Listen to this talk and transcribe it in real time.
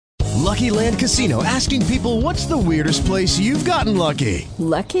Lucky Land Casino, asking people, what's the weirdest place you've gotten lucky?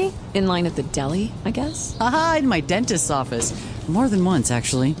 Lucky? In line at the deli, I guess? Aha, in my dentist's office. More than once,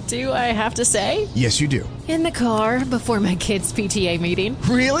 actually. Do I have to say? Yes, you do. In the car before my kids' PTA meeting.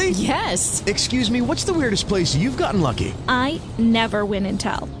 Really? Yes. Excuse me, what's the weirdest place you've gotten lucky? I never win and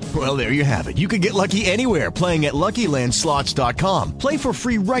tell. Well, there you have it. You can get lucky anywhere, playing at LuckyLandSlots.com. Play for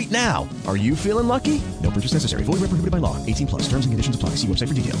free right now. Are you feeling lucky? No purchase necessary. Void where prohibited by law. 18 plus. Terms and conditions apply. See website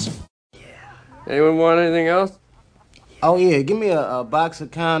for details. Anyone want anything else? Oh, yeah. Give me a box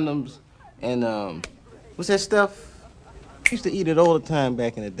of condoms and, what's that stuff? I used to eat it all the time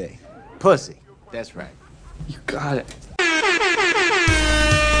back in the day. Pussy. That's right. You got it.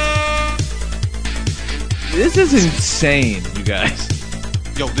 This is insane, you guys.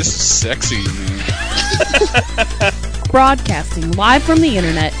 Yo, this is sexy. Broadcasting live from the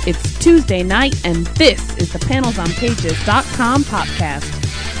internet, it's Tuesday night, and this is the panelsonpages.com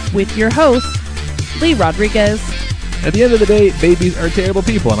podcast with your host, Lee Rodriguez. At the end of the day, babies are terrible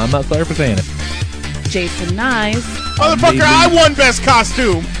people, and I'm not sorry for saying it. Jason Knize. Motherfucker, I won best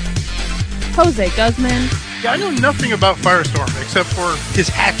costume. Jose Guzman. Yeah, I know nothing about Firestorm except for his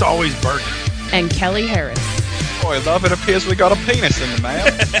hat's always burning. And Kelly Harris. Boy, love, it appears we got a penis in the mail.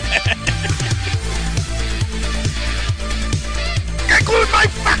 I glued my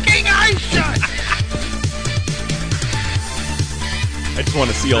fucking eyes shut! I just want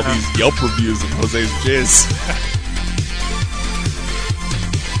to see all these Yelp reviews of Jose's jizz.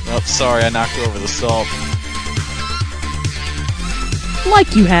 Oh, sorry, I knocked over the salt.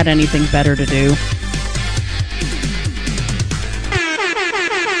 Like you had anything better to do.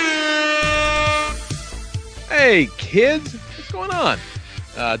 Hey, kids, what's going on?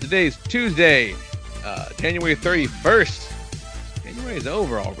 Today's Tuesday, January 31st. January is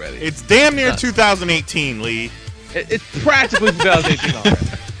over already. It's damn near 2018, Lee. It's practically 2018 already.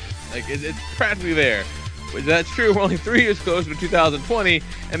 Like, it's practically there. But that's true. We're only 3 years closer to 2020,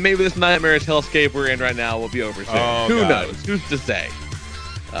 and maybe this nightmarish hellscape we're in right now will be over soon. Oh, Who God. knows? Who's to say?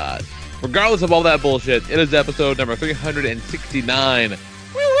 Regardless of all that bullshit, it is episode number 369 of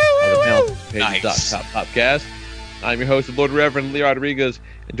the Panelsonpages.com podcast. I'm your host, the Lord Reverend Lee Rodriguez,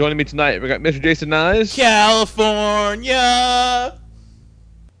 and joining me tonight, we got Mr. Jason Knize. California!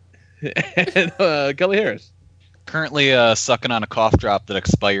 And Kelly Harris. Currently sucking on a cough drop that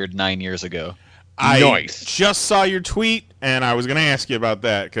expired 9 years ago. I just saw your tweet, and I was going to ask you about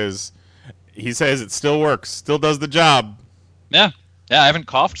that, because he says it still works, still does the job. Yeah, I haven't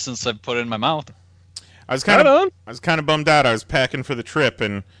coughed since I've put it in my mouth. I was kind of bummed out. I was packing for the trip,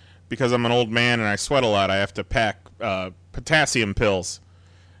 and because I'm an old man and I sweat a lot, I have to pack potassium pills.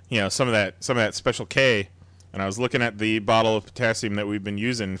 You know, some of that Special K. And I was looking at the bottle of potassium that we've been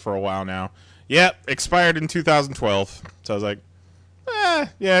using for a while now. Yep, expired in 2012. So I was like,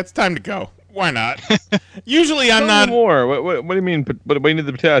 yeah, it's time to go. Why not? Usually I'm not. More. What do you mean? What do you need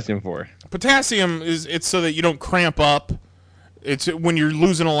the potassium for? Potassium it's so that you don't cramp up. It's when you're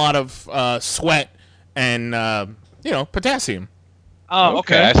losing a lot of sweat and potassium. Oh,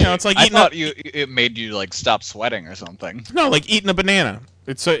 okay. You know, it's like I eating thought it made you like stop sweating or something. No, like eating a banana.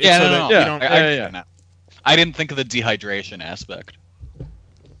 It's so Yeah, so no. that you don't. No. I didn't think of the dehydration aspect.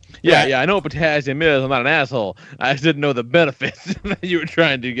 Yeah, I know what potassium is. I'm not an asshole. I just didn't know the benefits that you were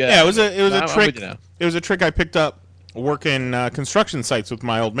trying to get. Yeah, it was a trick. You know. It was a trick I picked up working construction sites with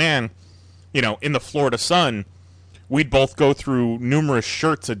my old man. You know, in the Florida sun, we'd both go through numerous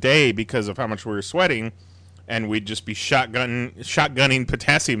shirts a day because of how much we were sweating, and we'd just be shotgunning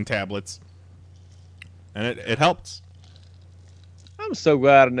potassium tablets, and it helped. I'm so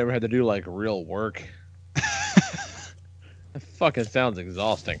glad I never had to do like real work. That fucking sounds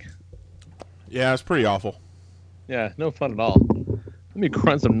exhausting. Yeah, it's pretty awful. Yeah, no fun at all. Let me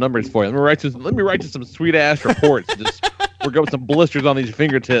crunch some numbers for you. Let me write you some sweet ass reports. Just work up some blisters on these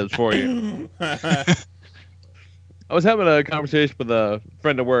fingertips for you. I was having a conversation with a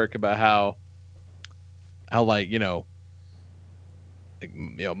friend at work about how my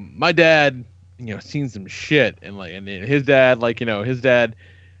dad, seen some shit, and his dad,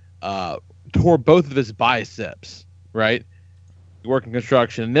 tore both of his biceps, right? Working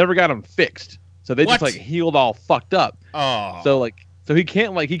construction, never got them fixed, so they just healed all fucked up. Oh, so he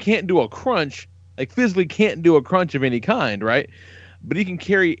can't do a crunch, physically can't do a crunch of any kind, right? But he can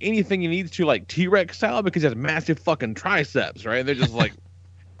carry anything he needs to, like T-Rex style, because he has massive fucking triceps, right? They're just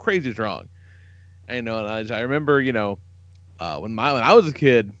crazy strong. And I remember, when I was a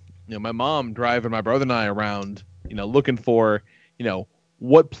kid, my mom driving my brother and I around, looking for,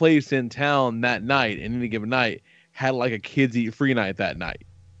 what place in town that night, in any given night, had a kids eat free night that night,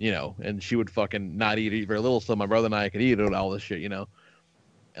 and she would fucking not eat very little, so my brother and I could eat all this shit,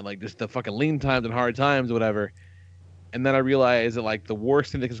 and like just the fucking lean times and hard times or whatever. And then I realized that like the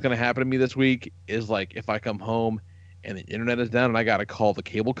worst thing that's going to happen to me this week is like if I come home and the internet is down and I got to call the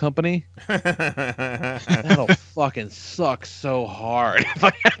cable company. That'll fucking suck so hard if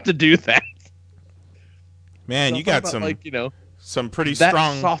I have to do that. Man, So you got about, some, like, you know, some pretty that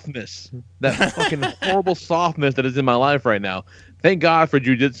strong softness, that fucking horrible softness that is in my life right now. Thank God for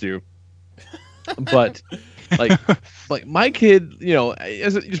jujitsu. But like my kid, you know, you're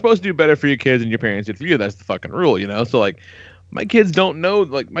supposed to do better for your kids than your parents did for you. That's the fucking rule, you know. So like, my kids don't know.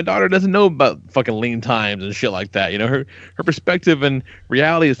 Like my daughter doesn't know about fucking lean times and shit like that. You know, her perspective and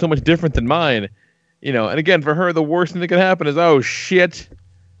reality is so much different than mine. You know, and again, for her, the worst thing that could happen is, oh shit,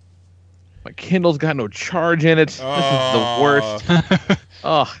 my Kindle's got no charge in it. This is the worst.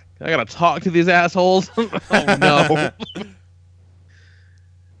 Oh, I gotta talk to these assholes. Oh no,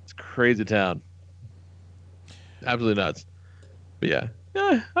 it's crazy town. Absolutely nuts. But yeah,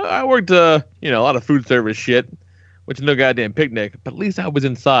 I worked a lot of food service shit, which is no goddamn picnic, but at least I was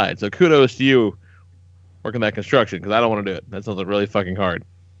inside. So kudos to you working that construction, because I don't want to do it. That sounds like really fucking hard.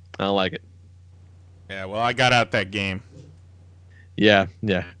 I don't like it. Yeah, well, I got out that game. Yeah.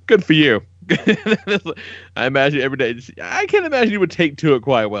 Good for you. I imagine every day. I can't imagine you would take to it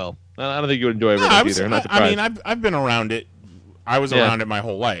quite well. I don't think you would enjoy it either. I'm not surprised. I mean, I've been around it. I was around it my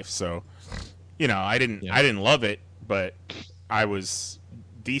whole life, so I didn't love it, but I was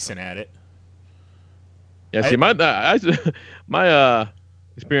decent at it. Yeah, see, my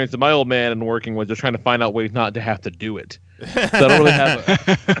experience of my old man and working was just trying to find out ways not to have to do it. So I don't really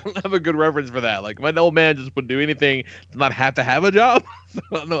have a good reference for that. Like my old man just would do anything to not have to have a job. So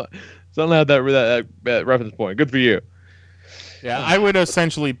I don't have that reference point. Good for you. Yeah, I would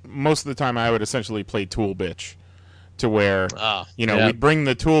essentially most of the time play tool bitch, to where we'd bring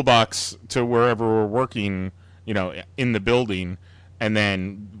the toolbox to wherever we're working, in the building, and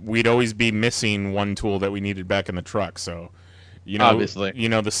then we'd always be missing one tool that we needed back in the truck. So, obviously,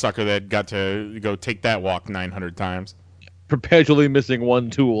 the sucker that got to go take that walk 900 times. Perpetually missing one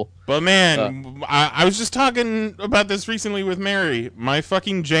tool. But man, I was just talking about this recently with Mary. My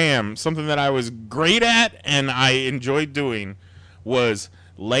fucking jam, something that I was great at and I enjoyed doing, was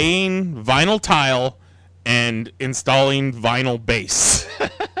laying vinyl tile and installing vinyl base.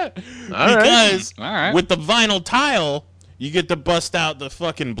 Because with the vinyl tile, you get to bust out the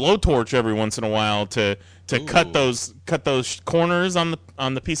fucking blowtorch every once in a while to cut those corners on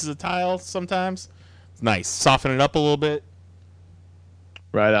the pieces of tile. Sometimes it's nice, soften it up a little bit.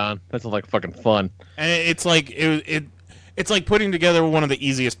 Right on. That sounds like fucking fun. And it's like it's like putting together one of the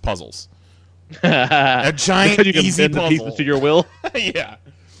easiest puzzles. A giant you can easy bend puzzle. The pieces to your will. Yeah.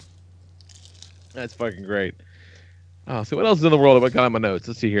 That's fucking great. Oh, so what else is in the world? I got on my notes.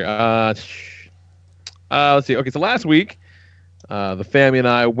 Let's see here. Let's see. Okay, so last week, the family and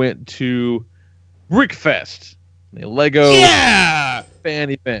I went to BrickFest, the Lego fan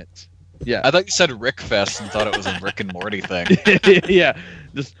event. Yeah, I thought you said RickFest and thought it was a Rick and Morty thing. Yeah,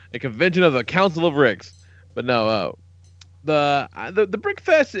 just a convention of the Council of Ricks. But no, the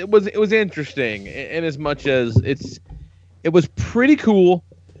BrickFest it was interesting in as much as it was pretty cool.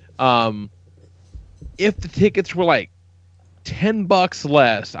 If the tickets were like $10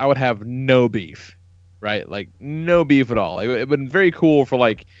 less, I would have no beef, right? Like no beef at all. It would have been very cool for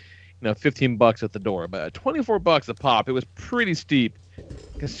like $15 at the door, but $24 a pop. It was pretty steep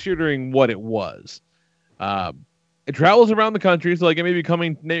considering what it was. It travels around the country, so like it may be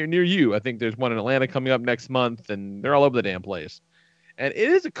coming near you. I think there's one in Atlanta coming up next month, and they're all over the damn place. And it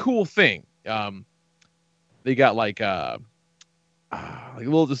is a cool thing. They got like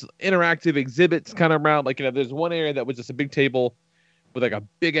little just interactive exhibits kind of around. Like there's one area that was just a big table with like a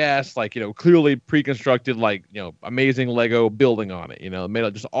big ass clearly pre-constructed amazing Lego building on it. Made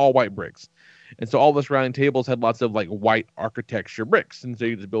of just all white bricks. And so all the surrounding tables had lots of white architecture bricks, and so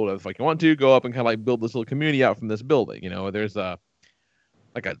you just build it if you want to, go up and kind of build this little community out from this building. There's a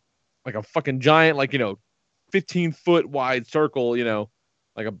fucking giant 15-foot wide circle,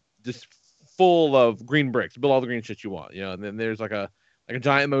 just full of green bricks. Build all the green shit you want, And then there's like a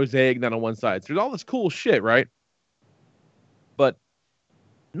giant mosaic down on one side. So there's all this cool shit, right? But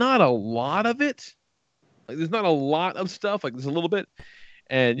not a lot of it. There's not a lot of stuff. There's a little bit,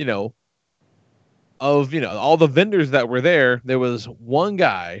 and of all the vendors that were there was one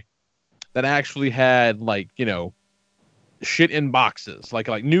guy that actually had shit in boxes,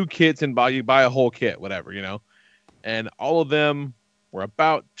 like new kits, and you buy a whole kit, whatever, and all of them were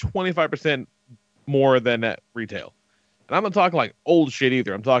about 25% more than at retail. And I'm not talking old shit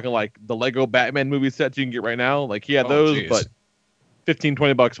either. I'm talking the Lego Batman movie sets you can get right now. He had those, but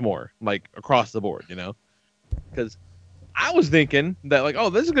 $15-20 more, across the board, because I was thinking that like, oh,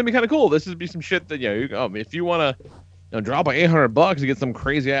 this is gonna be kind of cool. This is be some shit that if you want to drop like $800 to get some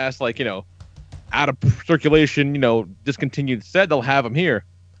crazy ass like out of circulation discontinued set, they'll have them here.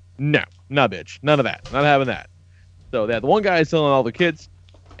 No, bitch, none of that. Not having that. So that the one guy is selling all the kits,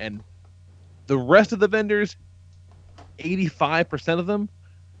 and the rest of the vendors, 85% of them,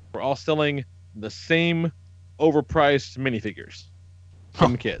 were all selling the same overpriced minifigures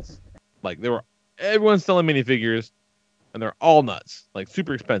from kids. Like everyone's selling minifigures, and they're all nuts, like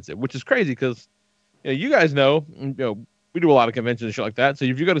super expensive, which is crazy because you guys know, we do a lot of conventions and shit like that. So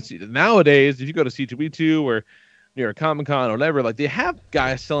if you go to nowadays, if you go to C2E2 or New York Comic Con or whatever, like they have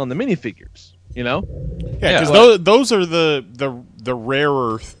guys selling the minifigures, Yeah, because those are the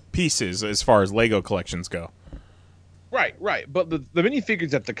rarer pieces as far as Lego collections go. Right. But the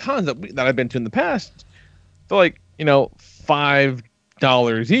minifigures at the cons that I've been to in the past, they're like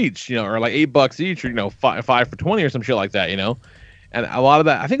 $5 each, or like $8 each, or five for 20 or some shit like that, And a lot of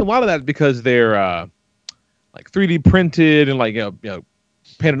that, I think a lot of that is because they're like 3D printed and like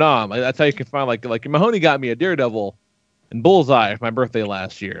painted on. Like that's how you can find like Mahoney got me a Daredevil and Bullseye for my birthday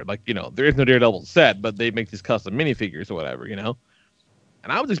last year. Like there is no Daredevil set, but they make these custom minifigures or whatever, And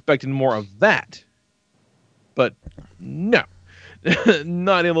I was expecting more of that, but no,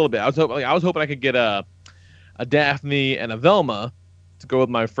 not in a little bit. I was hoping I could get a Daphne and a Velma to go with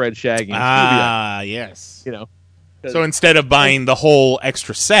my Fred, Shaggy, and Scooby. Yes. So instead of buying the whole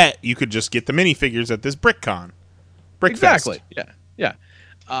extra set, you could just get the minifigures at this BrickCon. BrickFest. Exactly. Yeah.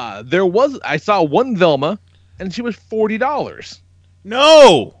 I saw one Velma, and she was $40.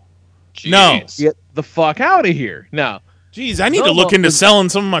 No. Jeez. No. Get the fuck out of here. Now, jeez, I need to look into selling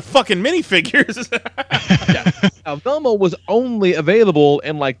some of my fucking minifigures. Now, Velma was only available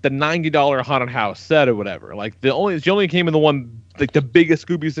in like the $90 haunted house set or whatever. Like she only came in the one, like the biggest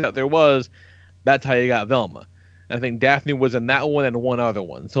Scooby set there was. That's how you got Velma. And I think Daphne was in that one and one other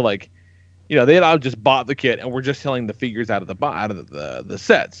one. So like, they had all just bought the kit and we're just selling the figures out of the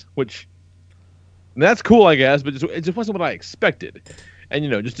sets, which that's cool, I guess. But it just wasn't what I expected. And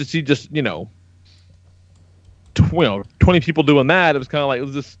just to see 20 people doing that, it was kind of like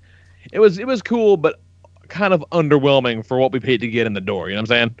it was cool, but kind of underwhelming for what we paid to get in the door. You know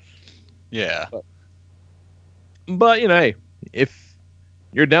what I'm saying? Yeah. But hey, if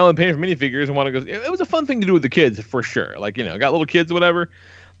you're down with paying for minifigures and want to go, it was a fun thing to do with the kids for sure. Like got little kids or whatever,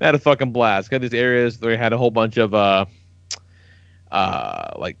 they had a fucking blast. Got these areas where they had a whole bunch of like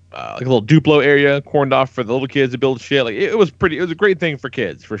a little Duplo area corned off for the little kids to build shit. Like it was a great thing for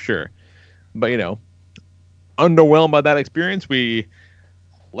kids for sure. But underwhelmed by that experience, we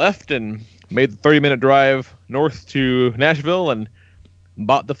left and made the 30-minute drive north to Nashville and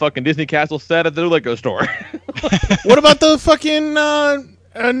bought the fucking Disney Castle set at the Lego store. What about the fucking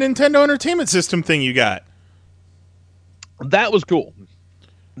Nintendo Entertainment System thing you got? That was cool.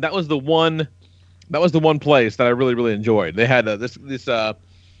 That was the one place that I really, really enjoyed. They had these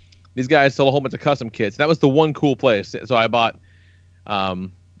guys sell a whole bunch of custom kits. That was the one cool place. So I bought.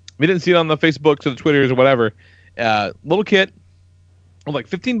 We didn't see it on the Facebooks or the Twitters or whatever. Little kit, like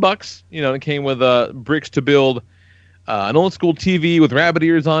 $15. And it came with bricks to build an old school TV with rabbit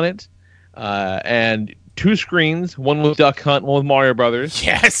ears on it, and 2 screens. One with Duck Hunt, one with Mario Brothers.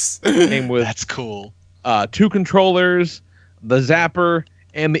 Yes, came with that's cool. 2 controllers, the Zapper,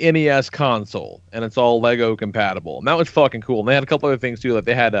 and the NES console, and it's all Lego compatible. And that was fucking cool. And they had a couple other things too. Like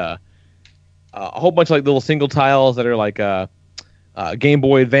they had a whole bunch of like little single tiles that are like Game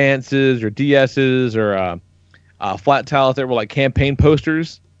Boy Advances or DSs or flat tiles that were like campaign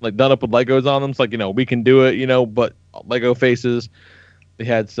posters, like done up with Legos on them. It's like we can do it, but Lego faces. They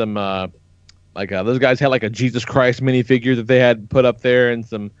had some those guys had like a Jesus Christ minifigure that they had put up there, and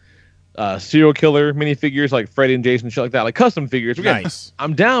some serial killer minifigures like Freddy and Jason, shit like that, like custom figures. Again, nice.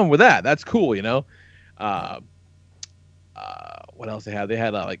 I'm down with that. That's cool, what else they had? They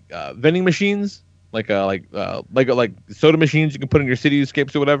had vending machines, like Lego, like soda machines you can put in your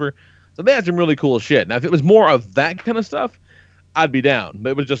cityscapes or whatever. So they had some really cool shit. Now, if it was more of that kind of stuff, I'd be down.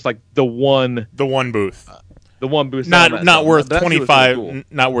 But it was just like the one booth. The one booth. Not worth $25. Really cool.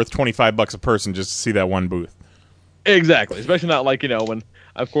 Not worth $25 a person just to see that one booth. Exactly, especially not like when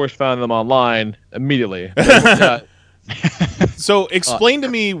I of course found them online immediately. So explain to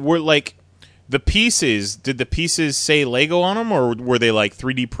me, were like the pieces? Did the pieces say Lego on them, or were they like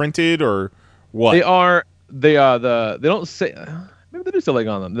 3D printed, or what? They are. They don't say. Maybe they do say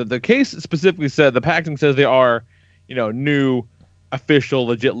Lego on them. The case specifically said the packaging says they are, new, official,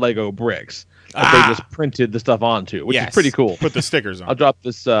 legit Lego bricks that they just printed the stuff onto, which is pretty cool. Put the stickers on. I'll drop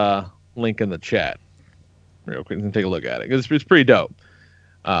this link in the chat real quick and take a look at it because it's pretty dope.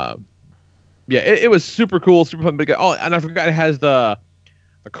 Yeah, it was super cool, super fun. Big. Oh, and I forgot it has the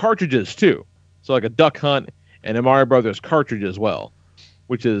cartridges too. So like a Duck Hunt and a Mario Brothers cartridge as well,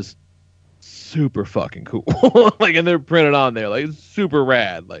 which is super fucking cool. Like, and they're printed on there. Like, it's super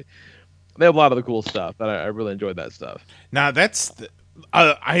rad. Like, they have a lot of the cool stuff. That I really enjoyed that stuff. Now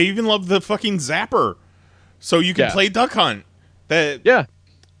I even love the fucking zapper, so you can play Duck Hunt.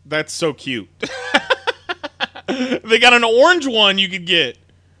 That's so cute. They got an orange one you could get.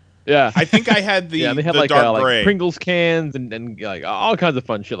 Yeah, I think I had the they have the dark gray like Pringles cans and like all kinds of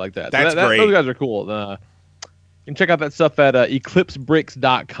fun shit like that. That's great. Those guys are cool. You can check out that stuff at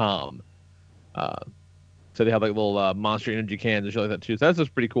eclipsebricks.com. So they have like little Monster Energy cans and shit like that too. So that's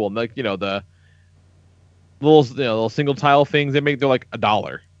just pretty cool. And like, the little single tile things they make, they're like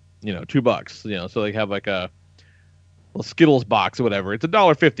 $1, $2. So they have like a little Skittles box or whatever. It's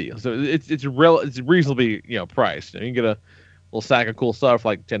 $1.50. So it's reasonably priced. You can get a little sack of cool stuff for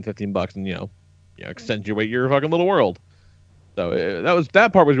like $10-15 and accentuate your fucking little world. So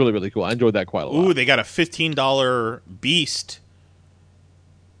that part was really, really cool. I enjoyed that quite a lot. Ooh, they got a $15 Beast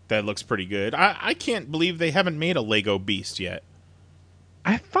that looks pretty good. I can't believe they haven't made a Lego Beast yet.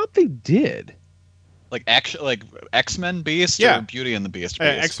 I thought they did. Like X-Men Beast or Beauty and the Beast?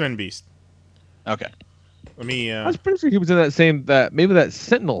 X-Men Beast. Okay. Let me. I was pretty sure he was in maybe that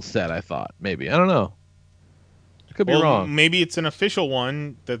Sentinel set. I thought maybe I don't know. I could be wrong. Maybe it's an official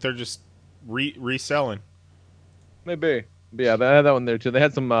one that they're just reselling. Maybe. But yeah, they had that one there too. They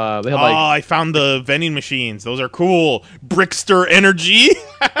had some. I found the vending machines. Those are cool. Brickster Energy.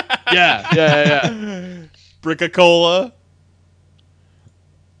 Yeah. Bricka-Cola.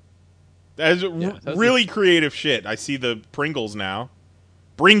 That's really creative shit. I see the Pringles now.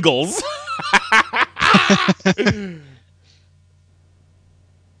 Pringles.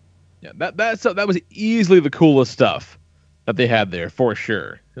 Yeah, that was easily the coolest stuff that they had there for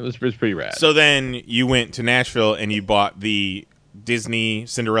sure. It was pretty rad. So then you went to Nashville and you bought the Disney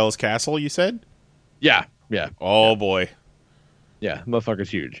Cinderella's Castle, you said? Yeah. Oh boy. Yeah, motherfucker's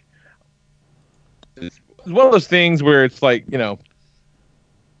huge. It's one of those things where it's like,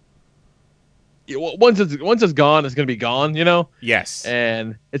 once it's gone, it's gonna be gone, Yes.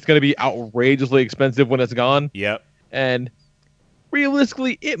 And it's gonna be outrageously expensive when it's gone. Yep. And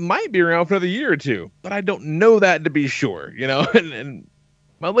realistically, it might be around for another year or two, but I don't know that to be sure, and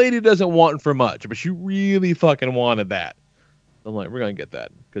my lady doesn't want for much, but she really fucking wanted that. I'm like, we're gonna get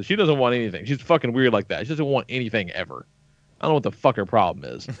that because she doesn't want anything. She's fucking weird like that. She doesn't want anything ever. I don't know what the fuck her problem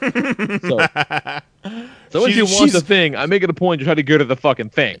is. So when she wants a thing, I make it a point to try to get her the fucking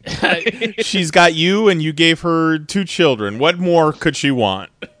thing. She's got you, and you gave her 2 children. What more could she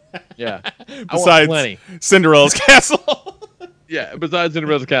want? Yeah. Besides Cinderella's Castle. Yeah, besides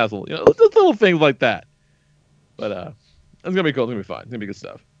Cinderella's Castle. Just little things like that. But it's gonna be cool. It's gonna be fun. It's gonna be good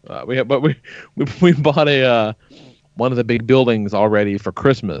stuff. We bought one of the big buildings already for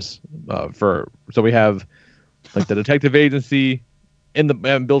Christmas. So we have like the detective agency we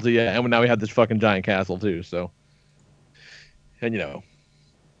haven't built it yet, and now we have this fucking giant castle too. So, and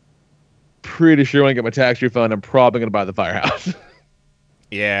pretty sure when I get my tax refund, I'm probably gonna buy the firehouse.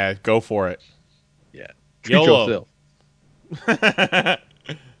 Yeah, go for it. Yeah, treat yourself.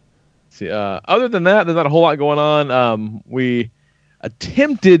 See, other than that, there's not a whole lot going on. We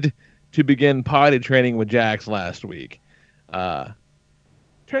attempted to begin potty training with Jax last week.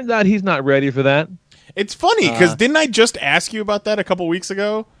 Turns out he's not ready for that. It's funny because didn't I just ask you about that a couple weeks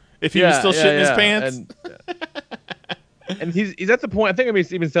ago? If he was still shitting his pants, and he's at the point. I think I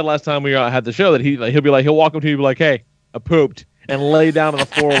even said last time we had the show that he'll walk up to you and be like, "Hey, I pooped," and lay down on the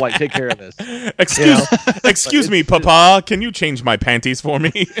floor like, "Take care of this." Excuse me, Papa. Can you change my panties for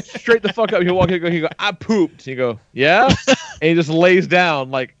me? Straight the fuck up. He'll walk in and go, "I pooped." You go, "Yeah," and he just lays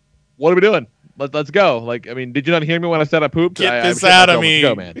down like, "What are we doing? Let's go." Like, I mean, did you not hear me when I said I pooped? Get this out of me.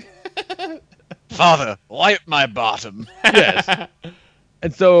 Let's go, man. Father, wipe my bottom. Yes.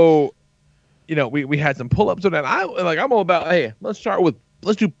 And so, we had some pull-ups and I'm all about, hey, let's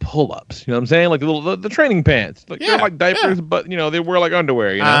do pull-ups. You know what I'm saying? Like the training pants. Like they're like diapers, but they wear like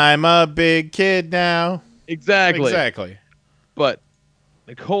underwear, I'm a big kid now. Exactly. But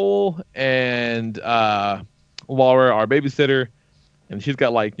Nicole and Laura, our babysitter, and she's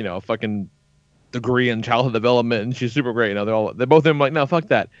got like, a fucking degree in childhood development, and she's super great. They're both them like, no, fuck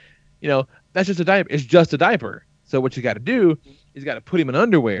that. That's just a diaper. It's just a diaper. So what you got to do is got to put him in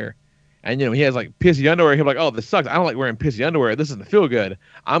underwear. And, he has like pissy underwear. He'll be like, oh, this sucks. I don't like wearing pissy underwear. This doesn't feel good.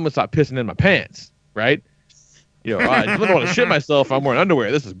 I'm going to stop pissing in my pants. Right? I don't want to shit myself if I'm wearing underwear.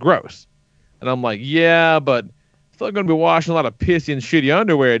 This is gross. And I'm like, yeah, but I'm still going to be washing a lot of pissy and shitty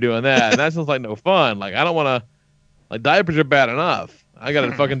underwear doing that. And that sounds like no fun. Like, I don't want to, like, diapers are bad enough. I got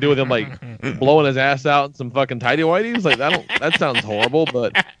to fucking deal with him like blowing his ass out in some fucking tighty whities. Like that sounds horrible,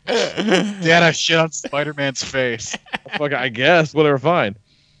 but Dad, I shit on Spider-Man's face. Fuck, I guess whatever, fine.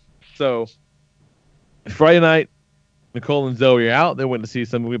 So Friday night, Nicole and Zoe are out. They went to see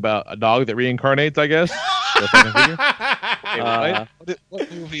some movie about a dog that reincarnates, I guess.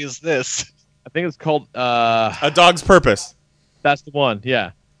 What movie is this? I think it's called A Dog's Purpose. That's the one,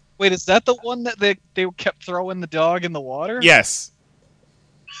 yeah. Wait, is that the one that they kept throwing the dog in the water? Yes.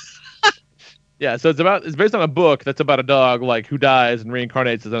 Yeah, so it's based on a book that's about a dog like who dies and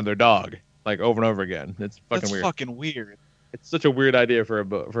reincarnates as another dog, like over and over again. It's fucking That's weird. fucking weird. It's such a weird idea for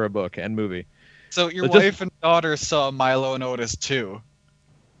a book and movie. So your wife and daughter saw Milo and Otis too.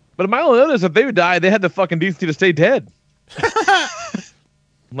 But Milo and Otis, if they would die, they had the fucking decency to stay dead.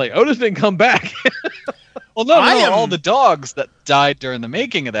 Like Otis didn't come back. Well, no, all the dogs that died during the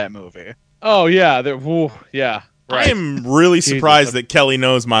making of that movie. Oh yeah, yeah. Right. I am really surprised that Kelly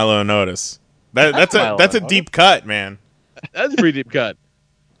knows Milo and Otis. That's a deep cut, man. That's a pretty deep cut.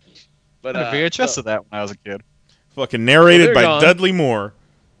 But I had a VHS of that when I was a kid. Fucking narrated by Dudley Moore.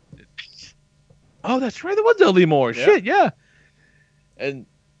 Oh, that's right. There was Dudley Moore. Yeah. Shit, yeah. And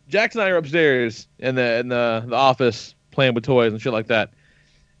Jax and I are upstairs in the office playing with toys and shit like that.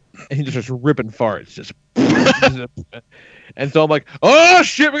 And he just starts ripping farts, just. And so I'm like, oh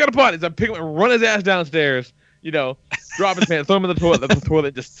shit, we got a potty. So I pick him and run his ass downstairs. Drop his pants, throw him in the toilet. The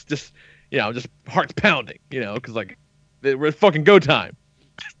toilet just heart's pounding. Because like we're fucking go time.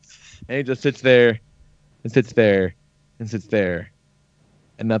 And he just sits there, and sits there, and sits there,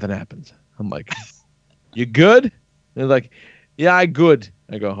 and nothing happens. I'm like, you good? And he's like, yeah, I good.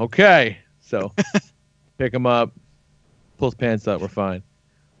 I go, okay. So pick him up, pull his pants up, we're fine.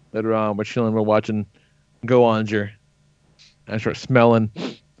 Later on, we're chilling, we're watching Go Onger. I start smelling.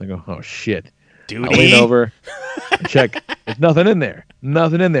 I go, oh shit. Dude, I lean over, check. There's nothing in there.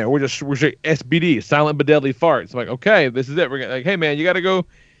 Nothing in there. We're straight SBD, silent but deadly farts. I'm like, okay, this is it. We're like, hey man, you gotta go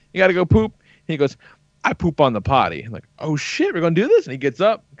poop. And he goes, I poop on the potty. I'm like, oh shit, we're gonna do this. And he gets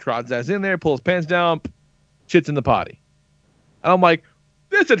up, trots ass in there, pulls pants down, shits in the potty. And I'm like,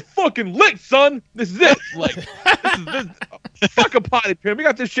 this is fucking lit, son. This is it. Like, this fuck a potty pin. We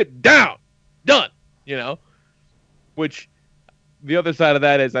got this shit down. Done. Which the other side of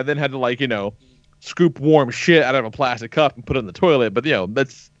that is I then had to scoop warm shit out of a plastic cup and put it in the toilet. But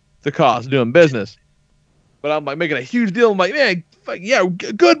that's the cost of doing business. But I'm like making a huge deal. I'm like, man, fuck, yeah,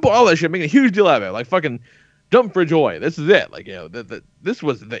 good boy, all that shit. Making a huge deal out of it. Like fucking jump for joy. This is it. Like, this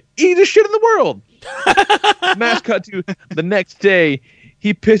was the easiest shit in the world. Mass cut to the next day.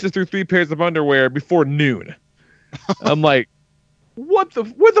 He pisses through 3 pairs of underwear before noon. I'm like, what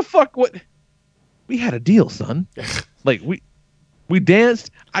the fuck? What? We had a deal, son. Like, we danced.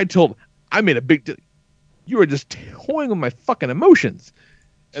 I made a big deal. You were just toying with my fucking emotions.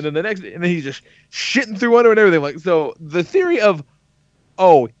 And then he's just shitting through underwear and everything. Like, so the theory of,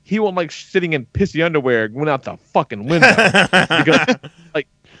 oh, he won't like sitting in pissy underwear went out the fucking window. Because, like,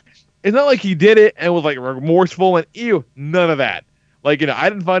 it's not like he did it and was like remorseful and ew, none of that. Like, I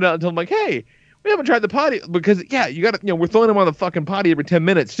didn't find out until I'm like, hey, we haven't tried the potty because, yeah, you got to, we're throwing him on the fucking potty every 10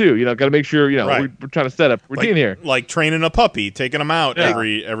 minutes too. Got to make sure, right. we're trying to set up routine here. Like training a puppy, taking him out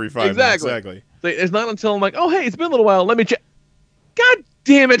every 5 minutes. Exactly. So it's not until I'm like, oh, hey, it's been a little while. Let me check. God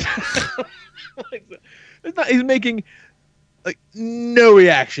damn it. It's not, he's making like no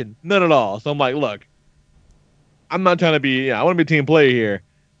reaction, none at all. So I'm like, look, I'm not trying to be, I want to be a team player here,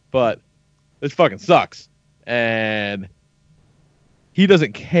 but this fucking sucks. And he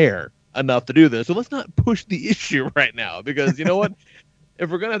doesn't care enough to do this. So let's not push the issue right now because you know what? If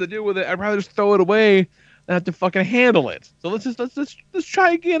we're going to have to deal with it, I'd rather just throw it away than have to fucking handle it. So let's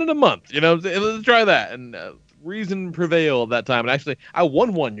try again in a month. Let's try that. And reason prevailed that time. And actually, I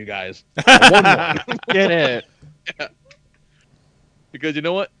won one, you guys. I won one. Get it. Yeah. Because you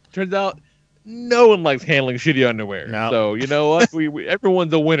know what? Turns out no one likes handling shitty underwear. No. So you know what? we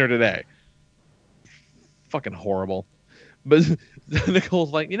everyone's a winner today. Fucking horrible. But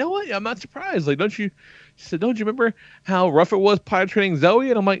Nicole's like, you know what? I'm not surprised. Like, she said, don't you remember how rough it was potty training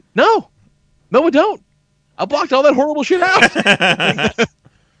Zoe? And I'm like, no, I don't. I blocked all that horrible shit out.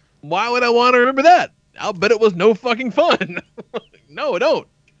 Why would I want to remember that? I'll bet it was no fucking fun. No, I don't.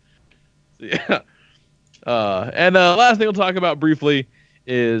 Yeah. And last thing we'll talk about briefly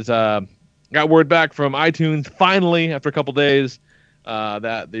is got word back from iTunes finally after a couple days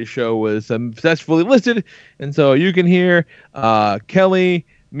that the show was successfully listed. And so you can hear Kelly,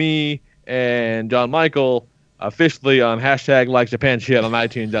 me, and John Michael officially on hashtag like Japan shit on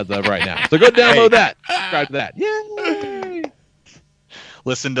iTunes as of right now. So go download that. Subscribe to that. Yay!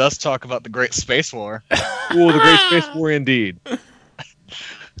 Listen to us talk about the Great Space War. Ooh, the Great Space War indeed.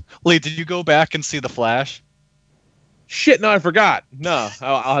 Lee, did you go back and see The Flash? Shit, no, I forgot. No,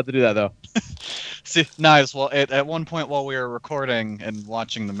 I'll have to do that though. See, Knize, well, at one point while we were recording and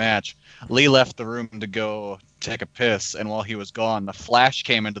watching the match, Lee left the room to go take a piss, and while he was gone, the Flash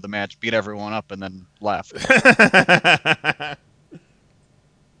came into the match, beat everyone up, and then left.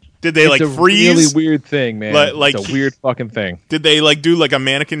 Did they it's freeze? It's a really weird thing, man. It's a weird fucking thing. Did they do a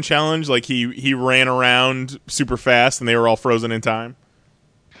mannequin challenge? Like he ran around super fast, and they were all frozen in time.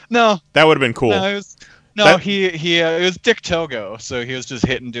 No, that would have been cool. No, it was Dick Togo, so he was just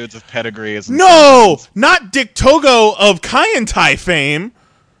hitting dudes with pedigrees. No, not Dick Togo of Kaientai fame.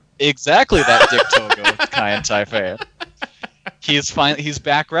 Exactly that Dick Togo of Kaientai fame. He's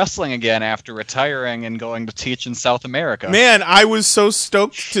back wrestling again after retiring and going to teach in South America. Man, I was so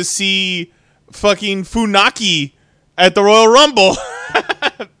stoked to see fucking Funaki at the Royal Rumble.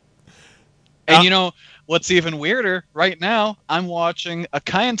 And you know what's even weirder? Right now, I'm watching a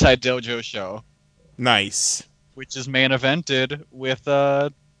Kaientai Dojo show. Nice. Which is main evented with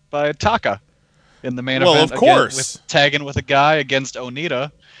by Taka in the main event. Well, of course. Tagging with a guy against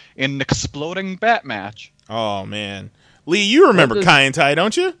Onita in an exploding bat match. Oh, man. Lee, you remember Kaientai,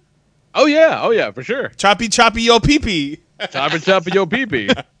 don't you? Oh, yeah, for sure. Choppy yo pee-pee. Choppy yo pee-pee.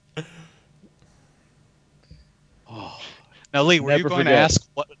 Now, Lee, were you going to ask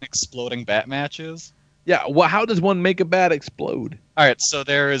what an exploding bat match is? Yeah, well, how does one make a bat explode? All right, so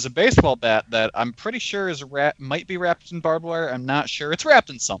there is a baseball bat that I'm pretty sure is might be wrapped in barbed wire. I'm not sure. It's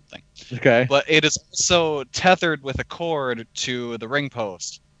wrapped in something. Okay. But it is also tethered with a cord to the ring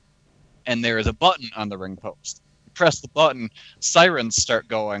post. And there is a button on the ring post. You press the button, sirens start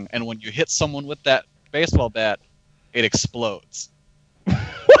going, and when you hit someone with that baseball bat, it explodes.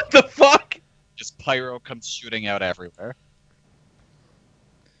 What the fuck? Just pyro comes shooting out everywhere.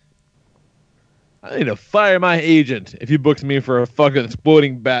 I need to fire my agent if he books me for a fucking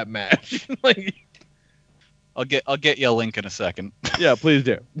exploding bat match. I'll get you a link in a second. Yeah, please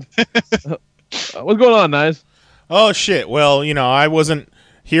do. What's going on, Knize? Oh shit! Well, I wasn't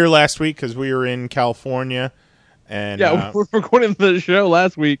here last week because we were in California, and we're recording the show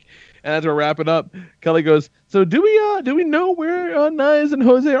last week, and as we're wrapping up, Kelly goes, "So do we know where Knize and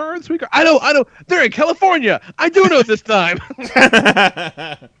Jose are this week?" I know. They're in California. I do know this time.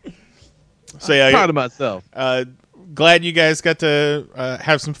 So yeah, I'm proud of myself. Glad you guys got to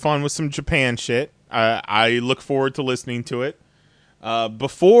have some fun with some Japan shit. I look forward to listening to it.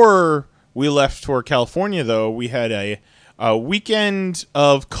 Before we left for California, though, we had a weekend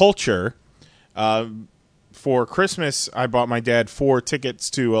of culture. For Christmas, I bought my dad 4 tickets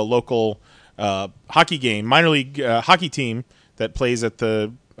to a local hockey game, minor league hockey team that plays at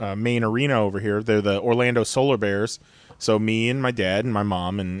the main arena over here. They're the Orlando Solar Bears. So me and my dad and my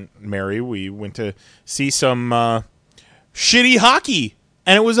mom and Mary, we went to see some shitty hockey,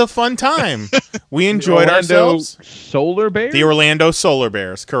 and it was a fun time. We enjoyed ourselves. Solar Bears? The Orlando Solar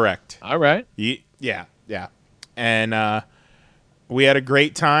Bears, correct. All right. Yeah. And we had a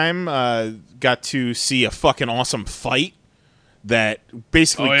great time. Got to see a fucking awesome fight that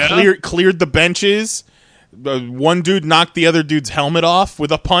basically cleared the benches. One dude knocked the other dude's helmet off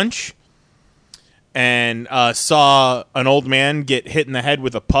with a punch. And saw an old man get hit in the head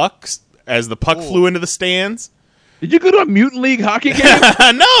with a puck as the puck flew into the stands. Did you go to a Mutant League hockey game?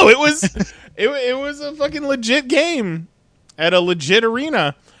 No, it was a fucking legit game at a legit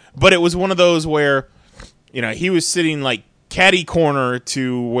arena. But it was one of those where, he was sitting like catty corner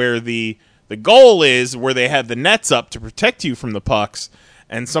to where the goal is, where they have the nets up to protect you from the pucks.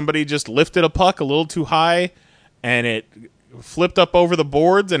 And somebody just lifted a puck a little too high, and it flipped up over the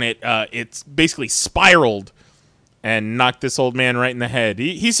boards, and it's basically spiraled and knocked this old man right in the head.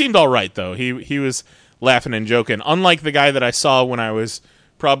 He seemed all right, though. He was laughing and joking. Unlike the guy that I saw when I was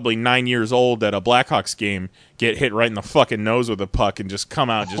probably 9 years old at a Blackhawks game get hit right in the fucking nose with a puck and just come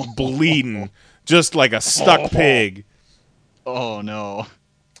out just bleeding, just like a stuck pig. Oh, no.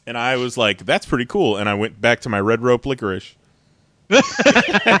 And I was like, that's pretty cool. And I went back to my red rope licorice.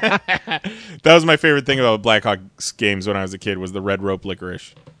 That was my favorite thing about Blackhawks games when I was a kid, was the red rope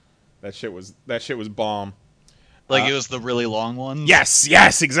licorice. That shit was bomb. Like it was the really long one?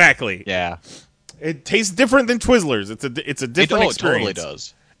 Yes, exactly. Yeah. It tastes different than Twizzlers. It's a different experience. It totally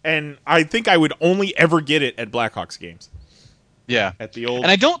does. And I think I would only ever get it at Blackhawks games. Yeah. At the old.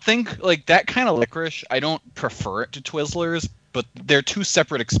 And I don't think like that kind of licorice, I don't prefer it to Twizzlers, but they're 2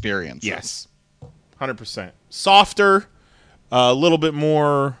 separate experiences. Yes. 100%. Softer. A little bit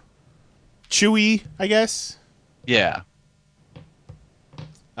more chewy, I guess. Yeah.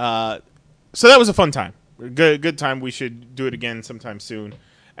 So that was a fun time. Good time. We should do it again sometime soon.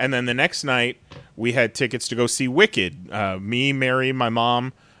 And then the next night, we had tickets to go see Wicked. Me, Mary, my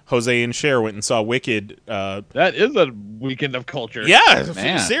mom, Jose and Cher went and saw Wicked. That is a weekend of culture. Yeah,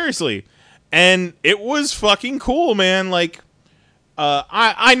 Man. seriously. And it was fucking cool, man. Like,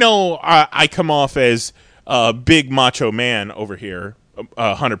 I know I come off as a big macho man over here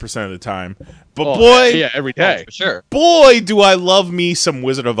 100% of the time. But boy, yeah, every day. For sure. boy, do I love me some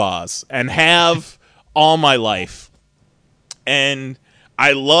Wizard of Oz and have all my life. And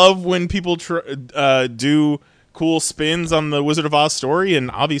I love when people do cool spins on the Wizard of Oz story,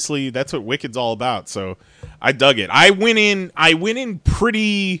 and obviously that's what Wicked's all about. So I dug it. I went in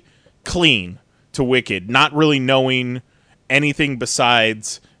pretty clean to Wicked, not really knowing anything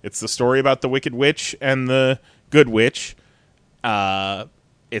besides it's the story about the Wicked Witch and the Good Witch.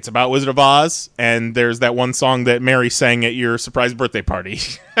 It's about Wizard of Oz, and there's that one song that Mary sang at your surprise birthday party.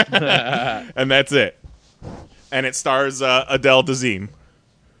 And that's it. And it stars Adele Dazeem.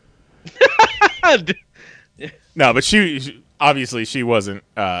 No, but she obviously she wasn't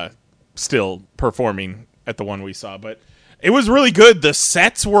still performing at the one we saw, but it was really good. The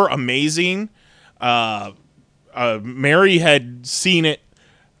sets were amazing. Mary had seen it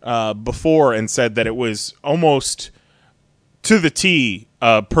before and said that it was almost to the T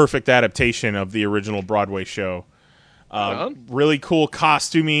a perfect adaptation of the original Broadway show. Really cool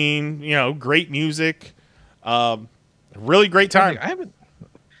costuming, great music. Really great time. I haven't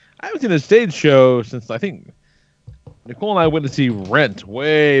seen a stage show since I think Nicole and I went to see Rent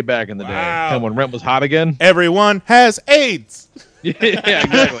way back in the day. Kind of when Rent was hot again. Everyone has AIDS. Yeah,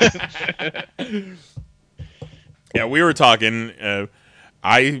 exactly. Yeah, we were talking.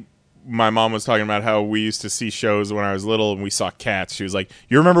 My mom was talking about how we used to see shows when I was little, and we saw Cats. She was like,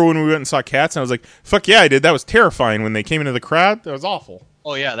 "You remember when we went and saw Cats?" And I was like, "Fuck yeah, I did. That was terrifying when they came into the crowd. That was awful."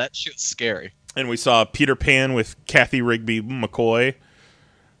 Oh yeah, that shit's scary. And we saw Peter Pan with Kathy Rigby McCoy.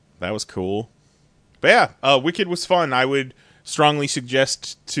 That was cool. But yeah, Wicked was fun. I would strongly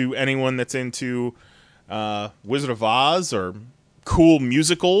suggest to anyone that's into Wizard of Oz or cool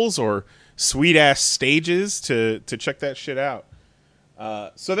musicals or sweet-ass stages to check that shit out.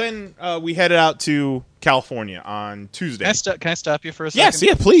 So then we headed out to California on Tuesday. Can I stop you for a second? Yes,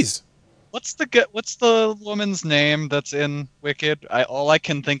 yeah, please. What's the woman's name that's in Wicked? All I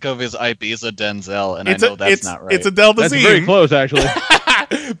can think of is Ibiza Denzel, and I know that's not right. It's Adele Dazeem. That's very close, actually.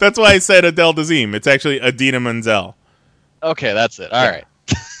 That's why I said Adele Dazeem. It's actually Adina Menzel. Okay, that's it. All right.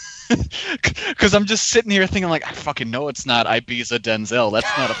 Because I'm just sitting here thinking, like, I fucking know it's not Ibiza Denzel.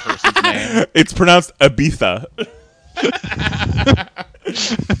 That's not a person's name. It's pronounced Ibiza.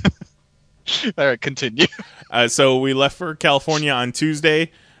 All right, continue. So we left for California on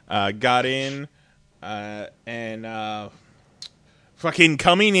Tuesday, got in, and fucking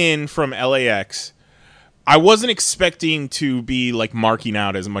coming in from LAX. I wasn't expecting to be like marking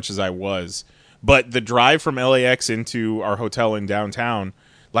out as much as I was, but the drive from LAX into our hotel in downtown,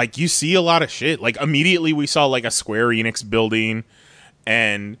 like, you see a lot of shit. Like, immediately we saw like a Square Enix building,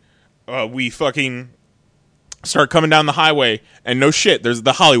 and we fucking start coming down the highway, and no shit, there's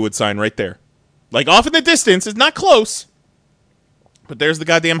the Hollywood sign right there. Like, off in the distance, it's not close, but there's the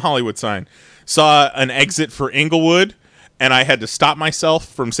goddamn Hollywood sign. Saw an exit for Inglewood, and I had to stop myself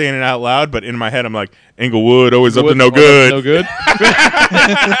from saying it out loud, but in my head I'm like, Inglewood, always up to no good. No good.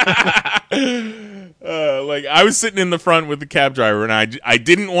 Like, I was sitting in the front with the cab driver, and I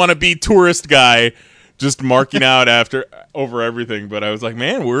didn't want to be tourist guy just marking out over everything, but I was like,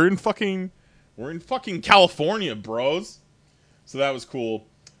 man, we're in fucking California, bros. So that was cool.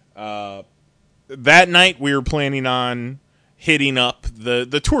 That night we were planning on hitting up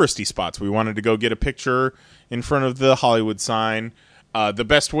the touristy spots. We wanted to go get a picture in front of the Hollywood sign. The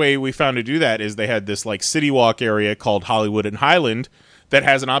best way we found to do that is they had this like city walk area called Hollywood and Highland that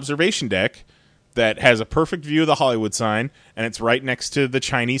has an observation deck that has a perfect view of the Hollywood sign, and it's right next to the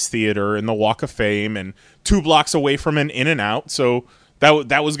Chinese Theater and the Walk of Fame, and 2 blocks away from an In-N-Out. So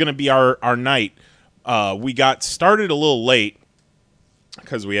that was going to be our night. We got started a little late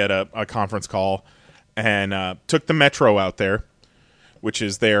because we had a conference call, and took the Metro out there, which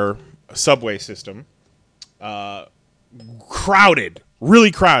is their subway system. Crowded,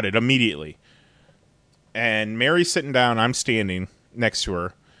 really crowded immediately. And Mary's sitting down, I'm standing next to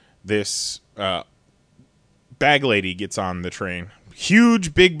her. This bag lady gets on the train.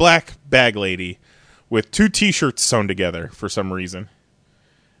 Huge, big black bag lady with 2 T-shirts sewn together for some reason.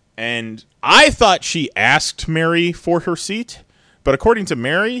 And I thought she asked Mary for her seat, but according to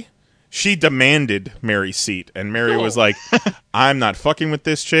Mary, she demanded Mary's seat. And Mary was like, I'm not fucking with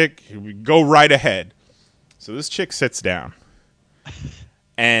this chick. Go right ahead. So this chick sits down.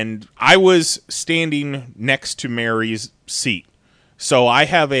 And I was standing next to Mary's seat. So I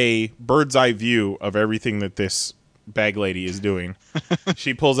have a bird's eye view of everything that this bag lady is doing.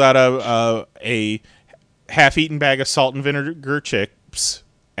 She pulls out a half-eaten bag of salt and vinegar chips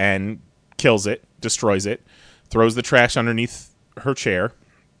and kills it, destroys it, throws the trash underneath her chair,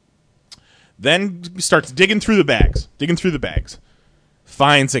 then starts digging through the bags,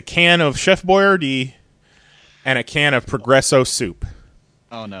 finds a can of Chef Boyardee and a can of Progresso soup.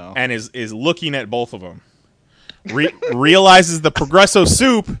 Oh, no. And is looking at both of them. Realizes the Progresso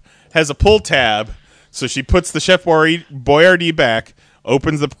soup has a pull tab, so she puts the Chef Boyardee back,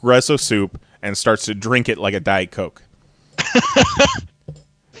 opens the Progresso soup, and starts to drink it like a Diet Coke.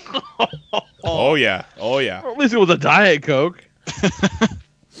 Oh yeah. Or at least it was a Diet Coke.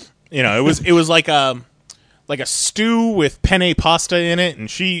 You know, it was like a stew with penne pasta in it, and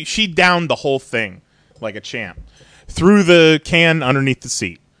she downed the whole thing like a champ. Threw the can underneath the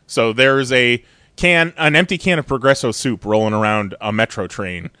seat. So there's an empty can of Progresso soup rolling around a metro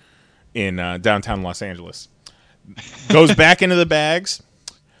train in downtown Los Angeles. Goes back into the bags,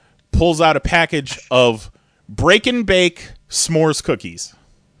 pulls out a package of break and bake s'mores cookies,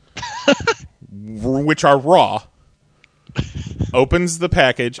 which are raw. Opens the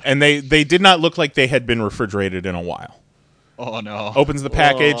package, and they did not look like they had been refrigerated in a while. Oh, no. Opens the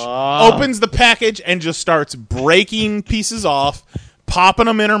package, and just starts breaking pieces off, popping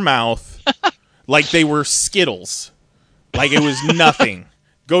them in her mouth like they were Skittles. Like it was nothing.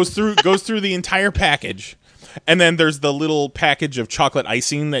 Goes through the entire package. And then there's the little package of chocolate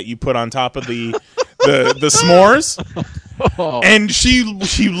icing that you put on top of the s'mores. Oh. And she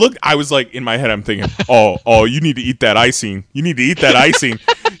looked, I was like, in my head, I'm thinking, oh, you need to eat that icing.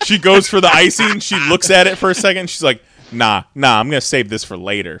 She goes for the icing. She looks at it for a second. She's like, nah, I'm going to save this for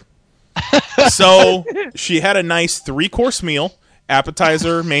later. So she had a nice 3-course meal,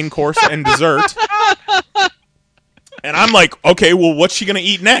 appetizer, main course, and dessert. And I'm like, okay, well, what's she going to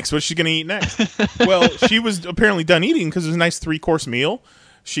eat next? Well, she was apparently done eating because it was a nice 3-course meal.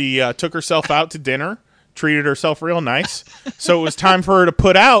 She took herself out to dinner, treated herself real nice. So it was time for her to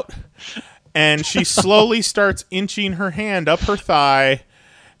put out. And she slowly starts inching her hand up her thigh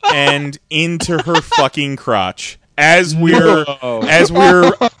and into her fucking crotch as we're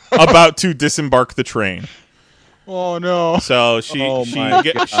about to disembark the train. Oh, no. So she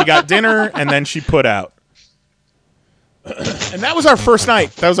got dinner, and then she put out. And that was our first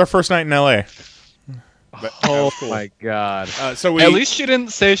night. In L.A. Oh, cool. My God. So at least she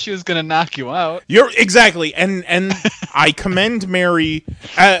didn't say she was going to knock you out. You're exactly. And I commend Mary.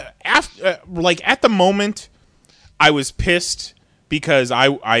 At the moment, I was pissed because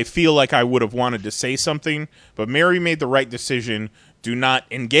I feel like I would have wanted to say something. But Mary made the right decision. Do not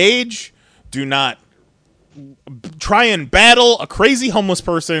engage. Do not try and battle a crazy homeless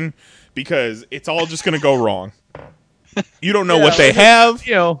person because it's all just going to go wrong. You don't know what they have.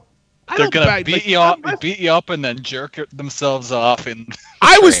 You know, they're gonna beat you up, and then jerk themselves off.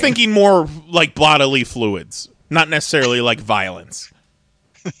 I was thinking more like bodily fluids, not necessarily like violence.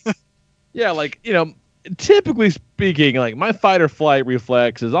 Yeah, like, you know, typically speaking, like my fight or flight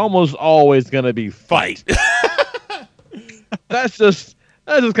reflex is almost always gonna be fight. That's just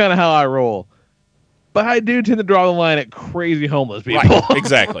kind of how I roll. But I do tend to draw the line at crazy homeless people. Right,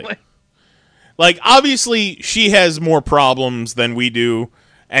 exactly. Like, obviously, she has more problems than we do,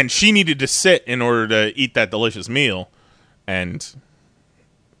 and she needed to sit in order to eat that delicious meal and,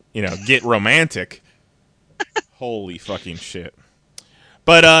 you know, get romantic. Holy fucking shit.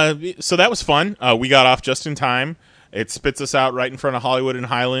 But, so that was fun. We got off just in time. It spits us out right in front of Hollywood and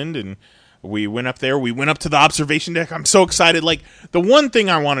Highland, and we went up there. We went up to the observation deck. I'm so excited. Like, the one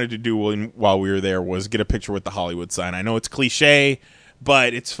thing I wanted to do while we were there was get a picture with the Hollywood sign. I know it's cliche,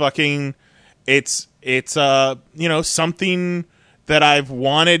 but it's fucking... It's you know, something that I've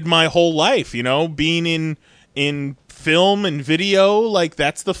wanted my whole life, you know, being in film and video, like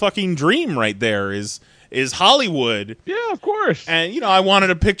that's the fucking dream right there is Hollywood. Yeah, of course. And, you know, I wanted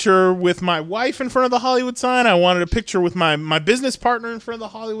a picture with my wife in front of the Hollywood sign. I wanted a picture with my business partner in front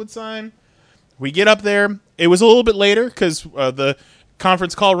of the Hollywood sign. We get up there. It was a little bit later because the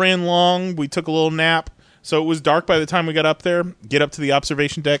conference call ran long. We took a little nap. So it was dark by the time we got up there. Get up to the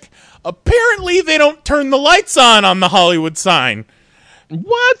observation deck. Apparently, they don't turn the lights on the Hollywood sign.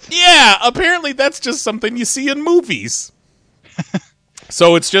 What? Yeah, apparently that's just something you see in movies.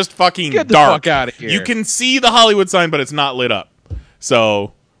 So it's just fucking Get the dark. fuck out of here. You can see the Hollywood sign, but it's not lit up.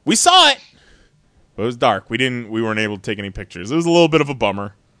 So we saw it, but it was dark. We weren't able to take any pictures. It was a little bit of a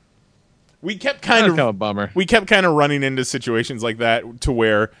bummer. We kept kind of a bummer. We kept kind of running into situations like that to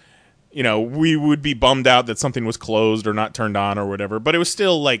where, you know, we would be bummed out that something was closed or not turned on or whatever, but it was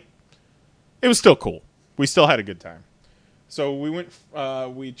still cool. We still had a good time. So we went.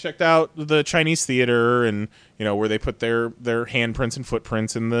 We checked out the Chinese theater, and where they put their handprints and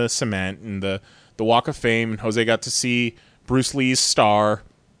footprints in the cement, and the Walk of Fame. And Jose got to see Bruce Lee's star.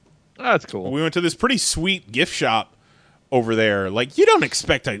 Oh, that's cool. We went to this pretty sweet gift shop over there. Like, you don't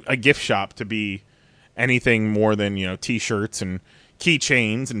expect a gift shop to be anything more than T-shirts and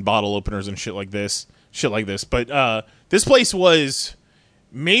keychains and bottle openers and shit like this. But this place was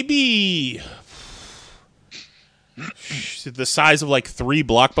maybe the size of like 3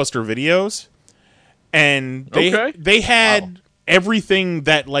 Blockbuster videos, and they had everything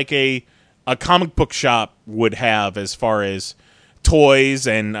that like a comic book shop would have as far as toys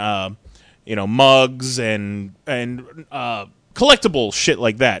and mugs and collectible shit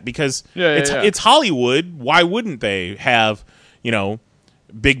like that, because it's Hollywood. Why wouldn't they have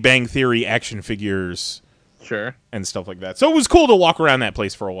Big Bang Theory action figures, sure, and stuff like that? So it was cool to walk around that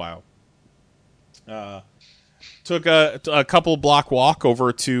place for a while. Took a couple block walk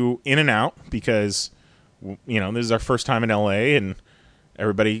over to In-N-Out because this is our first time in LA, and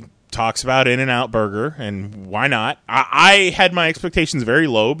everybody talks about In-N-Out Burger, and why not? I had my expectations very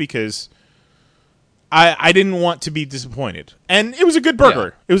low because I didn't want to be disappointed, and it was a good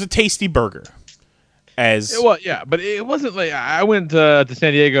burger. It was a tasty burger. But it wasn't like I went to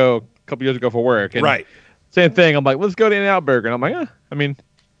San Diego a couple years ago for work, and right, same thing. I'm like, let's go to In-N-Out Burger, and I'm like,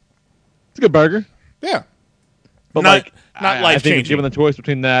 it's a good burger. Yeah, but not I life think changing. Given the choice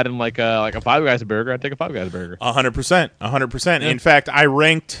between that and like a Five Guys burger, I'd take a Five Guys burger. 100%. In fact, I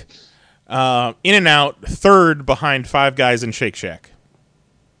ranked In-N-Out third behind Five Guys and Shake Shack.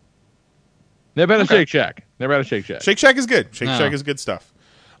 Never had a Shake Shack. Shake Shack is good. Shack is good stuff.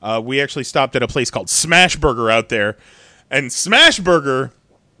 We actually stopped at a place called Smash Burger out there, and Smash Burger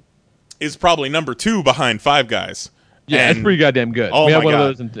is probably number 2 behind Five Guys. Yeah, it's pretty goddamn good. Oh, we have my one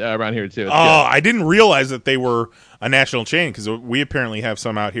God. of those around here too. It's good. I didn't realize that they were a national chain, because we apparently have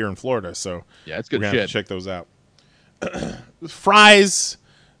some out here in Florida. So yeah, it's good we're shit. gonna have to check those out. The fries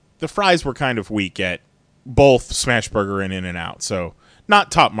were kind of weak at both Smash Burger and In-N-Out, so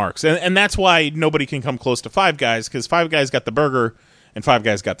not top marks. And that's why nobody can come close to Five Guys, because Five Guys got the burger and Five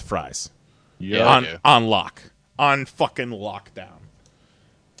Guys got the fries. On lock. On fucking lockdown.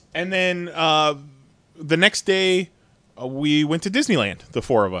 And then the next day, we went to Disneyland, the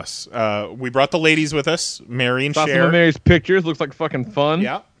 4 of us. We brought the ladies with us, Mary and Saw Cher. some of Mary's pictures. Looks like fucking fun.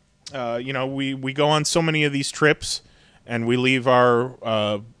 Yeah. We go on so many of these trips, and we leave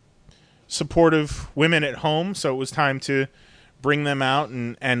our supportive women at home, so it was time to bring them out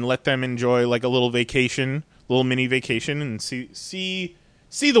and let them enjoy like a little mini vacation, and see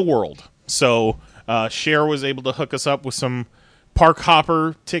the world. So Cher was able to hook us up with some park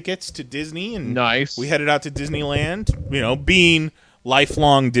hopper tickets to Disney, and nice. We headed out to Disneyland. Being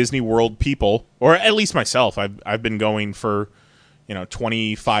lifelong Disney World people, or at least myself, I've been going for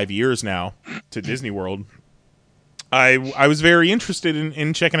 25 years now to Disney World. I was very interested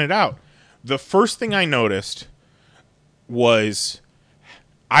in checking it out. The first thing I noticed was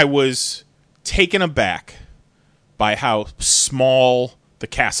I was taken aback by how small the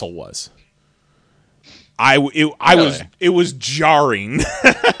castle was. It was jarring.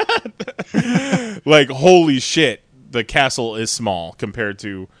 Like, holy shit, the castle is small compared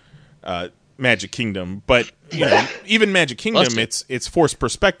to Magic Kingdom. But even Magic Kingdom, it's forced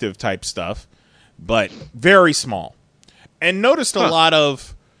perspective type stuff, but very small. And noticed a lot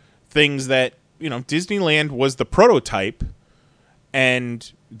of things that Disneyland was the prototype,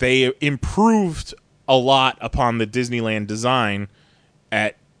 and they improved a lot upon the Disneyland design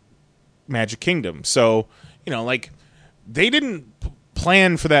at Magic Kingdom. So, they didn't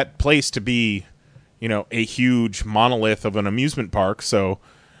plan for that place to be, a huge monolith of an amusement park. So,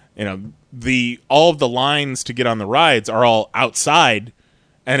 all of the lines to get on the rides are all outside,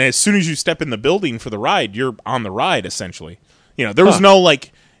 and as soon as you step in the building for the ride, you're on the ride essentially. There was no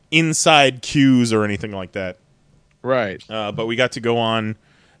like inside queues or anything like that. Right. But we got to go on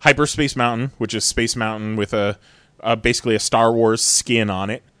Hyperspace Mountain, which is Space Mountain with basically a Star Wars skin on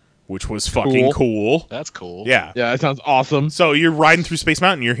it, which was fucking cool. That's cool. Yeah. Yeah, that sounds awesome. So you're riding through Space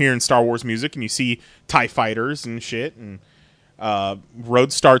Mountain, you're hearing Star Wars music, and you see TIE fighters and shit, and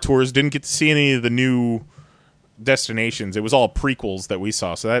rode Star Tours. Didn't get to see any of the new destinations. It was all prequels that we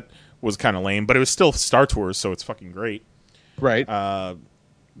saw, so that was kind of lame, but it was still Star Tours, so it's fucking great. Right.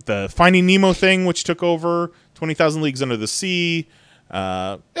 The Finding Nemo thing, which took over 20,000 Leagues Under the Sea.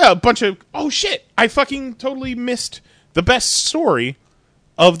 A bunch of... Oh, shit! I fucking totally missed the best story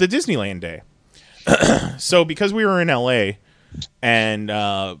of the Disneyland day. So, because we were in L.A., and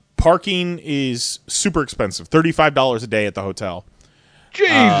parking is super expensive. $35 a day at the hotel.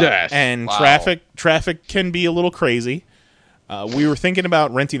 Jesus! And Wow. traffic can be a little crazy. We were thinking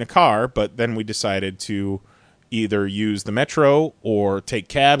about renting a car, but then we decided to either use the Metro or take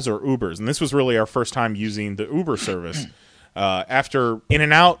cabs or Ubers. And this was really our first time using the Uber service. After In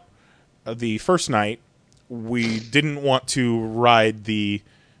and Out the first night, we didn't want to ride the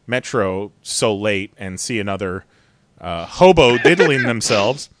Metro so late and see another hobo diddling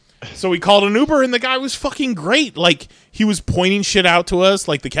themselves. So we called an Uber, and the guy was fucking great. Like, he was pointing shit out to us,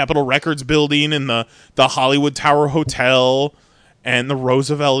 like the Capitol Records building and the Hollywood Tower Hotel and the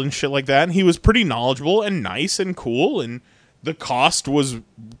Roosevelt and shit like that. And he was pretty knowledgeable and nice and cool, and the cost was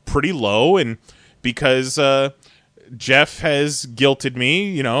pretty low. And because Jeff has guilted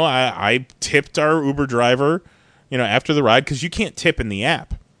me, you know, I tipped our Uber driver, you know, after the ride, because you can't tip in the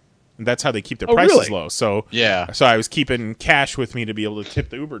app. And that's how they keep their prices low. So so I was keeping cash with me to be able to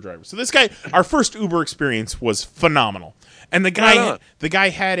tip the Uber driver. So this guy, our first Uber experience was phenomenal, and the guy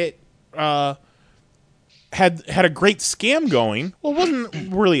had it had a great scam going. Well, it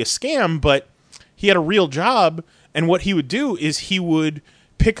wasn't really a scam, but he had a real job, and what he would do is he would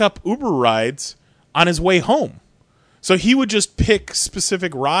pick up Uber rides on his way home. So he would just pick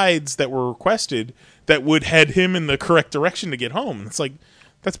specific rides that were requested that would head him in the correct direction to get home. It's like,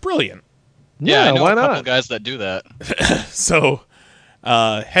 that's brilliant. Yeah, I know a couple guys that do that. So,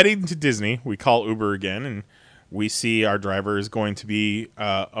 heading to Disney, we call Uber again, and we see our driver is going to be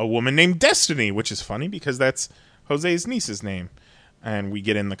a woman named Destiny, which is funny because that's Jose's niece's name. And we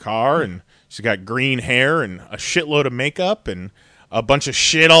get in the car, and she's got green hair and a shitload of makeup and a bunch of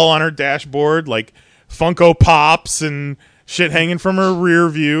shit all on her dashboard, like Funko Pops and shit hanging from her rear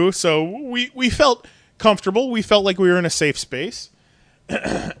view. So we felt comfortable. We felt like we were in a safe space.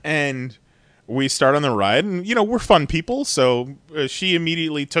 And we start on the ride, and, you know, we're fun people, so she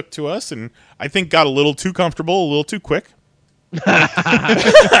immediately took to us, and I think got a little too comfortable, a little too quick.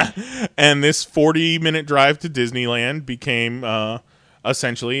 And this 40-minute drive to Disneyland became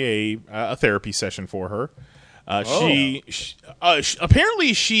essentially a therapy session for her. She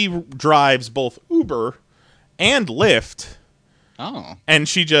apparently she drives both Uber and Lyft. Oh. And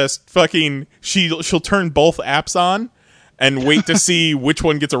she just fucking she'll turn both apps on and wait to see which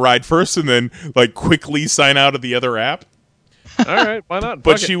one gets a ride first, and then like quickly sign out of the other app. All right, why not?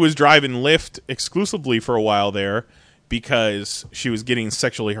 But she was driving Lyft exclusively for a while there because she was getting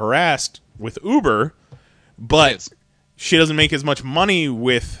sexually harassed with Uber, but she doesn't make as much money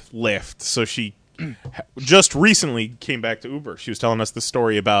with Lyft, so she just recently came back to Uber. She was telling us the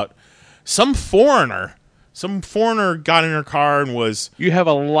story about some foreigner got in her car and was... You have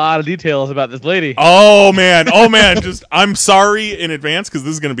a lot of details about this lady. Oh, man. Just, I'm sorry in advance, because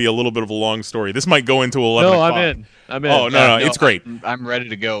this is going to be a little bit of a long story. This might go into 11 o'clock. I'm in. Oh, no, it's great. I'm ready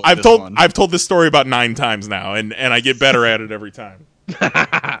to go. I've told this story about 9 times now, and I get better at it every time.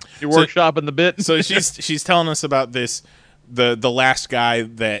 You're workshopping the bit. So she's telling us about this, the last guy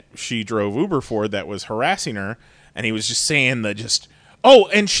that she drove Uber for that was harassing her, and he was just saying that just... Oh,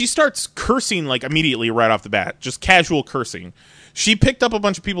 and she starts cursing like immediately right off the bat, just casual cursing. She picked up a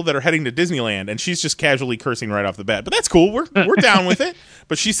bunch of people that are heading to Disneyland, and she's just casually cursing right off the bat. But that's cool. We're down with it.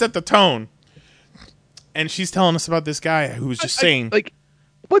 But she set the tone, and she's telling us about this guy who was just saying, like,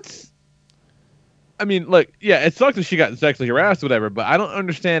 what's? I mean, look, yeah, it sucks that she got sexually harassed or whatever, but I don't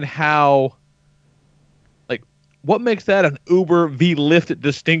understand how. Like, what makes that an Uber v Lyft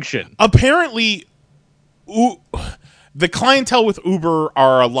distinction? Apparently, the clientele with Uber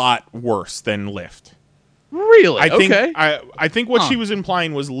are a lot worse than Lyft. Really? I think what she was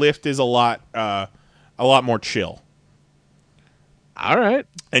implying was Lyft is a lot more chill. All right.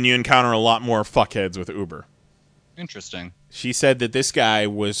 And you encounter a lot more fuckheads with Uber. Interesting. She said that this guy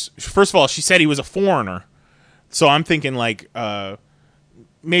was... First of all, she said he was a foreigner. So I'm thinking like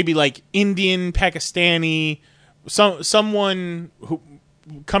maybe like Indian, Pakistani, someone who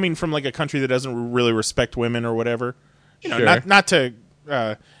coming from like a country that doesn't really respect women or whatever. You know, sure. not to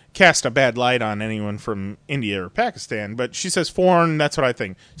cast a bad light on anyone from India or Pakistan, but she says foreign, that's what I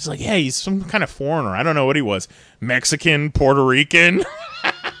think. She's like, yeah, he's some kind of foreigner. I don't know what he was. Mexican, Puerto Rican,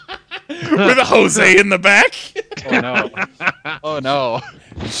 with a Jose in the back. Oh, no. Oh, no.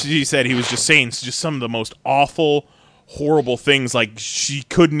 She said he was just saying just some of the most awful, horrible things. Like, she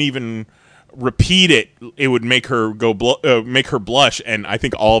couldn't even repeat it. It would make her make her blush, and I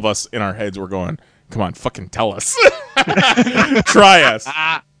think all of us in our heads were going, come on, fucking tell us. Try us.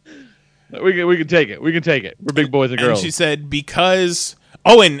 We can take it. We can take it. We're big boys and girls. And she said because...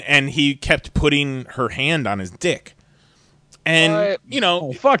 Oh, and he kept putting her hand on his dick. And, you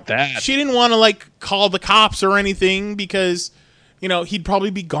know... fuck that. She didn't want to, like, call the cops or anything because, you know, he'd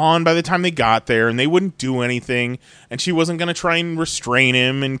probably be gone by the time they got there and they wouldn't do anything. And she wasn't going to try and restrain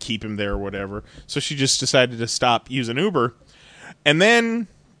him and keep him there or whatever. So she just decided to stop using Uber. And then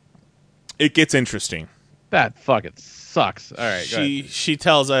it gets interesting. That fucking sucks. All right, She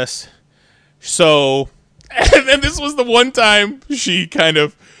tells us, so, and then this was the one time she kind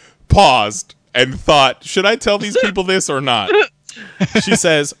of paused and thought, should I tell these people this or not? She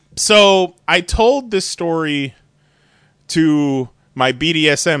says, so I told this story to my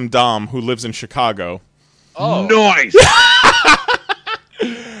BDSM dom who lives in Chicago. Oh, nice.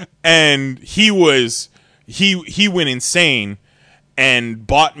 And he went insane and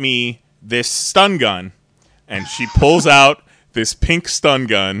bought me this stun gun. And she pulls out this pink stun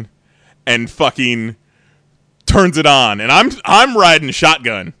gun and fucking turns it on. And I'm riding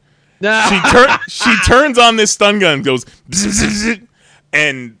shotgun. She turns on this stun gun, goes bzz, bzz, bzz,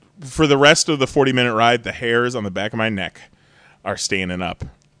 and for the rest of the 40-minute ride, the hairs on the back of my neck are standing up.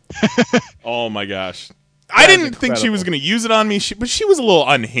 Oh my gosh. I didn't think she was going to use it on me, but she was a little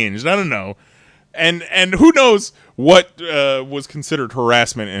unhinged. I don't know. And who knows what was considered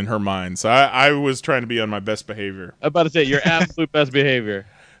harassment in her mind. So I was trying to be on my best behavior. I'm about to say, your absolute best behavior.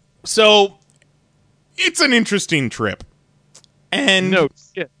 So it's an interesting trip. And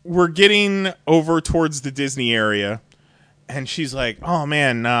we're getting over towards the Disney area. And she's like, oh,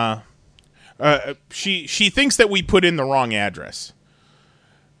 man, she thinks that we put in the wrong address.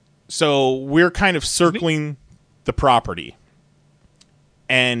 So we're kind of circling the property.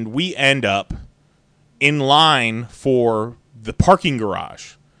 And we end up in line for the parking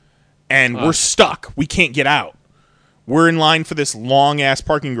garage. And we're stuck. We can't get out. We're in line for this long-ass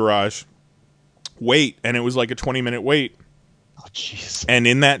parking garage. Wait. And it was like a 20-minute wait. Oh, jeez. And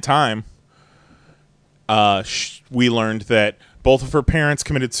in that time, we learned that both of her parents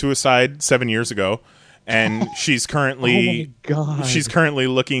committed suicide 7 years ago. And she's currently she's currently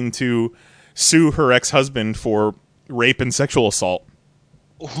looking to sue her ex-husband for rape and sexual assault.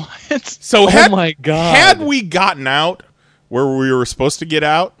 What? So had we gotten out where we were supposed to get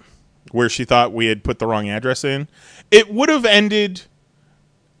out, where she thought we had put the wrong address in, it would have ended.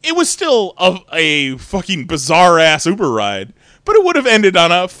 It was still a fucking bizarre ass Uber ride, but it would have ended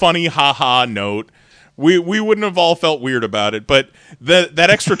on a funny ha-ha note. We wouldn't have all felt weird about it, but that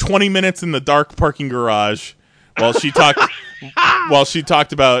extra 20 minutes in the dark parking garage while she talked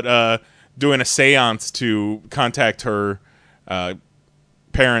about doing a seance to contact her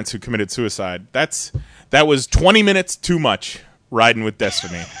parents who committed suicide. That was 20 minutes too much riding with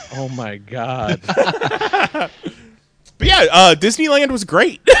Destiny. Oh my god. But yeah, Disneyland was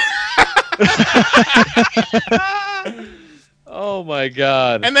great. Oh my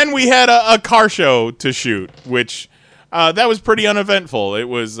god. And then we had a car show to shoot, which that was pretty uneventful. It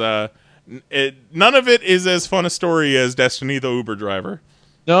was none of it is as fun a story as Destiny the Uber driver.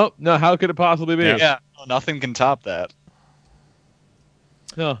 No, how could it possibly be? Yeah, nothing can top that.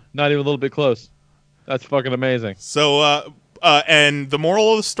 No, not even a little bit close. That's fucking amazing. So and the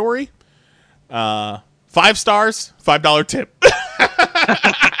moral of the story, 5 stars, $5 tip.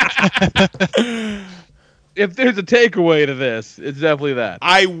 If there's a takeaway to this, it's definitely that.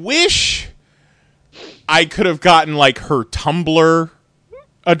 I wish I could have gotten like her Tumblr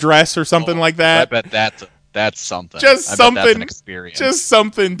address or something like that. I bet that's something. Just I something. Bet that's an experience. Just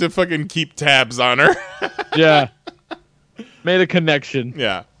something to fucking keep tabs on her. Yeah. Made a connection.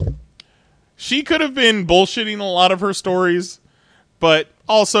 Yeah. She could have been bullshitting a lot of her stories, but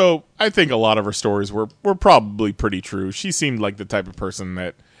also I think a lot of her stories were probably pretty true. She seemed like the type of person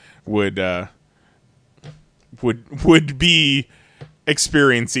that would be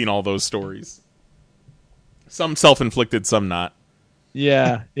experiencing all those stories. Some self-inflicted, some not.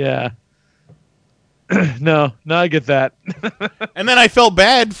 Yeah. No, I get that. And then I felt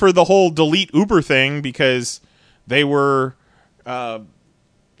bad for the whole delete Uber thing because they were,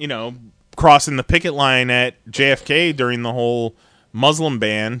 crossing the picket line at JFK during the whole Muslim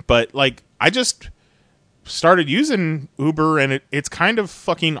ban. But, like, I just started using Uber, and it's kind of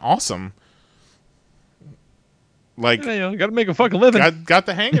fucking awesome. Like, you got to make a fucking living. Got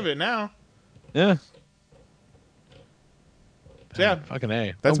the hang of it now. Yeah. Yeah. Fucking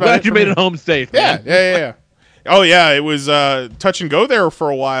A. That's I'm glad you made it home safe. Man. Yeah. Oh, yeah, it was touch and go there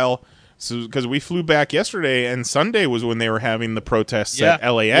for a while. So, because we flew back yesterday, and Sunday was when they were having the protests at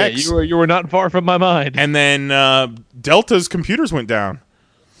LAX. Yeah, you were not far from my mind. And then Delta's computers went down.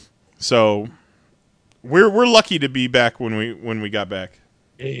 So we're lucky to be back when we got back.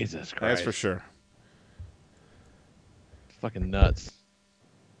 Jesus Christ. That's for sure. Fucking nuts.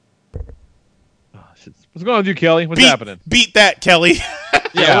 Oh, shit. What's going on with you, Kelly? What's happening? Beat that, Kelly.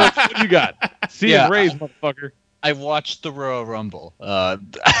 Yeah. What you got? See and raise, motherfucker. I watched the Royal Rumble. How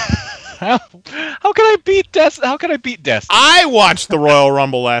can I beat Destiny? How can I beat Destiny? I watched the Royal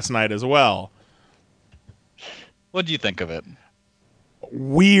Rumble last night as well. What do you think of it?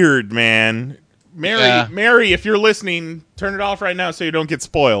 weird, man. Mary, if you're listening, turn it off right now so you don't get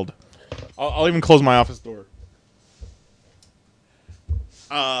spoiled. I'll even close my office door.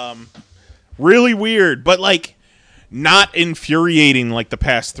 Really weird, but like not infuriating like the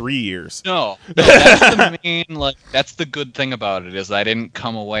past 3 years. No, that's the main, that's the good thing about it, is I didn't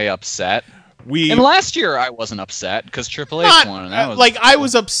come away upset. And last year I wasn't upset because Triple H won. And that was I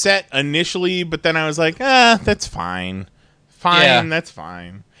was upset initially, but then I was like, that's fine. That's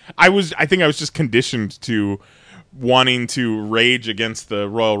fine. I think I was just conditioned to wanting to rage against the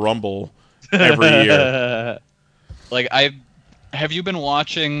Royal Rumble every year. Have you been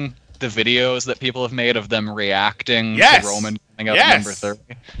watching the videos that people have made of them reacting to Roman coming out at number 30?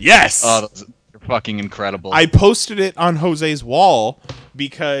 Yes. Oh, they're fucking incredible. I posted it on Jose's wall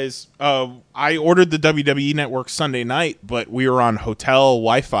because I ordered the WWE Network Sunday night, but we were on hotel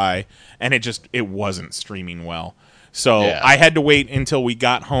Wi-Fi, and it wasn't streaming well. So I had to wait until we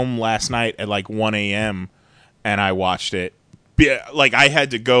got home last night at like 1 a.m. and I watched it. I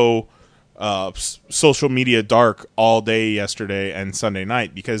had to go social media dark all day yesterday and Sunday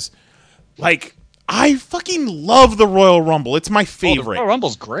night because I fucking love the Royal Rumble. It's my favorite. The Royal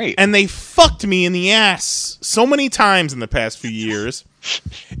Rumble's great. And they fucked me in the ass so many times in the past few years.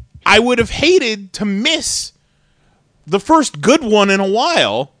 I would have hated to miss the first good one in a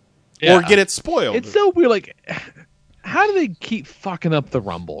while or get it spoiled. It's so weird. How do they keep fucking up the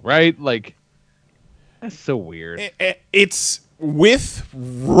Rumble, right? That's so weird. It's with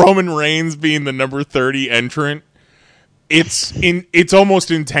Roman Reigns being the number 30 entrant. It's almost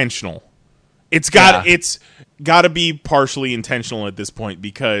intentional. It's got to be partially intentional at this point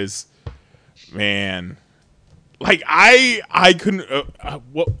because, man, I couldn't.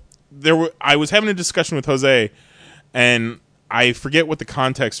 I was having a discussion with Jose, and I forget what the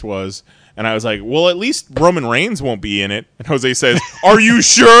context was. And I was like, well, at least Roman Reigns won't be in it. And Jose says, are you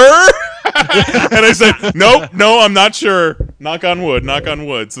sure? And I said, no, I'm not sure. Knock on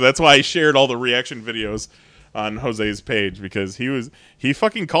wood. So that's why I shared all the reaction videos on Jose's page, because he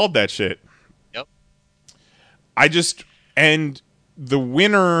fucking called that shit. Yep. And the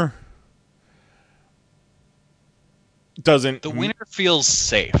winner doesn't. The winner feels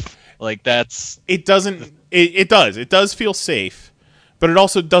safe. It does feel safe. But it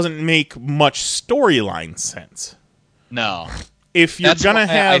also doesn't make much storyline sense. No. If you're gonna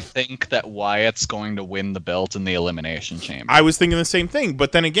have, I think that Wyatt's going to win the belt in the Elimination Chamber. I was thinking the same thing,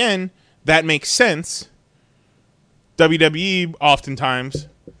 but then again, that makes sense. WWE oftentimes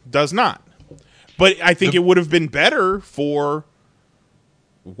does not. But I think it would have been better for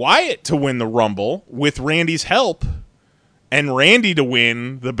Wyatt to win the Rumble with Randy's help, and Randy to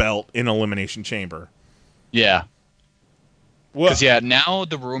win the belt in Elimination Chamber. Yeah. Because now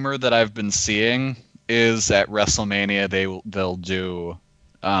the rumor that I've been seeing is at WrestleMania they'll do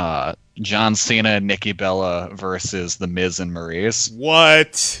John Cena and Nikki Bella versus The Miz and Maurice.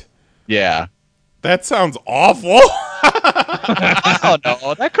 What? Yeah. That sounds awful. I don't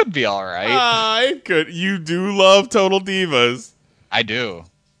know. That could be all right. It could. You do love Total Divas. I do.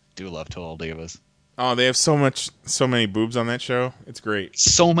 Do love Total Divas. Oh, they have so many boobs on that show. It's great.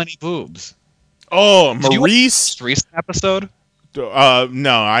 So many boobs. Oh, Maurice. Did you watch the recent episode? No,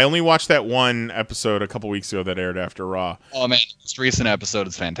 I only watched that one episode a couple weeks ago that aired after Raw. Oh man, this recent episode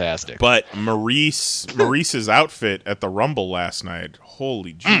is fantastic. But Maurice's outfit at the Rumble last night,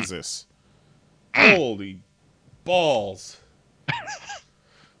 holy Jesus. Holy balls.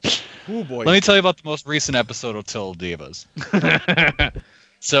 Oh boy. Let me tell you about the most recent episode of Total Divas.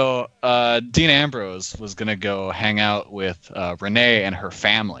 So, Dean Ambrose was going to go hang out with Renee and her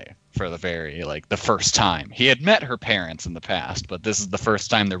family for the first time. He had met her parents in the past, but this is the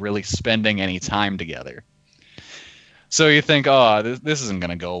first time they're really spending any time together. So you think, this isn't going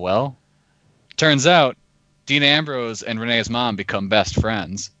to go well. Turns out, Dean Ambrose and Renee's mom become best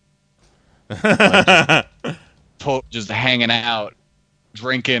friends. Just hanging out,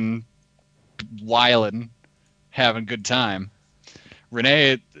 drinking, wilding, having a good time.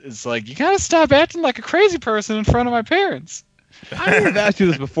 Renee is like, you gotta stop acting like a crazy person in front of my parents. I have asked you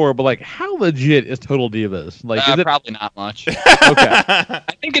this before, but how legit is Total Divas? Is it probably not much. Okay.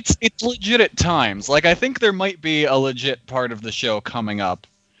 I think it's legit at times. I think there might be a legit part of the show coming up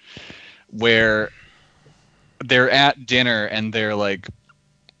where they're at dinner and they're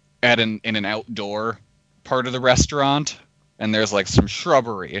in an outdoor part of the restaurant, and there's some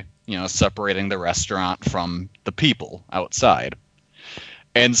shrubbery, separating the restaurant from the people outside.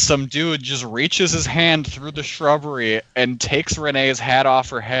 And some dude just reaches his hand through the shrubbery and takes Renee's hat off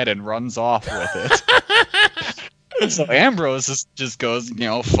her head and runs off with it. So Ambrose just goes,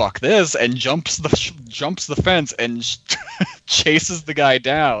 fuck this, and jumps the fence and chases the guy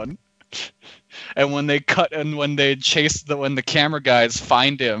down. And when the camera guys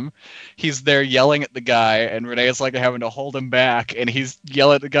find him, he's there yelling at the guy, and Renee's like having to hold him back, and he's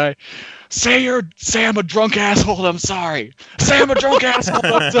yelling at the guy, say I'm a drunk asshole, I'm sorry. Say I'm a drunk asshole,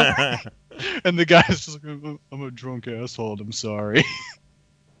 I'm sorry. And the guy's just like, I'm a drunk asshole, I'm sorry.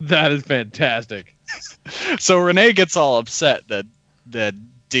 That is fantastic. So Renee gets all upset that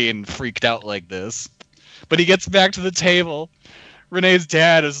Dean freaked out like this. But he gets back to the table. Renee's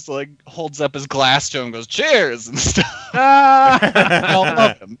dad is like holds up his glass to him and goes, cheers and stuff. I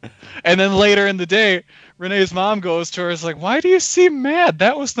love him. And then later in the day, Renee's mom goes to her and is like, why do you seem mad?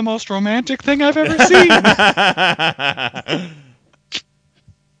 That was the most romantic thing I've ever seen.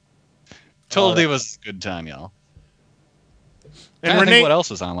 Total Divas, a good time, y'all. And I think what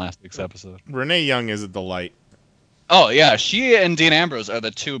else was on last week's episode? Renee Young is a delight. Oh, yeah. She and Dean Ambrose are the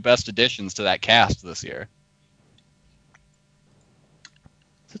two best additions to that cast this year.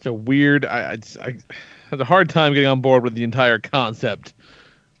 Such a weird... I had a hard time getting on board with the entire concept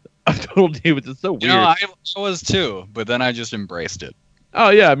of Total Divas. It's so weird. I was too, but then I just embraced it.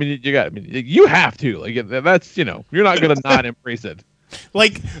 Oh, yeah. I mean, you have to. Like, that's, you're not going to not embrace it.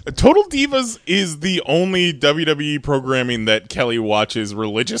 Like, Total Divas is the only WWE programming that Kelly watches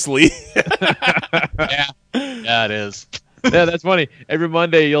religiously. Yeah, it is. Yeah, that's funny. Every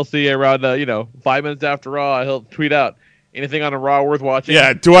Monday you'll see around, 5 minutes after Raw, he'll tweet out, anything on a Raw worth watching?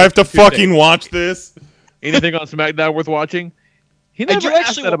 Yeah, do I have to fucking watch this? Anything on SmackDown worth watching? He never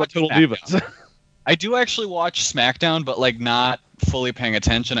asked that about Total Divas. I do actually watch SmackDown, but, like, not fully paying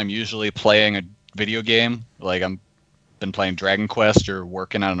attention. I'm usually playing a video game. Like, I'm been playing Dragon Quest or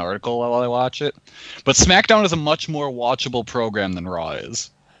working on an article while I watch it. But SmackDown is a much more watchable program than Raw is.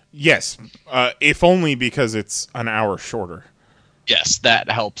 Yes, if only because it's an hour shorter. Yes,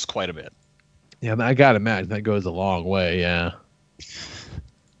 that helps quite a bit. Yeah, I gotta imagine that goes a long way, yeah.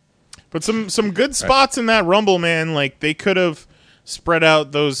 But some good spots in that Rumble, man. Like, they could have spread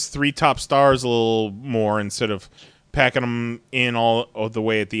out those three top stars a little more instead of packing them in all the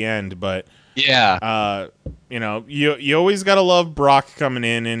way at the end, but... Yeah. You always gotta love Brock coming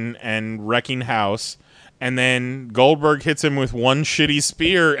in and wrecking house, and then Goldberg hits him with one shitty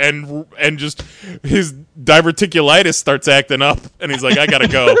spear, and just his diverticulitis starts acting up, and he's like, I gotta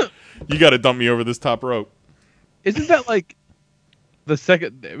go. You gotta dump me over this top rope. Isn't that like the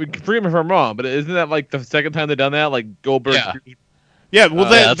second? Forgive me if I'm wrong, but isn't that like the second time they've done that? Like Goldberg. Yeah.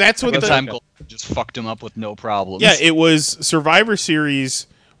 Well, that's what the time Goldberg just fucked him up with no problems. Yeah, it was Survivor Series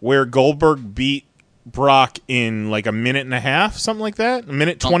where Goldberg beat Brock in like a minute and a half, something like that, a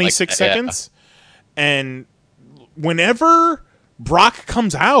minute 26 seconds. Yeah. And whenever Brock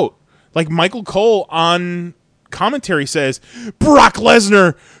comes out, like Michael Cole on commentary says, Brock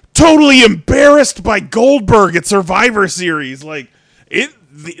Lesnar totally embarrassed by Goldberg at Survivor Series. Like,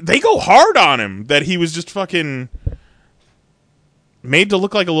 they go hard on him that he was just fucking made to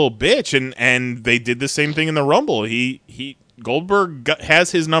look like a little bitch, and they did the same thing in the Rumble. Goldberg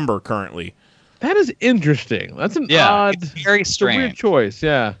has his number currently. That is interesting. That's an odd, it's very strange, weird choice.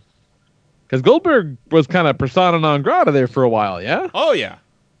 Yeah, because Goldberg was kind of persona non grata there for a while. Yeah. Oh yeah.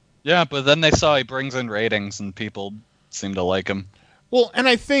 Yeah, but then they saw he brings in ratings, and people seem to like him. Well, and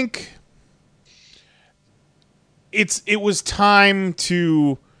I think it was time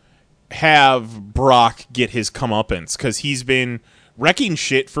to have Brock get his comeuppance, because he's been wrecking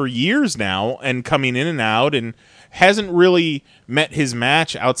shit for years now and coming in and out and hasn't really met his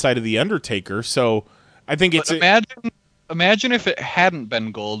match outside of The Undertaker. So I think imagine if it hadn't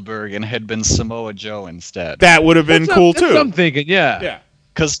been Goldberg and had been Samoa Joe instead. That would have been cool too. That's what I'm thinking, yeah. Yeah.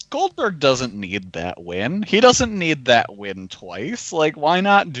 Because Goldberg doesn't need that win. He doesn't need that win twice. Like, why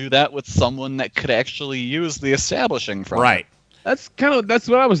not do that with someone that could actually use the establishing from right. it? That's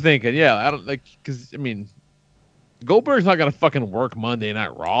what I was thinking. Yeah, I don't like, because I mean, Goldberg's not gonna fucking work Monday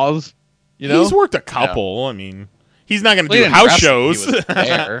Night Raws. You know, he's worked a couple. Yeah. I mean, he's not gonna do didn't house shows. He was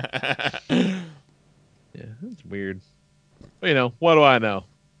there. Yeah, that's weird. But, what do I know?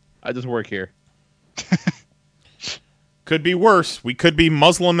 I just work here. Could be worse. We could be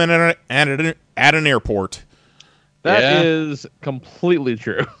Muslim at an airport. That is completely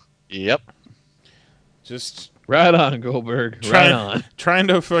true. Yep. Just right on, Goldberg. Right on. Trying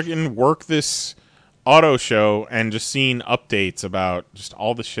to fucking work this auto show and just seeing updates about just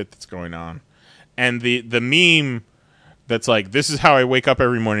all the shit that's going on. And the meme that's like, this is how I wake up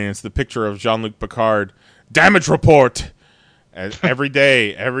every morning. It's the picture of Jean-Luc Picard. Damage report. Every day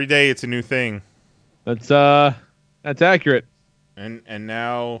it's a new thing. That's accurate. And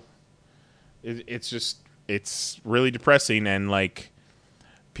now it's it's really depressing, and like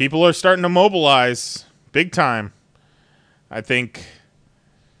people are starting to mobilize big time. I think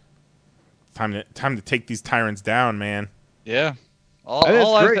time to take these tyrants down, man. Yeah.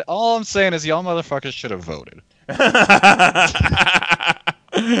 Great. All I'm saying is y'all motherfuckers should have voted. I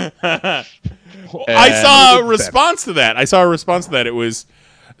saw a response to that. It was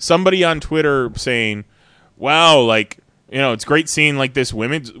somebody on Twitter saying, "Wow, like, you know, it's great seeing like this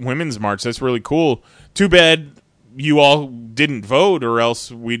women's march. That's really cool. Too bad you all didn't vote, or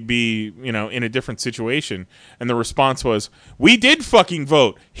else we'd be, you know, in a different situation." And the response was, "We did fucking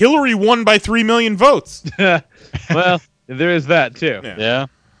vote. Hillary won by 3 million votes." Well, there is that too. Yeah.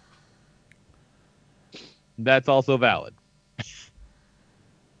 That's also valid.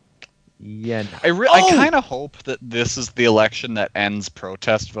 Yeah. No. I kind of hope that this is the election that ends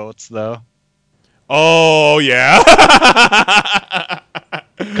protest votes, though. Oh, yeah.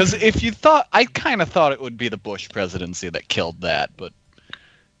 Because I kind of thought it would be the Bush presidency that killed that, but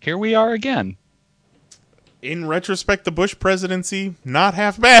here we are again. In retrospect, the Bush presidency, not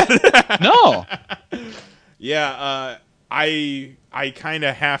half bad. No. Yeah, I kind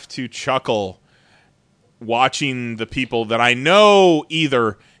of have to chuckle watching the people that I know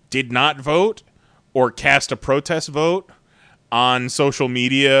either did not vote or cast a protest vote on social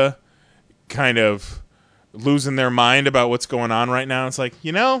media kind of losing their mind about what's going on right now. It's like,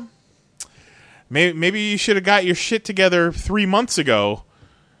 you know, maybe you should have got your shit together 3 months ago,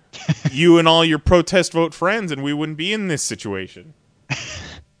 you and all your protest vote friends, and we wouldn't be in this situation.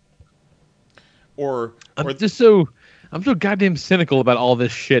 I'm so goddamn cynical about all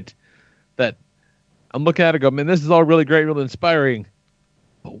this shit that I'm looking at it and go, man, this is all really great, really inspiring,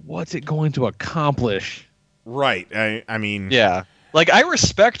 but what's it going to accomplish? Right. I mean... Yeah. Like, I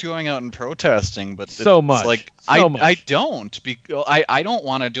respect going out and protesting, but so it's much. Like, I don't. I don't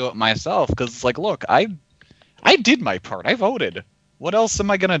want to do it myself, because it's like, look, I did my part. I voted. What else am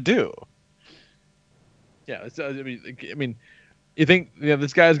I going to do? Yeah, I mean, you think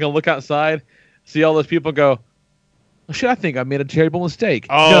this guy's going to look outside, see all those people and go, oh, shit, I think I made a terrible mistake.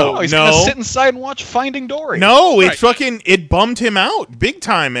 Oh, he's going to sit inside and watch Finding Dory. No, it bummed him out big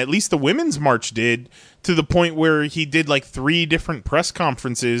time. At least the Women's March did, to the point where he did like 3 different press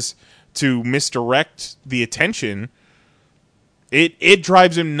conferences to misdirect the attention. It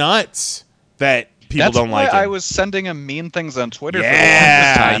drives him nuts that people don't like him. That's why I was sending him mean things on Twitter for the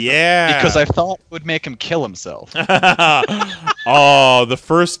longest time. Yeah. Because I thought it would make him kill himself. Oh, the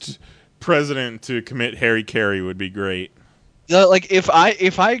first president to commit Harry Carey would be great. Like if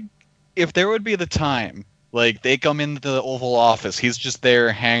there would be the time, like they come into the Oval Office, he's just there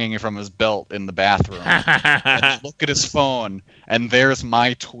hanging from his belt in the bathroom, and look at his phone, and there's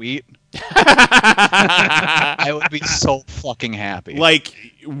my tweet. I would be so fucking happy. Like,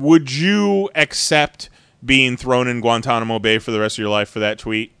 would you accept being thrown in Guantanamo Bay for the rest of your life for that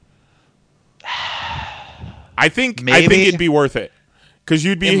tweet? I think it'd be worth it. Because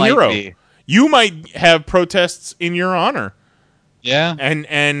you'd be a hero. You might have protests in your honor. Yeah.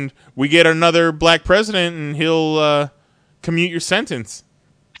 And we get another black president, and he'll commute your sentence.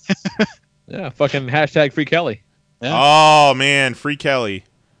 Yeah, fucking hashtag Free Kelly. Yeah. Oh, man, Free Kelly.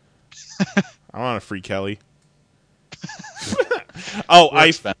 I want a Free Kelly.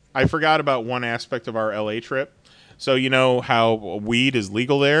 I forgot about one aspect of our LA trip. So you know how weed is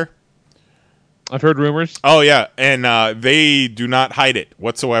legal there? I've heard rumors. Oh, yeah, and they do not hide it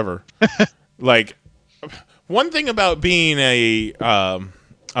whatsoever. Like, one thing about being a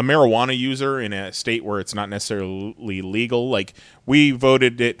marijuana user in a state where it's not necessarily legal, like, we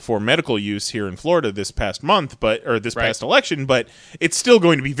voted it for medical use here in Florida this past month, past election, but it's still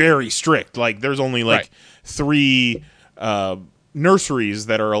going to be very strict. Like, there's only, 3 nurseries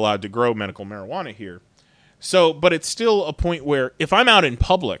that are allowed to grow medical marijuana here. So, but it's still a point where if I'm out in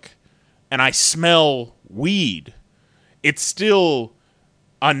public and I smell weed, it's still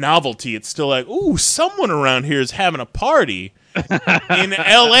a novelty. It's still like, ooh, someone around here is having a party. In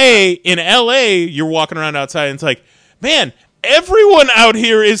LA, you're walking around outside and it's like, man, everyone out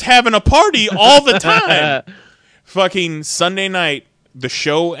here is having a party all the time. Fucking Sunday night, the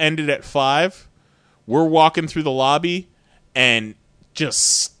show ended at 5. We're walking through the lobby and just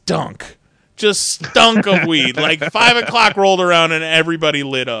stunk of weed. Like 5 o'clock rolled around and everybody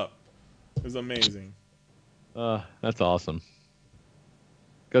lit up. It was amazing. That's awesome.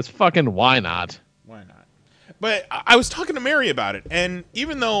 Because fucking why not? Why not? But I was talking to Mary about it, and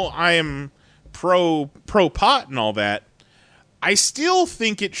even though I am pro pot and all that, I still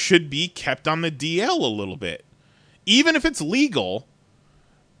think it should be kept on the DL a little bit. Even if it's legal,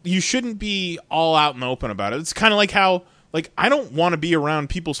 you shouldn't be all out and open about it. It's kind of like how Like, I don't want to be around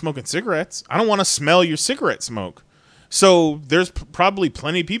people smoking cigarettes. I don't want to smell your cigarette smoke. So there's probably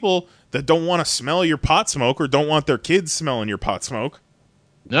plenty of people that don't want to smell your pot smoke or don't want their kids smelling your pot smoke.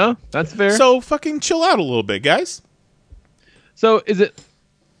 No, that's fair. So fucking chill out a little bit, guys. So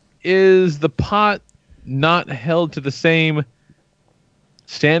is the pot not held to the same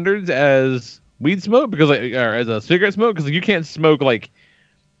standards as weed smoke? Because or as a cigarette smoke? Because you can't smoke like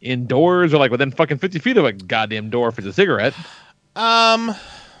indoors or like within fucking 50 feet of a goddamn door if it's a cigarette. I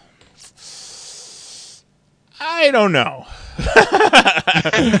don't know.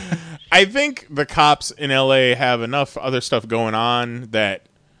 I think the cops in LA have enough other stuff going on that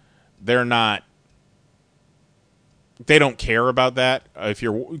they don't care about that.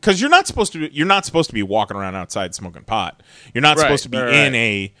 Because you're not supposed to be walking around outside smoking pot. You're not supposed to be in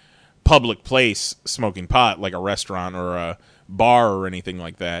a public place smoking pot, like a restaurant or a bar or anything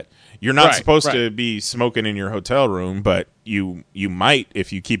like that. You're not supposed to be smoking in your hotel room, but you might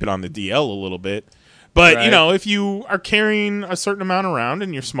if you keep it on the DL a little bit. But you know, if you are carrying a certain amount around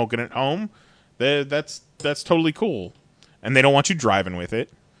and you're smoking at home, that's totally cool. And they don't want you driving with it.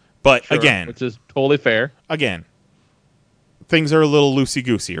 But again, which is totally fair. Again, things are a little loosey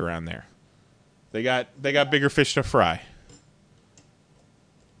goosey around there. They got bigger fish to fry.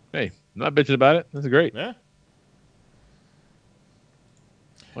 Hey, I'm not bitching about it. That's great. Yeah.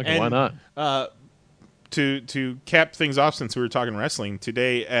 Okay, why not? To cap things off, since we were talking wrestling,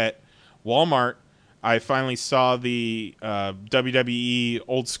 today at Walmart, I finally saw the WWE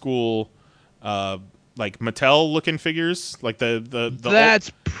old school, like Mattel looking figures, like the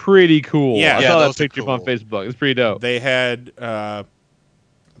That's pretty cool. Yeah, I saw that picture on Facebook. It's pretty dope. They had the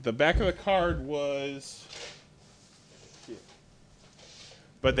back of the card was,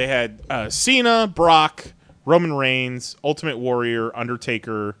 but they had Cena, Brock, Roman Reigns, Ultimate Warrior,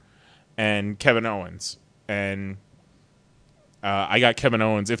 Undertaker, and Kevin Owens. And I got Kevin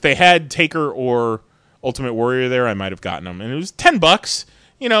Owens. If they had Taker or Ultimate Warrior there, I might have gotten them. And it was $10.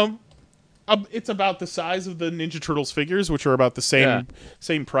 You know, it's about the size of the Ninja Turtles figures, which are about the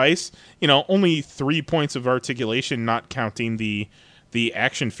same price. You know, only 3 points of articulation, not counting the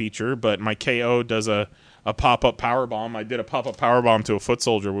action feature. But my KO does a pop-up powerbomb. I did a pop-up powerbomb to a foot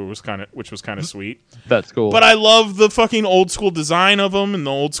soldier, which was kind of sweet. That's cool. But I love the fucking old school design of them and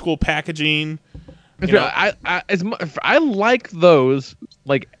the old school packaging. I like those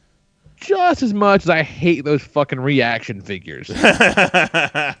like just as much as I hate those fucking reaction figures. And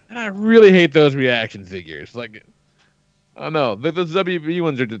I really hate those reaction figures. Like, I don't know. Those WB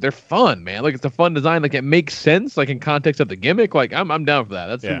ones they're fun, man. Like, it's a fun design. Like, it makes sense. Like, in context of the gimmick. Like, I'm down for that.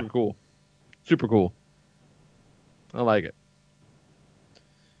 That's super cool. Super cool. I like it.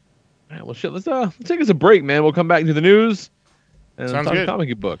 All right, well, shit. Let's take us a break, man. We'll come back to the news and Sounds talk good.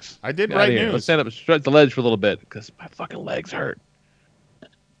 Comic books. I did write news. Let's stand up, stretch the ledge for a little bit because my fucking legs hurt.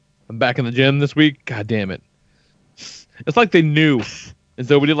 I'm back in the gym this week. God damn it! It's like they knew, and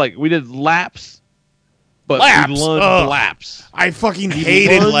so we did laps, but we lunged laps. I fucking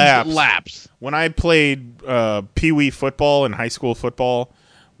hated laps. When I played pee-wee football and high school football,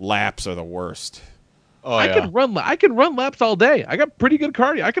 laps are the worst. Oh, I can run laps all day. I got pretty good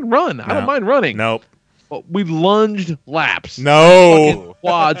cardio. I can run. I don't mind running. Nope. But we lunged laps. No. Fucking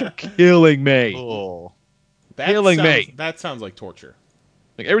quads are killing me. Oh. Killing me. That sounds like torture.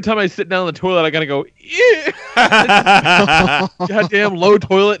 Like every time I sit down in the toilet, I gotta go. Goddamn low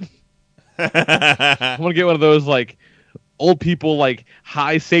toilet. I want to get one of those like old people like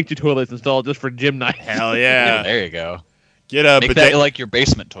high safety toilets installed just for gym night. Hell yeah! There you go. Get a Make bidet that like your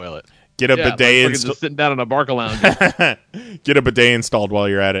basement toilet. Get a bidet installed. Just sitting down in a barca lounge. Get a bidet installed while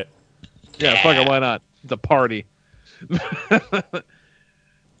you're at it. Yeah, fuck it, why not? It's a party.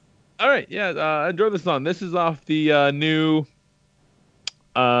 All right, yeah. Enjoy the song. This is off the new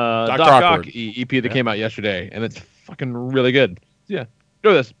Doc Ock EP that came out yesterday, and it's fucking really good. Yeah,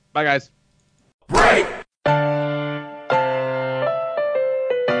 enjoy this. Bye, guys. Break.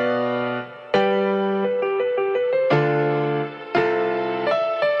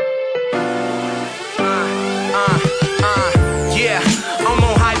 Yeah, I'm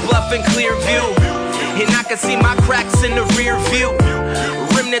on High Bluff and Clear View, and I can see my cracks in the rear view.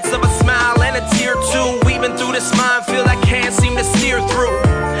 Remnants of a smile and a tear too. Weaving through this minefield I can't seem to steer through.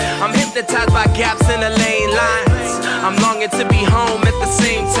 I'm hypnotized by gaps in the lane lines. I'm longing to be home at the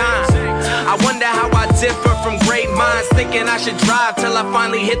same time. I wonder how I differ from great minds, thinking I should drive till I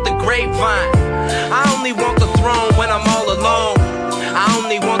finally hit the grapevine. I only want the throne when I'm all alone. I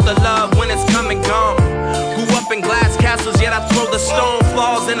only want the love when it's come and gone. Grew up in glass castles, yet I throw the stone.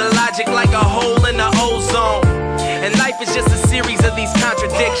 Flaws in the logic like a hole in the ozone. And life is just a series of these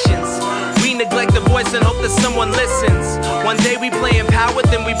contradictions. We neglect the voice and hope that someone listens. One day we play empowered,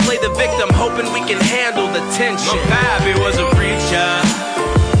 then we play the victim, hoping we can handle the tension. My pappy was a preacher,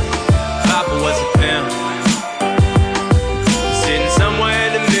 Papa was a pimp. Sitting somewhere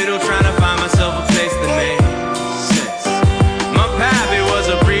in the middle, trying to find myself a place that made sense. My pappy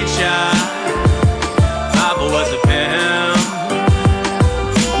was a preacher, Papa was a pimp.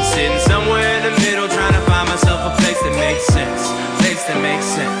 I'm sitting somewhere in the middle, trying to find myself a place that makes sense. Place that makes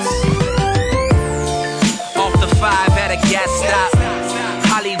sense. Off the 5 at a gas stop,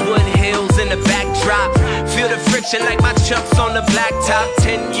 Hollywood Hills in the backdrop. Feel the friction like my chucks on the blacktop.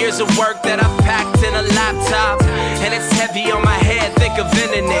 10 years of work that I've packed in a laptop, and it's heavy on my head, think of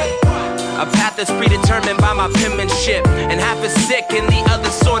ending it. A path that's predetermined by my penmanship, and half is sick and the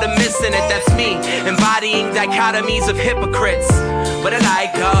other sort of missing it. That's me, embodying dichotomies of hypocrites. Where did I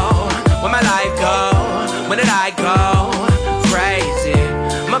go? Where my life go? Where did I go? Crazy.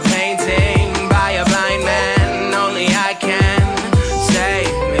 I'm a painting by a blind man. Only I can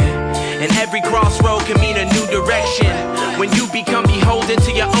save me. And every crossroad can mean a new direction. When you become beholden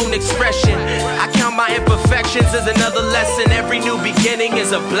to your own expression, I count my imperfections as another lesson. Every new beginning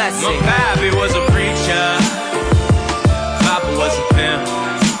is a blessing. My pappy was a preacher, Papa was a pimp.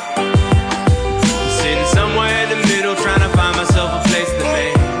 I'm sitting somewhere in the middle, trying to find myself a place that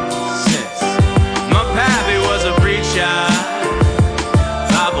made sense. My pappy was a preacher,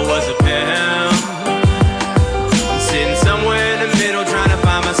 Papa was a pimp. I'm sitting somewhere in the middle, trying to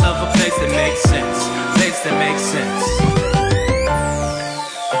find myself a place that makes sense. Place that makes sense.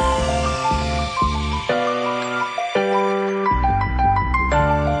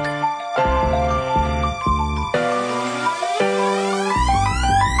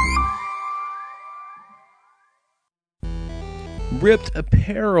 Ripped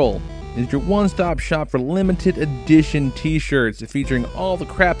Apparel is your one-stop shop for limited edition t-shirts featuring all the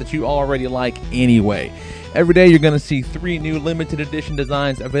crap that you already like anyway. Every day you're going to see 3 new limited edition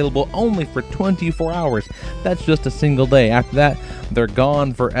designs available only for 24 hours. That's just a single day. After that, they're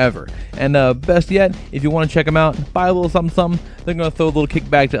gone forever. And best yet, if you want to check them out, buy a little something, they're going to throw a little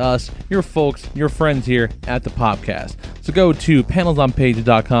kickback to us, your folks, your friends here at the Popcast. So go to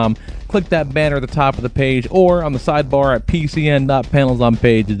panelsonpages.com, click that banner at the top of the page, or on the sidebar at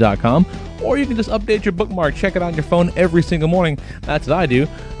pcn.panelsonpages.com, or you can just update your bookmark, check it on your phone every single morning. That's what I do.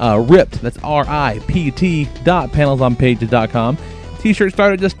 Ripped, that's RIPT.panelsonpages.com. T-shirts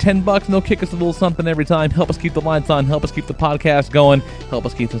start at just $10 and they'll kick us a little something every time. Help us keep the lights on, help us keep the podcast going, help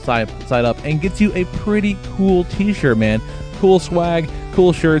us keep the site up, and gets you a pretty cool t-shirt, man. Cool swag,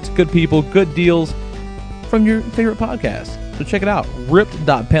 cool shirts, good people, good deals from your favorite podcast. So check it out,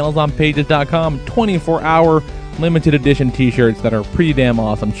 ripped.panelsonpages.com, 24-hour limited edition t-shirts that are pretty damn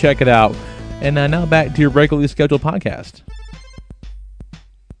awesome. Check it out. And now back to your regularly scheduled podcast.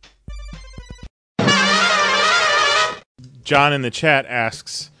 John in the chat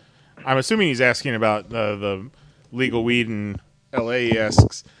asks, I'm assuming he's asking about the legal weed in LA. He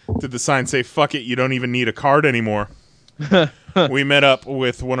asks, did the sign say, fuck it, you don't even need a card anymore? We met up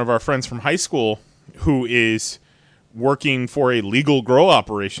with one of our friends from high school who is working for a legal grow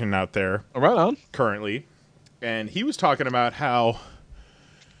operation out there. Right on. Currently. And he was talking about how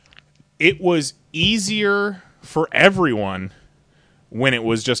it was easier for everyone when it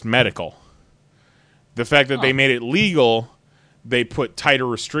was just medical. The fact that they made it legal, they put tighter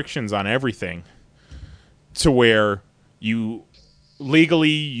restrictions on everything to where you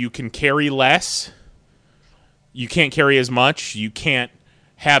can carry less. You can't carry as much. You can't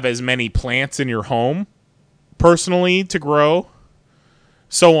have as many plants in your home personally to grow,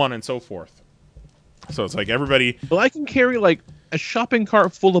 so on and so forth. So it's like everybody... Well, I can carry like a shopping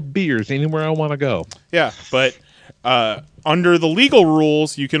cart full of beers anywhere I want to go. Yeah, but under the legal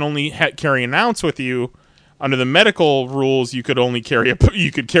rules, you can only carry an ounce with you. Under the medical rules, you could only carry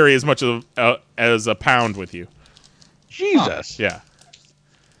as much as a pound with you. Jesus. Yeah.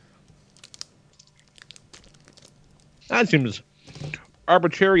 That seems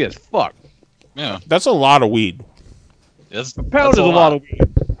arbitrary as fuck. Yeah. That's a lot of weed. A pound is a lot of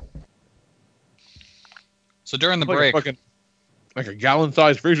weed. So during the break... like a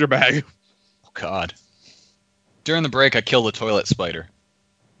gallon-sized freezer bag. Oh, God. During the break, I killed a toilet spider.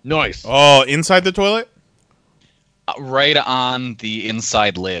 Nice. Oh, inside the toilet? Right on the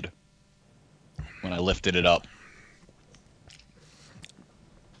inside lid when I lifted it up.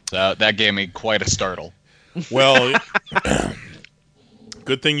 So that gave me quite a startle. Well,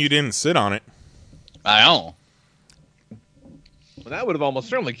 good thing you didn't sit on it. I know. Well, that would have almost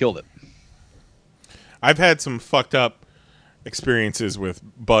certainly killed it. I've had some fucked up experiences with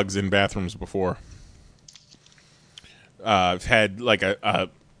bugs in bathrooms before. I've had like a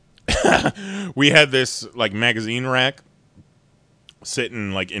we had this like magazine rack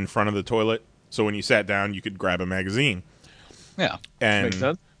sitting like in front of the toilet, so when you sat down, you could grab a magazine. Yeah, and makes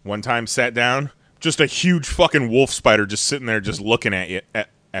sense. One time, sat down, just a huge fucking wolf spider just sitting there, just looking at you. At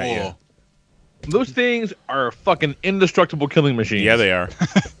you. Those things are fucking indestructible killing machines. Yeah, they are.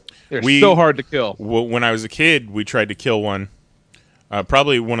 They're so hard to kill. When I was a kid, we tried to kill one.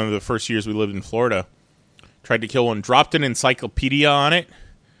 Probably one of the first years we lived in Florida. Tried to kill one, dropped an encyclopedia on it,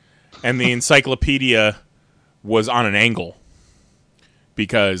 and the encyclopedia was on an angle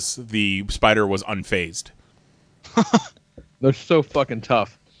because the spider was unfazed. They're so fucking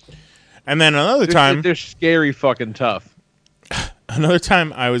tough. And then another time... They're scary fucking tough. Another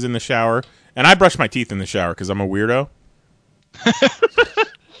time I was in the shower, and I brush my teeth in the shower because I'm a weirdo.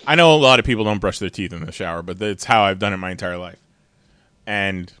 I know a lot of people don't brush their teeth in the shower, but that's how I've done it my entire life.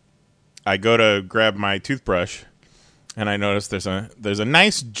 And I go to grab my toothbrush, and I notice there's a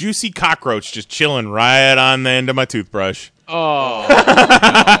nice juicy cockroach just chilling right on the end of my toothbrush. Oh.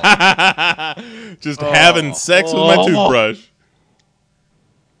 Just having sex with my toothbrush.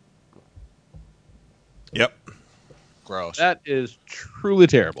 Yep. Gross. That is truly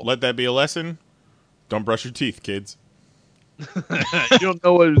terrible. Let that be a lesson. Don't brush your teeth, kids. You don't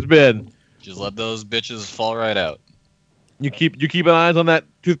know what it's been. Just let those bitches fall right out. You keep an eye on that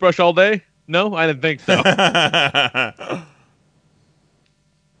toothbrush all day? No, I didn't think so.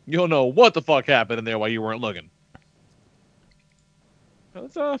 You don't know what the fuck happened in there while you weren't looking.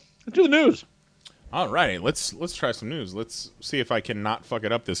 Let's do the news. All right, let's try some news. Let's see if I can not fuck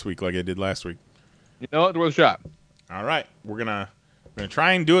it up this week like I did last week. You know what? It's worth a shot. All right, we're gonna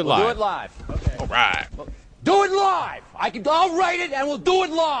try and do it live. Do it live. Okay. All right. Do it live. I'll write it and we'll do it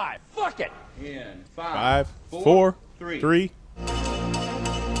live. Fuck it. In 5, 4, 3.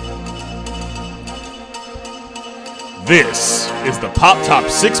 This is the Pop Top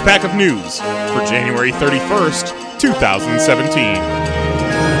 6-pack of news for January 31st, 2017.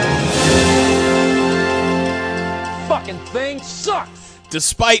 Fucking thing sucks.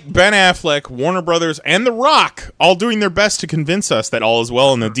 Despite Ben Affleck, Warner Brothers, and The Rock all doing their best to convince us that all is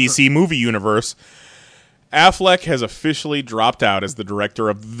well in the DC movie universe, Affleck has officially dropped out as the director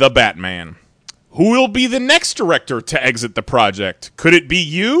of The Batman. Who will be the next director to exit the project? Could it be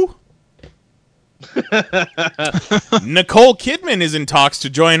you? Nicole Kidman is in talks to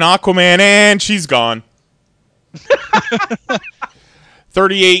join Aquaman, and she's gone.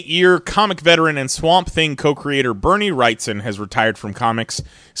 38-year comic veteran and Swamp Thing co-creator Bernie Wrightson has retired from comics,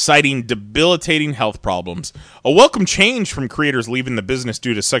 citing debilitating health problems. A welcome change from creators leaving the business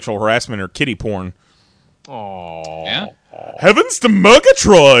due to sexual harassment or kiddie porn. Aww. Yeah. Heavens to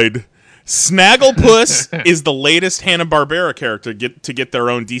Murgatroyd! Snagglepuss is the latest Hanna-Barbera character to get their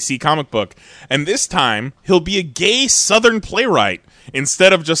own DC comic book, and this time he'll be a gay Southern playwright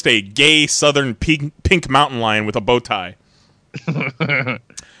instead of just a gay Southern pink mountain lion with a bow tie. The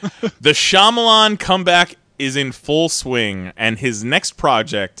Shyamalan comeback is in full swing, and his next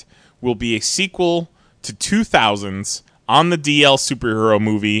project will be a sequel to 2000's on the DL superhero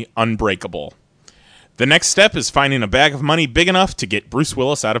movie Unbreakable. The next step is finding a bag of money big enough to get Bruce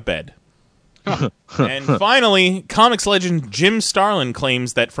Willis out of bed. And finally, comics legend Jim Starlin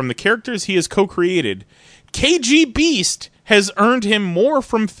claims that from the characters he has co-created, KG Beast has earned him more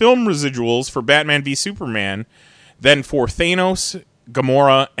from film residuals for Batman v Superman than for Thanos,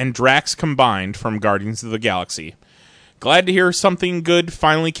 Gamora, and Drax combined from Guardians of the Galaxy. Glad to hear something good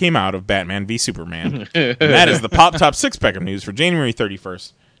finally came out of Batman v Superman. And that is the Pop Top 6-pack of news for January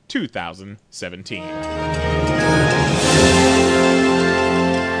 31st, 2017.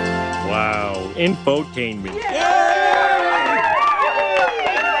 Wow. Infotainment.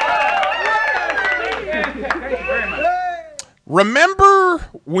 Remember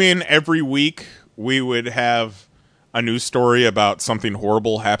when every week we would have a news story about something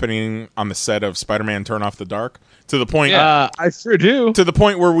horrible happening on the set of Spider-Man Turn Off the Dark? To the point, I sure do. To the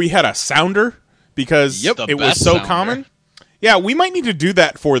point where we had a sounder because it was so common. Yeah, we might need to do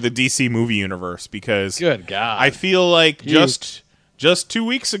that for the DC movie universe because good God, I feel like just 2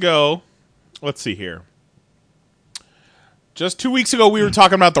 weeks ago, let's see here. Just 2 weeks ago, we were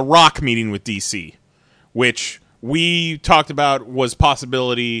talking about The Rock meeting with DC, which we talked about was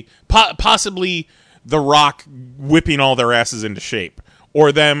possibly The Rock whipping all their asses into shape,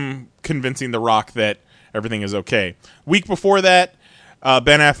 or them convincing The Rock that everything is okay. Week before that,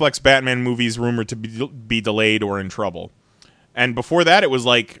 Ben Affleck's Batman movie is rumored to be delayed or in trouble. And before that, it was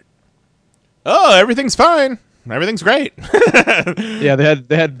like, oh, everything's fine. Everything's great. Yeah,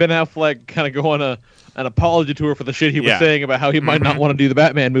 they had Ben Affleck kind of go on an apology tour for the shit he was saying about how he might not want to do the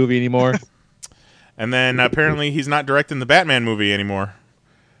Batman movie anymore. And then apparently he's not directing the Batman movie anymore.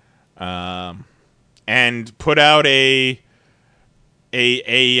 and put out a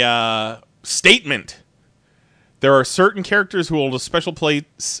statement. There are certain characters who hold a special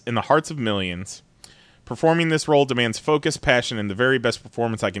place in the hearts of millions. Performing this role demands focus, passion, and the very best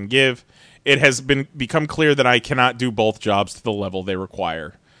performance I can give. It has become clear that I cannot do both jobs to the level they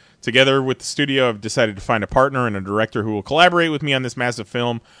require. Together with the studio, I've decided to find a partner and a director who will collaborate with me on this massive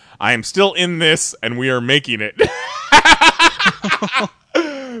film. I am still in this, and we are making it.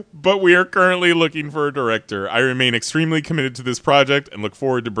 But we are currently looking for a director. I remain extremely committed to this project and look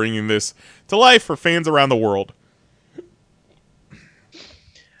forward to bringing this to life for fans around the world.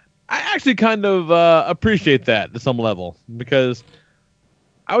 I actually kind of appreciate that to some level, because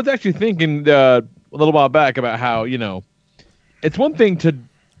I was actually thinking a little while back about how, it's one thing to,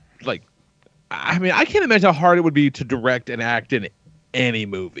 I can't imagine how hard it would be to direct and act in any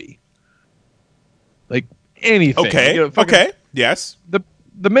movie. Like, anything. Okay, okay, yes.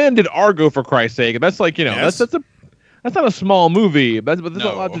 The man did Argo, for Christ's sake, and that's yes. that's not a small movie, but there's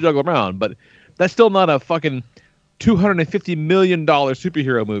not a lot to juggle around, but that's still not a fucking $250 million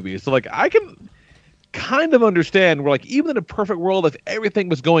superhero movie. So, I can kind of understand where, even in a perfect world, if everything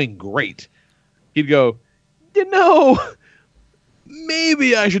was going great, he'd go,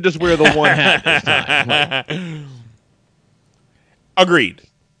 maybe I should just wear the one hat this time. Agreed.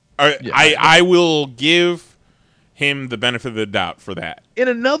 I will give him the benefit of the doubt for that. In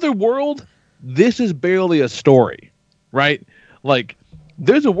another world, this is barely a story, right?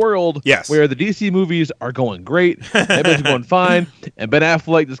 There's a world where the DC movies are going great, everything's going fine, and Ben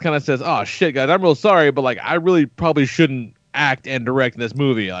Affleck just kind of says, "Oh shit, guys, I'm real sorry, but I really probably shouldn't act and direct in this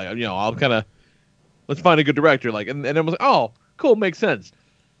movie. I'll kind of let's find a good director." And I was like, "Oh, cool, makes sense."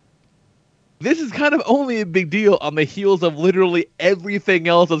 This is kind of only a big deal on the heels of literally everything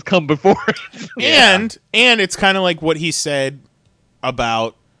else that's come before it. And it's kind of like what he said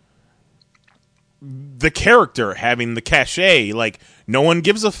about the character having the cachet. No one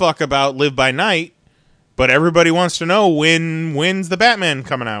gives a fuck about Live by Night, but everybody wants to know when's the Batman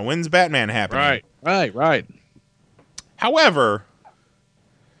coming out? When's Batman happening? Right. However,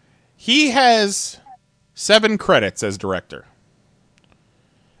 he has 7 credits as director.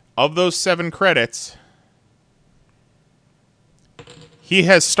 Of those 7 credits, he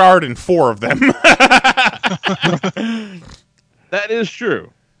has starred in 4 of them. That is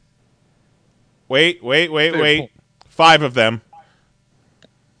true. Wait. 5 of them.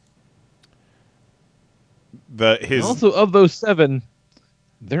 Also, of those 7,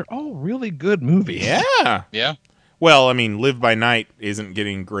 they're all really good movies. Yeah. Yeah. Well, Live by Night isn't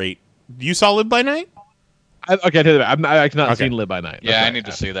getting great. You saw Live by Night? I tell you that. I've not seen Live by Night. Yeah, I need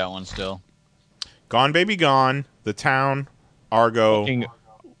to see that one still. Gone Baby Gone, The Town, Argo. Gone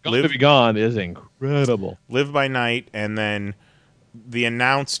Baby Gone is incredible. Live by Night, and then the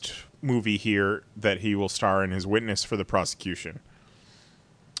announced movie here that he will star in is Witness for the Prosecution.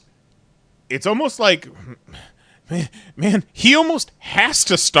 It's almost like, man, he almost has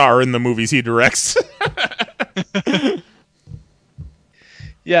to star in the movies he directs.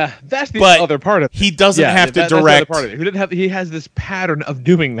 Yeah, that's the other part of it. He doesn't have to direct. That's the other part of it. He has this pattern of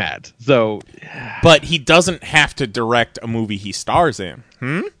doing that. So, but he doesn't have to direct a movie he stars in.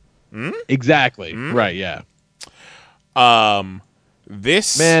 Exactly. Right. Yeah.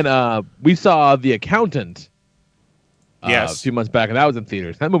 This man, we saw The Accountant. Yes, a few months back, and that was in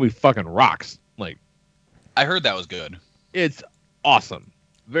theaters. That movie fucking rocks. I heard that was good. It's awesome,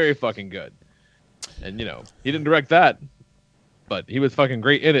 very fucking good. And he didn't direct that, but he was fucking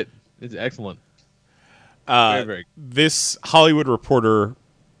great in it. It's excellent. Very, very. This Hollywood Reporter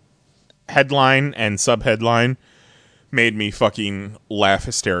headline and subheadline made me fucking laugh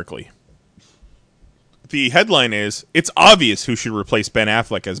hysterically. The headline is, "It's obvious who should replace Ben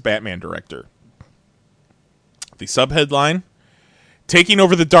Affleck as Batman director." The subheadline, "Taking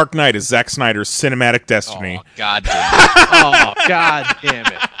over The Dark Knight is Zack Snyder's cinematic destiny." Oh, God damn it. Oh, God damn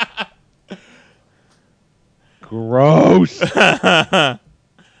it. Gross.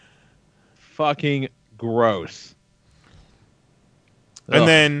 Fucking gross. And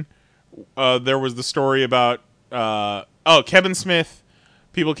then there was the story about Kevin Smith.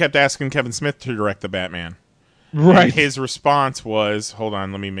 People kept asking Kevin Smith to direct the Batman. Right. And his response was, hold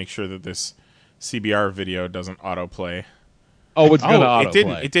on, let me make sure that this CBR video doesn't autoplay. Oh, it's going to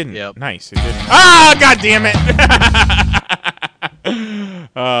autoplay. It didn't. Yep. Nice. It didn't. Ah, God damn it.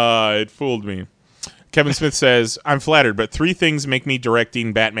 It fooled me. Kevin Smith says, "I'm flattered, but 3 things make me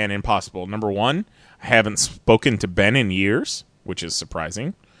directing Batman impossible. Number 1, I haven't spoken to Ben in years, which is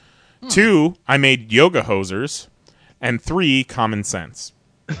surprising. 2, I made yoga hosers. And 3, common sense."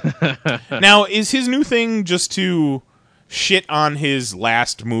 Now, is his new thing just to shit on his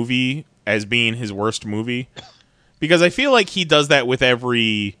last movie as being his worst movie, because I feel like he does that with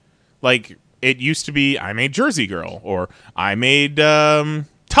every, like, it used to be I made Jersey Girl, or I made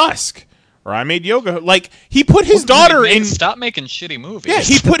Tusk, or I made Yoga. Like, he put his daughter in. Stop making shitty movies. Yeah,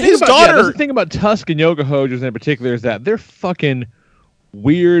 he put his daughter. Yeah, the thing about Tusk and Yoga Hosers in particular is that they're fucking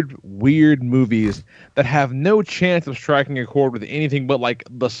weird movies that have no chance of striking a chord with anything but like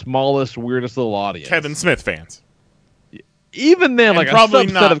the smallest, weirdest little audience. Kevin Smith fans. Even then, And like a probably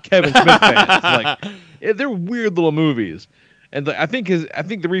subset not. of Kevin Smith fans, like they're weird little movies. And I think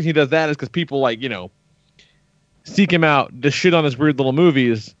the reason he does that is because people like seek him out to shit on his weird little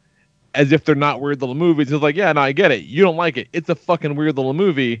movies, as if they're not weird little movies. It's like, yeah, no, I get it. You don't like it. It's a fucking weird little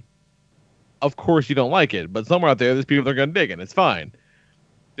movie. Of course you don't like it, but somewhere out there's people that are gonna dig it. It's fine.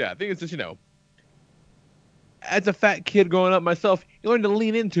 Yeah, I think it's just as a fat kid growing up myself, you learn to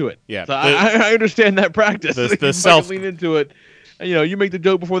lean into it. Yeah, so I understand that practice. The You self lean into it. And, you make the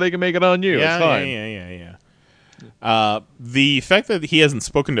joke before they can make it on you. Yeah, it's fine. Yeah. The fact that he hasn't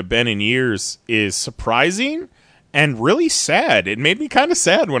spoken to Ben in years is surprising and really sad. It made me kind of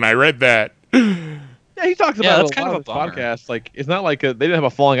sad when I read that. Yeah, he talks about that's it kind a lot of a his bummer. podcast. Like, it's not like they didn't have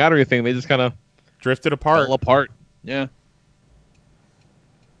a falling out or anything. They just kind of drifted apart. fell apart. Yeah.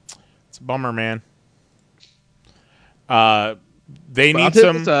 It's a bummer, man. They But need I'll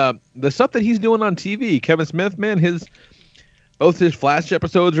tell you some. this, the stuff that he's doing on TV. Kevin Smith, man, both his Flash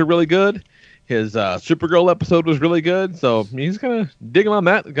episodes are really good. His Supergirl episode was really good. So he's kind of digging on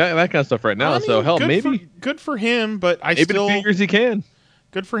that kind of stuff right now. I mean, so hell, good for him, but I maybe still the figures he can.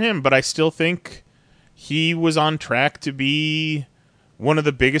 Good for him, but I still think he was on track to be one of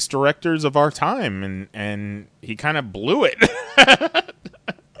the biggest directors of our time, and he kind of blew it.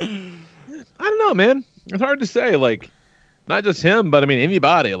 I don't know, man. It's hard to say. Like, not just him, but I mean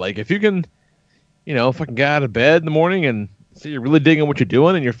anybody. Like, if you can, fucking get out of bed in the morning and say you're really digging what you're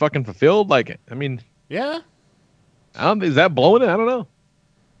doing and you're fucking fulfilled. Like, I mean, yeah. Is that blowing it? I don't know.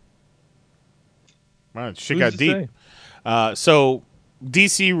 Wow, shit Who's got to deep. say? So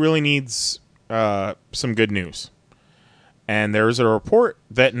DC really needs some good news. And there's a report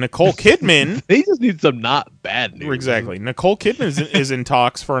that Nicole Kidman... They just need some not bad news. Exactly. Nicole Kidman is in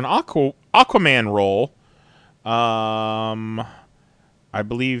talks for an Aquaman role. I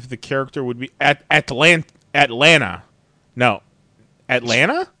believe the character would be Atlanta. No.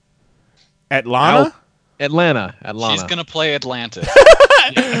 Atlanta? Atlanta. She's going to play Atlanta.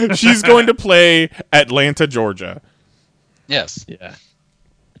 She's going to play Atlanta, Georgia. Yes. Yeah.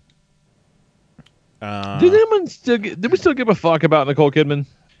 Did we still give a fuck about Nicole Kidman?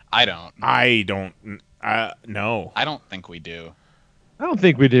 I don't. No. I don't think we do. I don't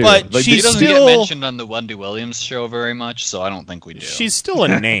think we do. But She she's doesn't still get mentioned on the Wendy Williams show very much, so I don't think we do. She's still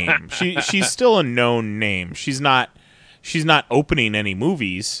a name. She's still a known name. She's not opening any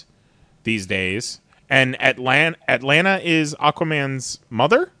movies these days. And Atlanta is Aquaman's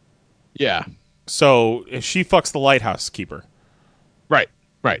mother? Yeah. So she fucks the lighthouse keeper. Right.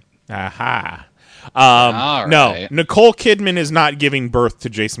 Aha. All No, right. Nicole Kidman is not giving birth to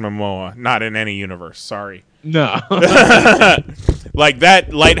Jason Momoa. Not in any universe. Sorry. No. Like,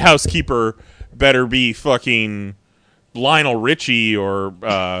 that lighthouse keeper better be fucking Lionel Richie or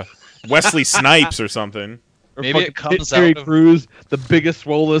Wesley Snipes or something. Or Maybe it fucking comes Terry out of- Crews, the biggest,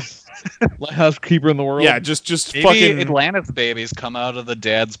 swollest lighthouse keeper in the world. Yeah, just Maybe fucking Atlanta's babies come out of the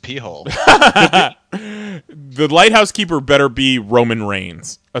dad's pee hole. the lighthouse keeper better be Roman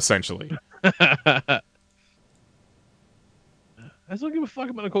Reigns, essentially. I just don't give a fuck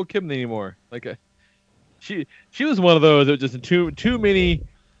about Nicole Kidman anymore. Like, she was one of those that was just too many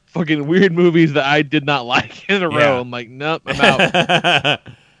fucking weird movies that I did not like in a row. Yeah. I'm like, nope, I'm out.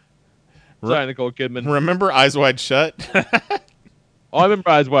 Sorry, Nicole Kidman. Remember Eyes Wide Shut? Oh, I remember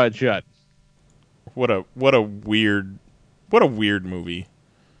Eyes Wide Shut. What a weird movie.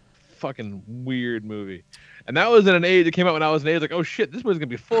 Fucking weird movie. And that was in an age, it came out when I was an age, like, oh shit, this movie's gonna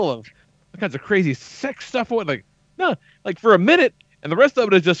be full of all kinds of crazy sex stuff. Like, no, like for a minute, and the rest of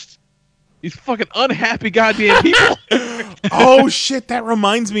it is just these fucking unhappy goddamn people. Oh shit, that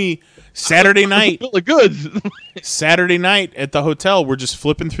reminds me. Saturday night. Bill of Goods. Saturday night at the hotel, we're just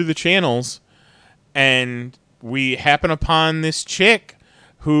flipping through the channels, and we happen upon this chick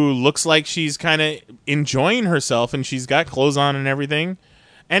who looks like she's kind of enjoying herself, and she's got clothes on and everything.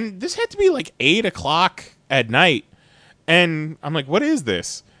 And this had to be like 8 o'clock at night, and I'm like, "What is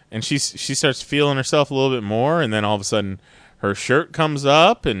this?" And she starts feeling herself a little bit more, and then all of a sudden, her shirt comes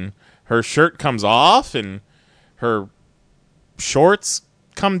up, and her shirt comes off, and her shorts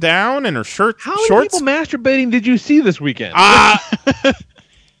come down, and her shirt How many shorts. people masturbating did you see this weekend? I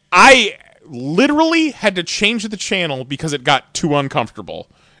literally had to change the channel because it got too uncomfortable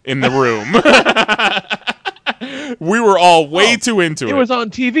in the room. We were all way too into it. It was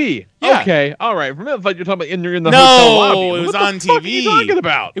on TV. Yeah. Okay, all right. Remember, like you're talking about you're in the No, hotel lobby. it was What on the fuck TV. are you talking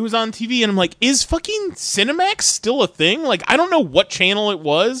about? It was on TV, and I'm like, is fucking Cinemax still a thing? Like, I don't know what channel it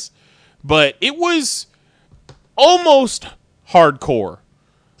was, but it was almost hardcore.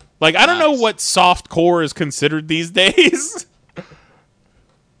 Like, I don't know what soft core is considered these days.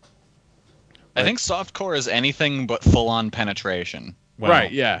 I think softcore is anything but full-on penetration. Well,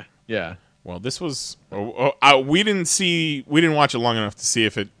 Right? Yeah. Yeah. Well, this was we didn't watch it long enough to see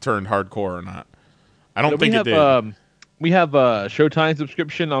if it turned hardcore or not. I don't think it did. We have a Showtime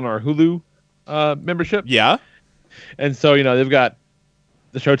subscription on our Hulu membership. Yeah, and so they've got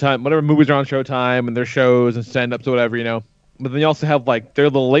the Showtime, whatever movies are on Showtime, and their shows and stand-ups or whatever, But then they also have like their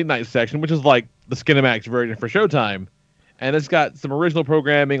little late night section, which is like the Skinemax version for Showtime, and it's got some original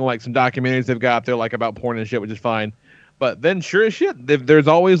programming, like some documentaries they've got there, like about porn and shit, which is fine. But then, sure as shit, there's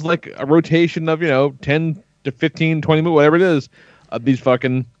always like a rotation of 10 to 15, 20 movies, whatever it is, of these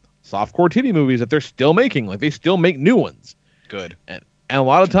fucking softcore titty movies that they're still making. Like they still make new ones. Good. And a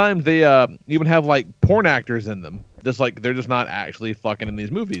lot of times they even have like porn actors in them. Just like they're just not actually fucking in these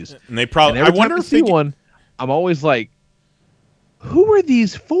movies. And they probably. And every time I see one, I'm always like, who are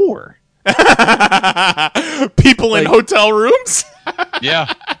these for? People in hotel rooms.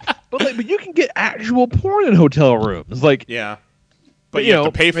 Yeah. But you can get actual porn in hotel rooms. Like, yeah. But you have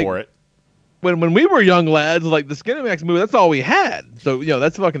to pay for it. When we were young lads, like the Skinemax movie, that's all we had. So it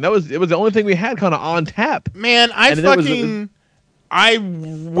was the only thing we had kind of on tap. Man, I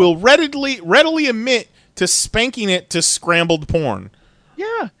will readily admit to spanking it to scrambled porn.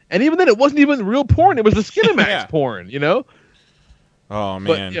 Yeah, and even then, it wasn't even real porn. It was the Skinemax porn. Oh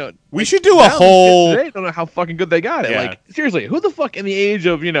man, but, we should do a whole. I don't know how fucking good they got it. Yeah. Like seriously, who the fuck in the age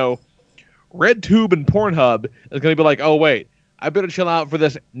of RedTube and Pornhub is going to be like, oh wait, I better chill out for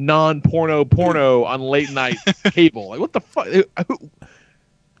this non-porno on late night cable? Like what the fuck?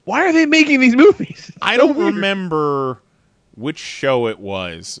 Why are they making these movies? I don't remember which show it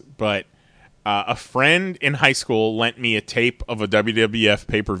was, but a friend in high school lent me a tape of a WWF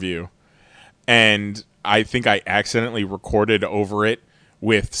pay-per-view, and I think I accidentally recorded over it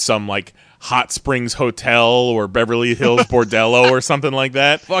with some like Hot Springs Hotel or Beverly Hills Bordello or something like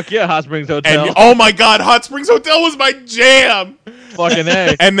that. Fuck yeah, Hot Springs Hotel. And oh my god, Hot Springs Hotel was my jam. Fucking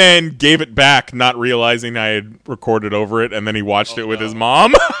A. And then gave it back, not realizing I had recorded over it, and then he watched it with his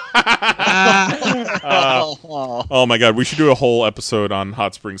mom. Oh my god, we should do a whole episode on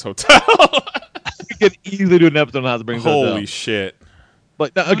Hot Springs Hotel. We could easily do an episode on Hot Springs Hotel. Holy shit.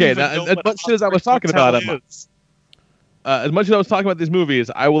 But okay, as much as I was talking about them, as much as I was talking about these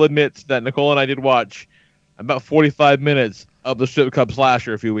movies, I will admit that Nicole and I did watch about 45 minutes of the Strip Club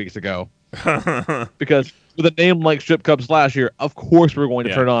Slasher a few weeks ago. Because with a name like Strip Club Slasher, of course we're going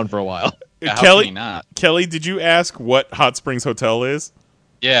to turn it on for a while. Kelly, did you ask what Hot Springs Hotel is?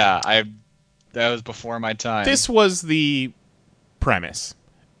 Yeah, that was before my time. This was the premise.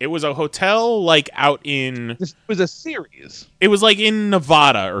 It was a hotel like out in. This was a series. It was like in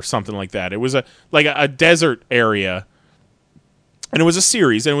Nevada or something like that. It was a desert area, and it was a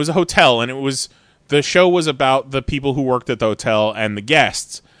series, and it was a hotel, and the show was about the people who worked at the hotel and the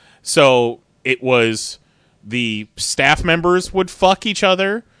guests. So it was the staff members would fuck each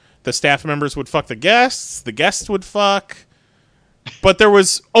other, the staff members would fuck the guests would fuck, but there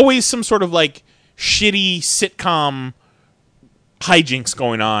was always some sort of like shitty sitcom hijinks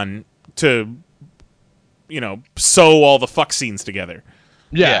going on to sew all the fuck scenes together.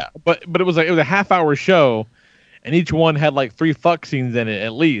 Yeah. But it was a half-hour show, and each one had like 3 fuck scenes in it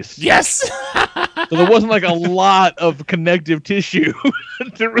at least. Yes. So there wasn't like a lot of connective tissue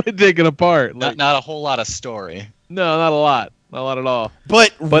to really take it apart. Like, not a whole lot of story. No, not a lot. Not a lot at all.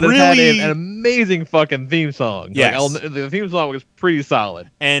 But really, it had an amazing fucking theme song. Yes. Like, the theme song was pretty solid.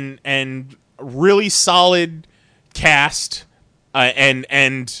 And really solid cast,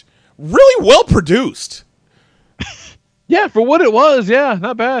 and really well produced. Yeah, for what it was, yeah,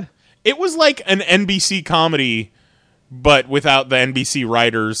 not bad. It was like an NBC comedy, but without the NBC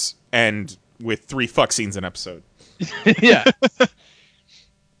writers and with 3 fuck scenes an episode. Yeah.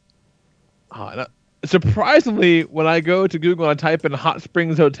 Surprisingly, when I go to Google and I type in Hot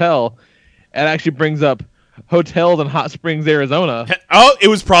Springs Hotel, it actually brings up hotels in Hot Springs, Arizona. Oh, it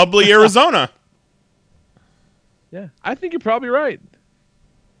was probably Arizona. Yeah, I think you're probably right.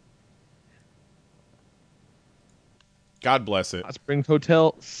 God bless it. Hot Springs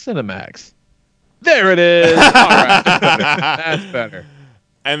Hotel Cinemax. There it is. All right. That's better.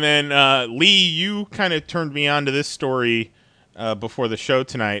 And then, Lee, you kind of turned me on to this story before the show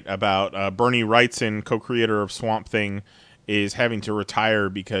tonight about Bernie Wrightson, co-creator of Swamp Thing, is having to retire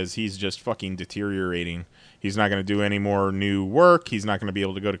because he's just fucking deteriorating. He's not going to do any more new work. He's not going to be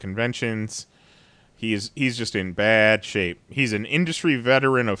able to go to conventions. He's just in bad shape. He's an industry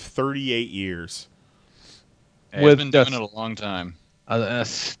veteran of 38 years. Hey, he's been doing it a long time. An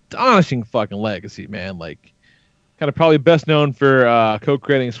astonishing fucking legacy, man. Like, kind of probably best known for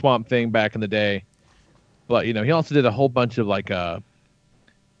co-creating Swamp Thing back in the day. But, you know, he also did a whole bunch of, like the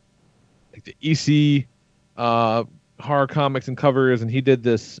EC horror comics and covers, and he did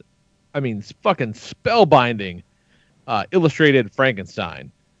this, I mean, fucking spellbinding illustrated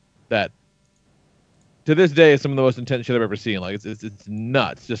Frankenstein that, to this day, is some of the most intense shit I've ever seen. Like, it's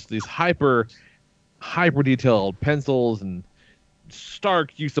nuts. Just these hyper detailed pencils and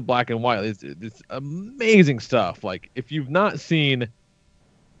stark use of black and white. It's amazing stuff. Like, if you've not seen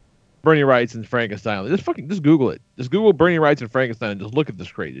Bernie Wrightson Frankenstein, just Google it. Just Google Bernie Wrightson Frankenstein and just look at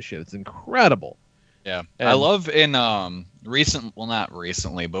this crazy shit. It's incredible. Yeah, and I love in not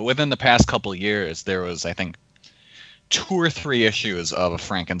recently, but within the past couple of years, there was, I think, 2 or 3 issues of a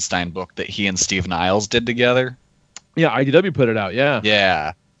Frankenstein book that he and Steve Niles did together. Yeah, IDW put it out. Yeah.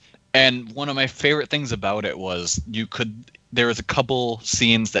 Yeah. And one of my favorite things about it was there was a couple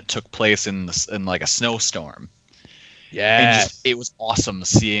scenes that took place in like a snowstorm. Yeah. It was awesome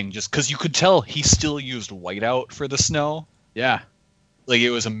seeing, just because you could tell he still used whiteout for the snow. Yeah. Like, it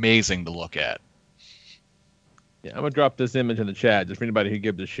was amazing to look at. Yeah, I'm gonna drop this image in the chat just for anybody who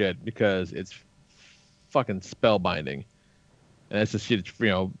gives a shit, because it's fucking spellbinding, and it's just shit. You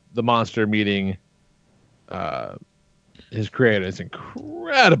know, the monster meeting his creator. It's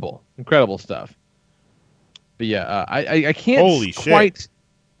incredible stuff. But yeah, I can't Holy quite. Shit.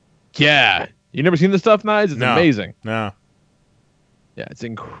 Yeah, you never seen this stuff, Knize? It's amazing. No. Yeah, it's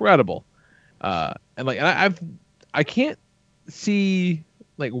incredible. And like, I can't see.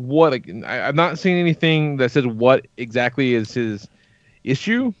 Like what? Like, I've not seen anything that says what exactly is his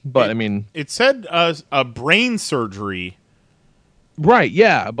issue, but I mean, it said a brain surgery. Right?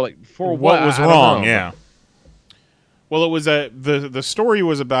 Yeah, but like for what was wrong? Yeah. Well, it was the story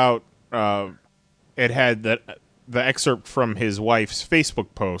was about it had the excerpt from his wife's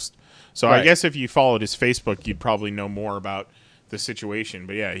Facebook post. So Right. I guess if you followed his Facebook, you'd probably know more about the situation.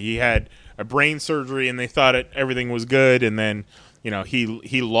 But yeah, he had a brain surgery, and they thought everything was good, and then, you know,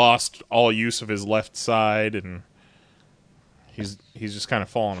 he lost all use of his left side, and he's just kind of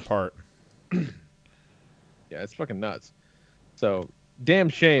falling apart. Yeah, it's fucking nuts. So damn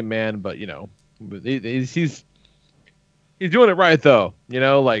shame, man. But you know, he's doing it right though. You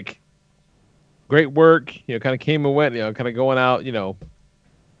know, like, great work. You know, kind of came and went. You know, kind of going out. You know,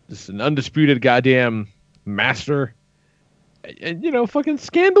 just an undisputed goddamn master. And, you know, fucking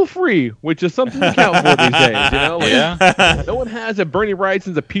scandal free, which is something to count for these days. You know, like, Yeah. No one has a Bernie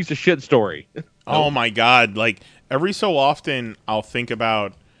Wrightson's a piece of shit story. Oh my God! Like, every so often, I'll think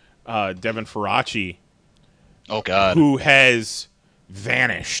about Devin Faraci. Oh God, who has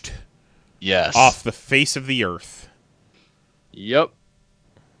vanished? Yes, off the face of the earth. Yep.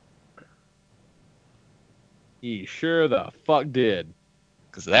 He sure the fuck did.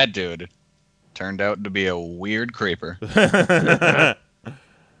 Because that dude turned out to be a weird creeper.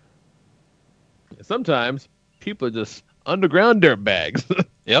 Sometimes people are just underground dirtbags.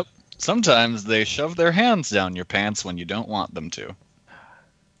 Yep. Sometimes they shove their hands down your pants when you don't want them to.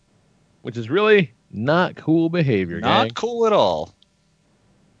 Which is really not cool behavior, Not gang. cool at all.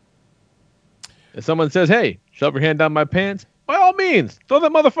 If someone says, hey, shove your hand down my pants, by all means, throw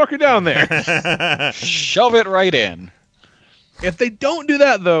that motherfucker down there. Shove it right in. If they don't do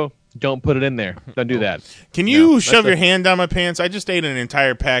that, though, don't put it in there. Don't do that. Can you shove your hand down my pants? I just ate an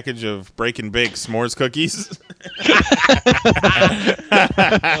entire package of Breaking Big s'mores cookies.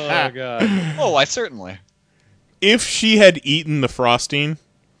 Oh, God. Oh, I certainly. If she had eaten the frosting,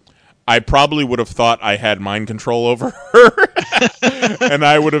 I probably would have thought I had mind control over her, and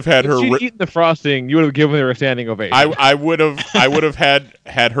I would have had her. If she'd eaten the frosting, you would have given her a standing ovation. I would have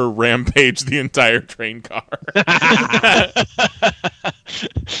had her rampage the entire train car.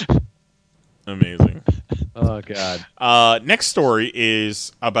 Amazing. Oh God. Next story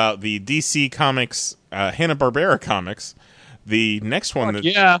is about the DC Comics Hanna-Barbera comics. The next one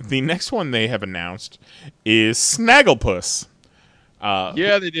the next one they have announced is Snagglepuss.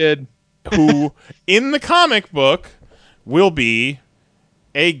 Yeah, they did. Who in the comic book will be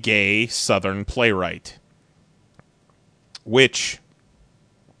a gay Southern playwright. Which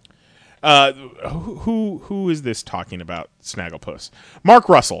who is this talking about Snagglepuss? Mark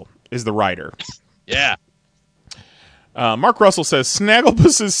Russell is the writer. Yeah. Mark Russell says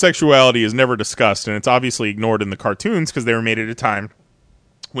Snagglepuss's sexuality is never discussed, and it's obviously ignored in the cartoons because they were made at a time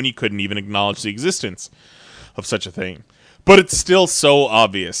when you couldn't even acknowledge the existence of such a thing. But it's still so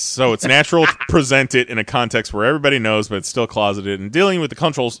obvious, so it's natural to present it in a context where everybody knows, but it's still closeted. And dealing with the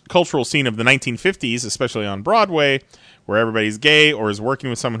cultural scene of the 1950s, especially on Broadway, where everybody's gay or is working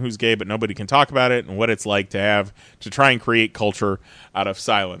with someone who's gay, but nobody can talk about it, and what it's like to try and create culture out of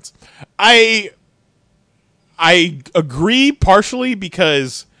silence. I agree partially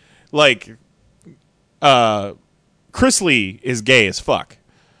because, like, Chris Lee is gay as fuck.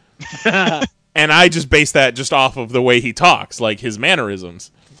 And I just base that just off of the way he talks, like his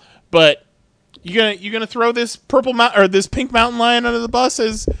mannerisms. But you gonna throw this this pink mountain lion under the bus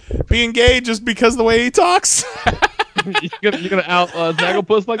as being gay just because of the way he talks? You're gonna out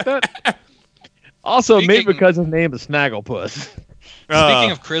Snagglepuss like that? Also, maybe because his name is Snagglepuss.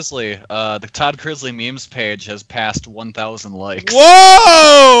 Speaking of Crisley, the Todd Crisley memes page has passed 1,000 likes.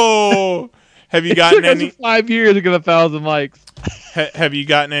 Whoa! Have you gotten any? 5 years to get 1,000 likes. Have you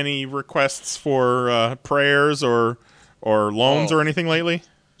gotten any requests for prayers or loans or anything lately?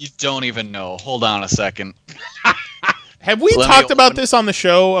 You don't even know. Hold on a second. Have we talked about this on the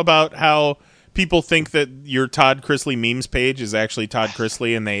show, about how people think that your Todd Crisley memes page is actually Todd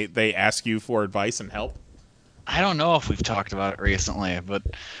Crisley and they ask you for advice and help? I don't know if we've talked about it recently, but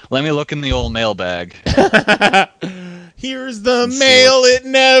let me look in the old mailbag. Here's the mail, it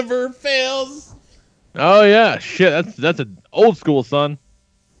never fails. Oh yeah, shit, that's an old school, son.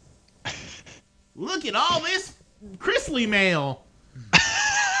 Look at all this Crisley mail.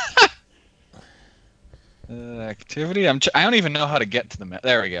 Activity? I don't even know how to get to the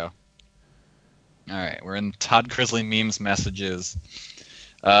there we go. All right, we're in Todd Crisley memes messages.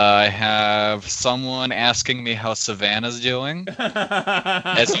 I have someone asking me how Savannah's doing.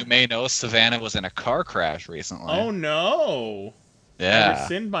 As you may know, Savannah was in a car crash recently. Oh no! Yeah. I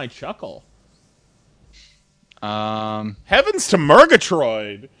rescind my chuckle. Heavens to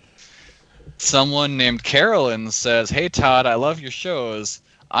Murgatroyd! Someone named Carolyn says, "Hey Todd, I love your shows.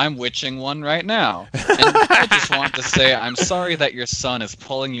 I'm witching one right now. And I just want to say I'm sorry that your son is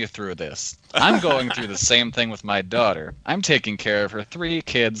pulling you through this. I'm going through the same thing with my daughter. I'm taking care of her 3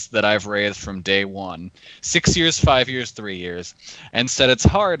 kids that I've raised from day one. 6 years, 5 years, 3 years. And said it's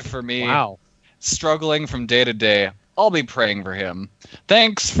hard for me. Wow. Struggling from day to day. I'll be praying for him.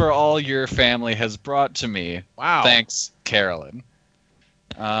 Thanks for all your family has brought to me. Wow. Thanks, Carolyn."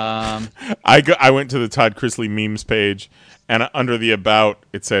 I went to the Todd Crisley memes page, and under the about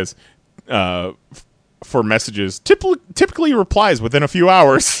it says, for messages, typically replies within a few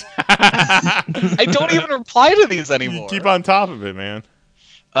hours. I don't even reply to these anymore. You keep on top of it, man.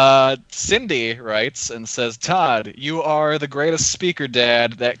 Cindy writes and says, "Todd, you are the greatest speaker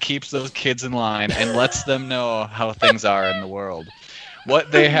dad that keeps those kids in line and lets them know how things are in the world.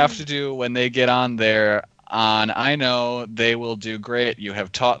 What they have to do when they get on there. I know they will do great. You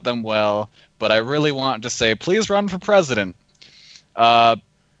have taught them well, but I really want to say, please run for president.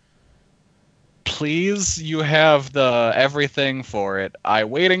 Please, you have the everything for it. I'm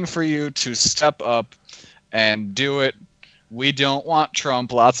waiting for you to step up and do it. We don't want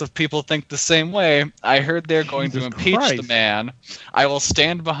Trump. Lots of people think the same way. I heard they're going to impeach the man. I will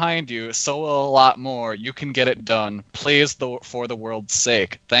stand behind you. So will a lot more. You can get it done. Please, for the world's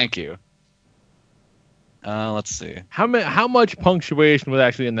sake. Thank you." Let's see. How much punctuation was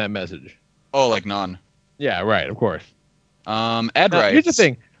actually in that message? Oh, like none. Yeah, right. Of course. Ed writes. Here's the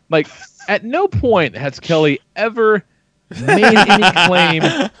thing. Like, at no point has Kelly ever made any claim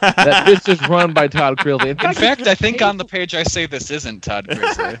that this is run by Todd Crisley. In fact, I think on the page I say this isn't Todd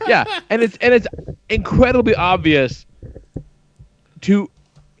Crisley. Yeah, and it's incredibly obvious to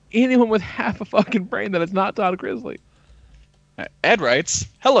anyone with half a fucking brain that it's not Todd Crisley. Ed writes,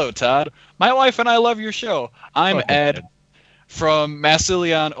 "Hello, Todd. My wife and I love your show. I'm Ed from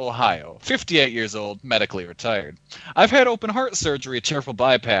Massillon, Ohio. 58 years old, medically retired. I've had open heart surgery, triple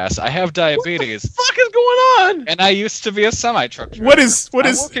bypass. I have diabetes. What the fuck is going on? And I used to be a semi-truck driver.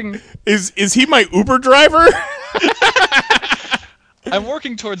 Is he my Uber driver?" "I'm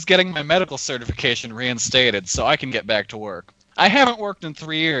working towards getting my medical certification reinstated so I can get back to work. I haven't worked in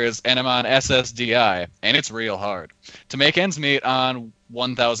 3 years, and I'm on SSDI, and it's real hard to make ends meet on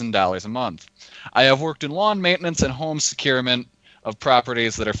 $1,000 a month. I have worked in lawn maintenance and home securement of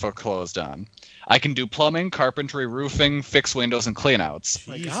properties that are foreclosed on. I can do plumbing, carpentry, roofing, fix windows, and cleanouts.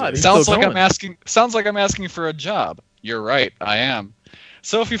 My God, sounds like I'm asking for a job. You're right, I am.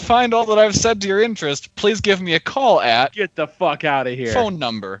 So if you find all that I've said to your interest, please give me a call at..." Get the fuck out of here. Phone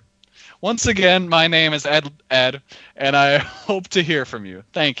number. "Once again, my name is Ed, and I hope to hear from you.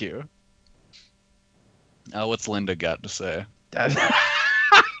 Thank you." What's Linda got to say?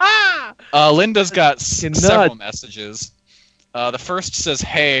 Linda's got several messages. The first says,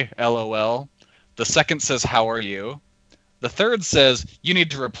 "Hey, LOL." The second says, "How are you?" The third says, "You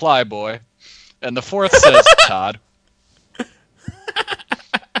need to reply, boy." And the fourth says, "Todd."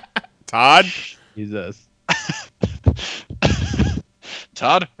 Todd? Jesus.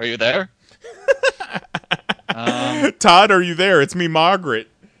 Todd, are you there? Todd, are you there? It's me, Margaret.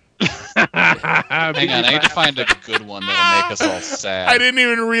 Hang on, I need to find a good one that'll make us all sad. I didn't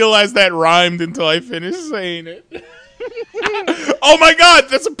even realize that rhymed until I finished saying it. Oh my god,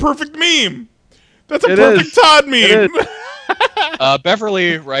 that's a perfect meme. That's a perfect Todd meme.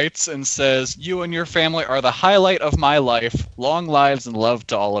 Beverly writes and says, "You and your family are the highlight of my life. Long lives and love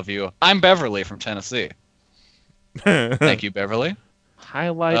to all of you. I'm Beverly from Tennessee." Thank you, Beverly.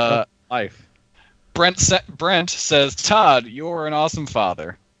 Highlight of life. Brent says, "Todd, you're an awesome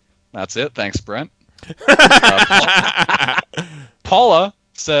father." That's it. Thanks, Brent. Paula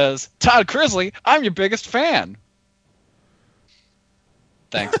says, "Todd Crisley, I'm your biggest fan."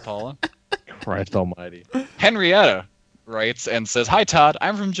 Thanks, Paula. Christ almighty. Henrietta writes and says, "Hi, Todd.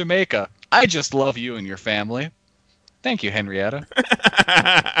 I'm from Jamaica. I just love you and your family." Thank you, Henrietta.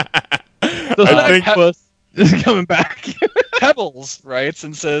 This is coming back. Pebbles writes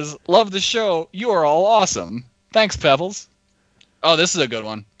and says, "Love the show. You are all awesome." Thanks, Pebbles. Oh, this is a good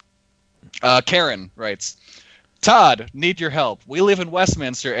one. Karen writes, "Todd, need your help. We live in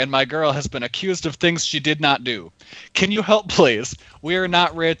Westminster, and my girl has been accused of things she did not do. Can you help, please? We are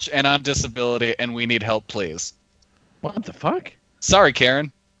not rich and on disability, and we need help, please." What the fuck? Sorry,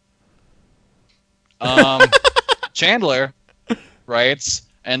 Karen. Chandler writes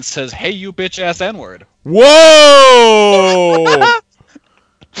and says, "Hey, you bitch-ass N-word." Whoa!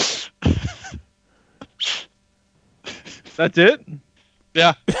 That's it?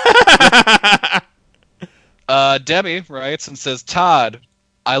 Yeah. Debbie writes and says, "Todd,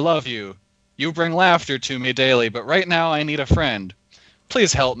 I love you. You bring laughter to me daily, but right now I need a friend.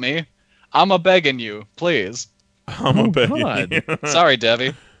 Please help me. I'm a-begging you, please." I'm a-begging you. Sorry,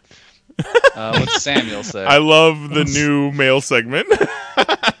 Debbie. What's Samuel say? I love the new mail segment.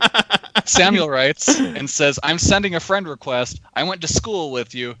 Samuel writes and says, "I'm sending a friend request. I went to school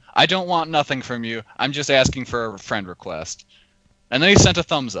with you. I don't want nothing from you. I'm just asking for a friend request." And then he sent a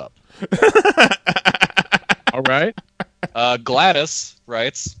thumbs up. All right. Gladys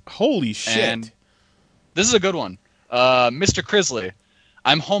writes, "Holy shit." And this is a good one. Mr. Crisley,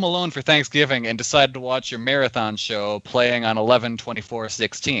 I'm home alone for Thanksgiving and decided to watch your marathon show playing on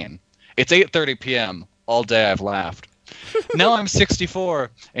 11/24/16. It's 8:30 p.m. All day I've laughed. Now I'm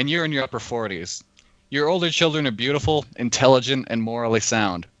 64, and you're in your upper 40s. Your older children are beautiful, intelligent, and morally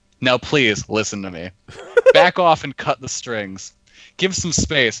sound. Now please listen to me. Back off and cut the strings. Give some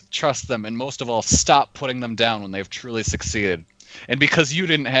space, trust them, and most of all, stop putting them down when they've truly succeeded. And because you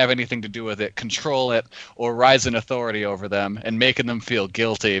didn't have anything to do with it, control it or rise in authority over them and making them feel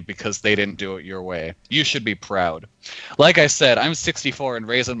guilty because they didn't do it your way. You should be proud. Like I said, I'm 64 and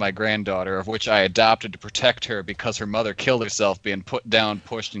raising my granddaughter, of which I adopted to protect her because her mother killed herself being put down,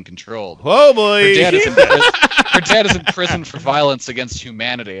 pushed, and controlled. Oh, boy. Her dad is in prison for violence against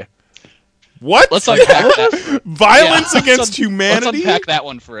humanity. What? Let's unpack that. Violence against humanity? Let's unpack that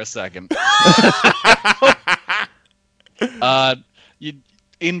one for a second.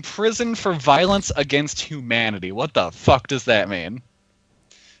 In prison for violence against humanity. What the fuck does that mean?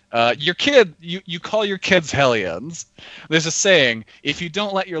 Your kid, you call your kids hellions. There's a saying, if you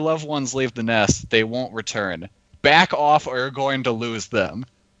don't let your loved ones leave the nest, they won't return. Back off or you're going to lose them.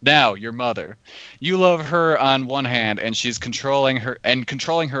 Now, your mother. You love her on one hand, and she's controlling her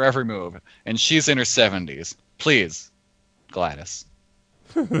every move, and she's in her 70s. Please, Gladys.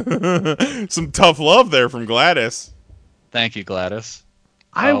 Some tough love there from Gladys. Thank you, Gladys.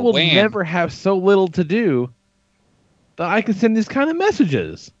 I will Wayne. never have so little to do that I can send these kind of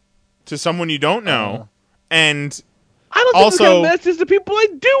messages to someone you don't know, and I don't think also these kind of messages to people I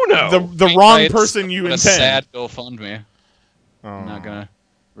do know. The wrong person you intend. A sad GoFundMe. I'm not gonna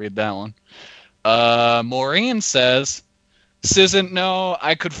read that one. Maureen says, "S'isn't no,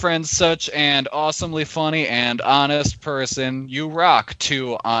 I could friend such an awesomely funny and honest person. You rock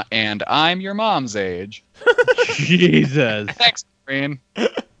too, and I'm your mom's age." Jesus. Thanks, Maureen.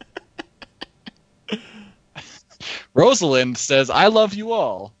 Rosalind says, "I love you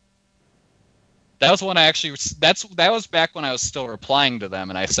all." That was when I actually. That was back when I was still replying to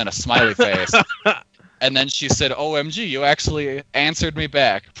them, and I sent a smiley face. And then she said, "OMG, you actually answered me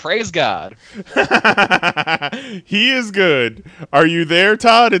back. Praise God." He is good. Are you there,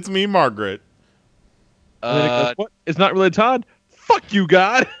 Todd? It's me, Margaret. What? It's not really Todd? Fuck you,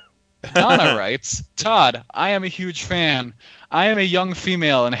 God. Donna writes, Todd, I am a huge fan. I am a young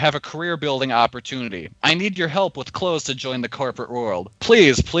female and have a career-building opportunity. I need your help with clothes to join the corporate world.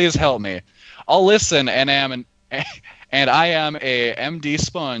 Please help me. I'll listen and I am a MD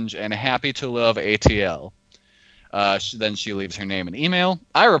sponge and happy to love ATL. Then she leaves her name and email.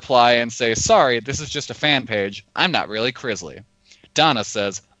 I reply and say, sorry, this is just a fan page. I'm not really Crisley. Donna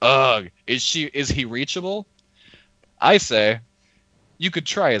says, ugh, is he reachable? I say, you could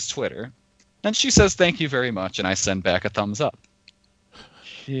try his Twitter. Then she says, thank you very much, and I send back a thumbs up.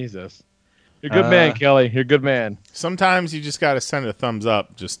 Jesus. You're a good man, Kelly. You're a good man. Sometimes you just got to send a thumbs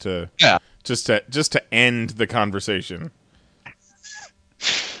up just to end the conversation.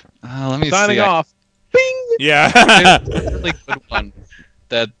 Let me Signing see. off. Bing! Yeah. There's a really good one.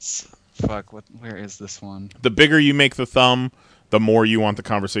 That's... Fuck, where is this one? The bigger you make the thumb, the more you want the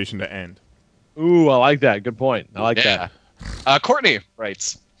conversation to end. Ooh, I like that. Good point. I like that. Courtney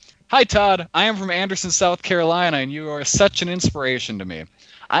writes, Hi, Todd. I am from Anderson, South Carolina, and you are such an inspiration to me.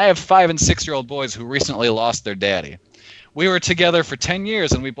 I have 5- and 6-year-old boys who recently lost their daddy. We were together for 10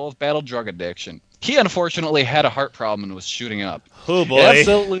 years, and we both battled drug addiction. He unfortunately had a heart problem and was shooting up. Oh, boy. It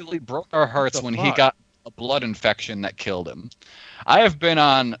absolutely broke our hearts when he got a blood infection that killed him. I have been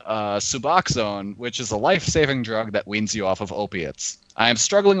on Suboxone, which is a life-saving drug that weans you off of opiates. I am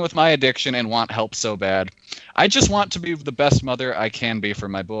struggling with my addiction and want help so bad. I just want to be the best mother I can be for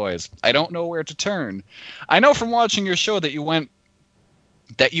my boys. I don't know where to turn. I know from watching your show that you went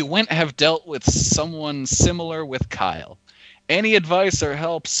have dealt with someone similar with Kyle. Any advice or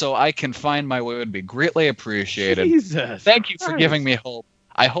help so I can find my way would be greatly appreciated. Jesus Thank you for Christ. giving me hope.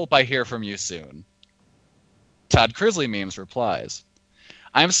 I hope I hear from you soon. Todd Crisley Memes replies,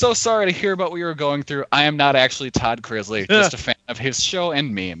 I am so sorry to hear about what you were going through. I am not actually Todd Crisley, just a fan of his show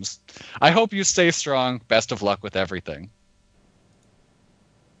and memes. I hope you stay strong. Best of luck with everything.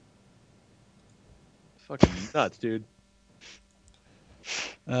 Fucking nuts, dude.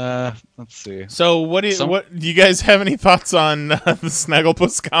 Let's see. So what do you guys have any thoughts on the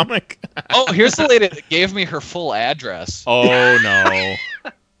Snagglepuss comic? Oh, here's the lady that gave me her full address. Oh, no.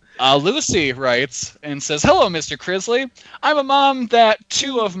 Lucy writes and says, Hello, Mr. Crisley. I'm a mom that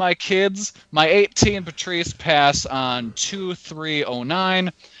 2 of my kids, my 18 Patrice, pass on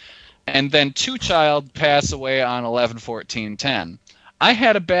 2/3/09, and then 2 child pass away on 11/14/10. I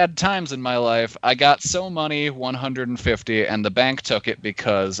had a bad times in my life. I got so money, 150, and the bank took it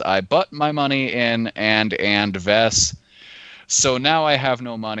because I butt my money in and Vess. So now I have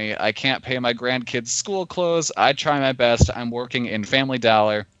no money. I can't pay my grandkids' school clothes. I try my best. I'm working in Family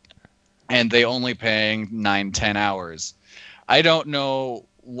Dollar, and they only paying 9-10 hours. I don't know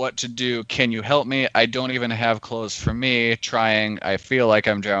what to do. Can you help me? I don't even have clothes for me. Trying. I feel like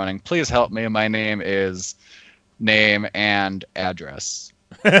I'm drowning. Please help me. My name is... name and address.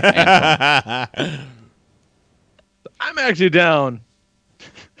 I'm actually down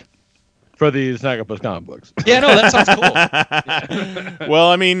for these Snagglepuss comic books. Yeah, no, that sounds cool. Well,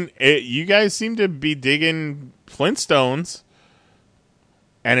 I mean, you guys seem to be digging Flintstones,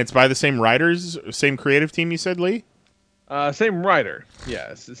 and it's by the same writers, same creative team, you said, Lee? Same writer.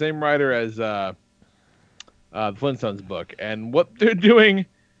 Yes, the same writer as the Flintstones book. And what they're doing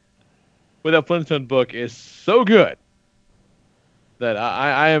with that Flintstones book is so good that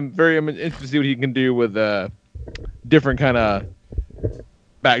I'm interested to see what he can do with different kind of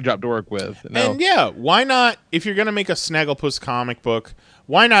backdrop to work with. And yeah, why not, if you're going to make a Snagglepuss comic book,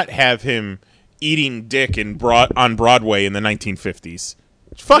 why not have him eating dick on Broadway in the 1950s?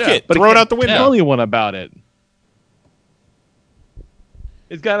 Fuck it, but throw it out the window. Tell anyone about it.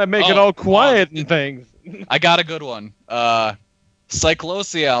 It's got to make it all quiet and things. I got a good one.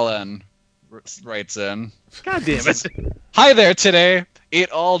 Cyclocialn writes in. God damn it. Hi there today.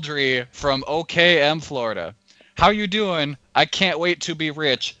 Audrey from OKM, Florida. How you doing? I can't wait to be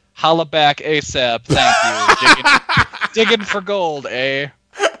rich. Holla back ASAP. Thank you. Digging for gold, eh?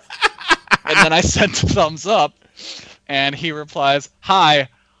 And then I sent a thumbs up, and he replies, Hi,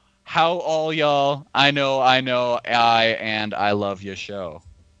 how all y'all? I know, I love your show.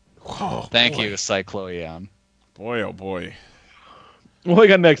 Whoa, Thank you, Cycloian. Boy, oh boy. What we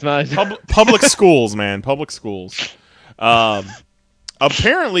got next, Knize? Public schools, man. Public schools.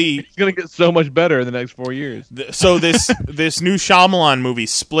 Apparently, it's gonna get so much better in the next 4 years. So this new Shyamalan movie,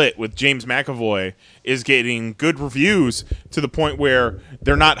 Split, with James McAvoy, is getting good reviews to the point where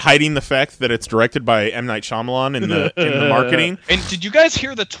they're not hiding the fact that it's directed by M. Night Shyamalan in the marketing. And did you guys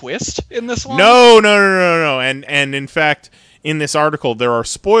hear the twist in this one? No. And in fact, in this article, there are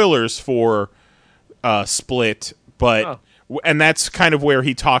spoilers for Split, but and that's kind of where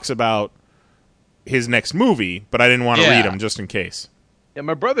he talks about his next movie. But I didn't want to read them just in case. Yeah,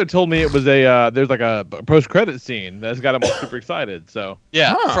 my brother told me it was there's like a post-credit scene that's got him all super excited. So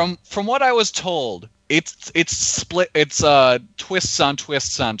yeah, from what I was told, it's split. It's twists on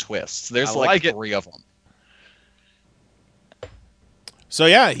twists on twists. There's like 3 of them. So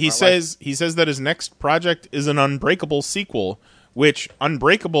yeah, he says that his next project is an Unbreakable sequel, which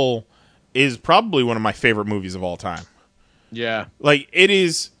Unbreakable is probably one of my favorite movies of all time. Yeah, like it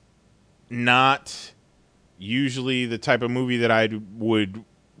is not usually the type of movie that I would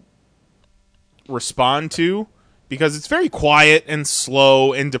respond to because it's very quiet and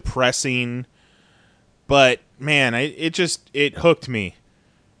slow and depressing. But man, it hooked me,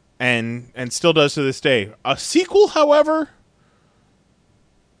 and still does to this day. A sequel, however,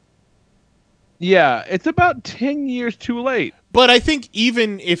 yeah, it's about 10 years too late. But I think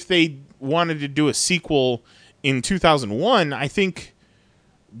even if they wanted to do a sequel in 2001, I think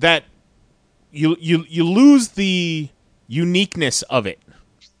that you lose the uniqueness of it.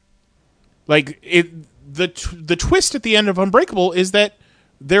 Like the twist at the end of Unbreakable is that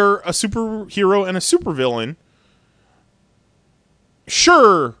they're a superhero and a supervillain.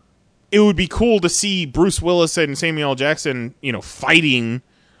 Sure, it would be cool to see Bruce Willis and Samuel L. Jackson, fighting,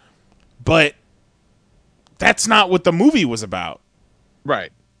 but that's not what the movie was about.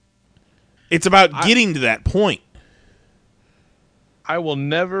 Right. It's about getting to that point. I will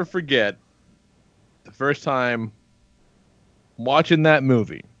never forget the first time watching that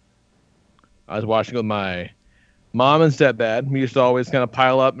movie. I was watching with my mom and stepdad. We used to always kind of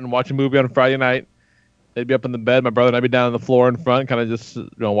pile up and watch a movie on Friday night. They'd be up in the bed. My brother and I'd be down on the floor in front, kind of just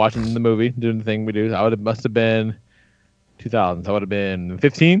watching the movie, doing the thing we do. Must have been 2000s. I would have been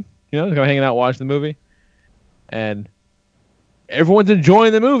 15. Kind of hanging out watching the movie, and everyone's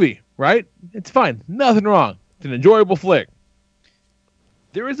enjoying the movie. Right? It's fine. Nothing wrong. It's an enjoyable flick.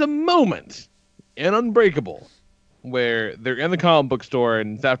 There is a moment in Unbreakable where they're in the comic book store,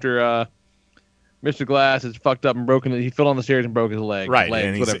 and it's after Mr. Glass is fucked up and broken. He fell on the stairs and broke his leg. Right, legs,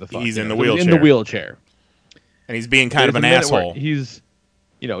 and whatever the fuck. he's in the So wheelchair. He's in the wheelchair. And he's being kind of an asshole. He's,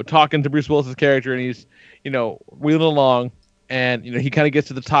 talking to Bruce Willis's character, and he's, wheeling along, and, he kind of gets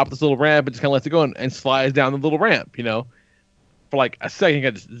to the top of this little ramp and just kind of lets it go and slides down the little ramp, For like a second,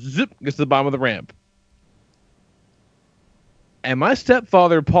 he just gets to the bottom of the ramp. And my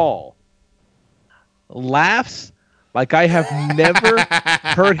stepfather, Paul, laughs like I have never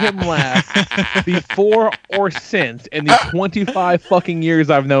heard him laugh before or since in the 25 fucking years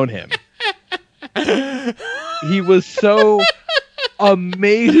I've known him. He was so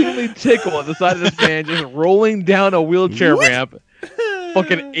amazingly tickled at the sight of this man just rolling down a wheelchair ramp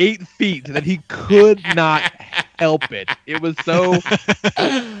fucking 8 feet that he could not help it. It was so...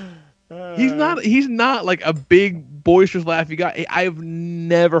 He's not like a big boisterous laughy guy. I've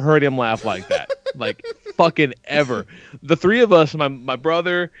never heard him laugh like that. Like fucking ever. The three of us, my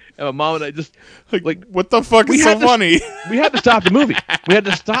brother and my mom and I, just like what the fuck is so funny? We had to stop the movie. We had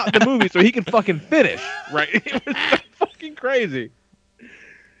to stop the movie so he could fucking finish. Right? It was so fucking crazy. It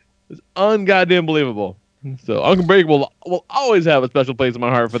was ungoddamn believable. So Unbreakable will always have a special place in my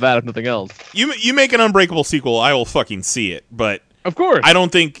heart for that, if nothing else. You make an Unbreakable sequel, I will fucking see it. But of course, I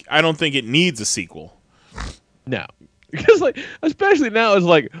don't think it needs a sequel. No, because especially now, it's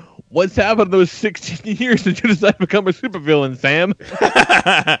like, what's happened in those 16 years that you decided to become a supervillain, Sam?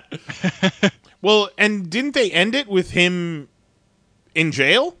 Well, and didn't they end it with him in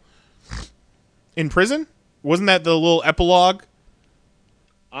jail, in prison? Wasn't that the little epilogue?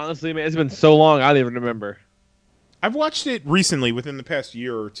 Honestly, man, it's been so long, I don't even remember. I've watched it recently, within the past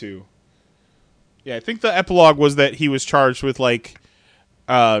year or two. Yeah, I think the epilogue was that he was charged with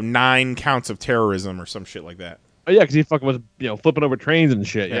 9 counts of terrorism or some shit like that. Oh yeah, because he fucking was flipping over trains and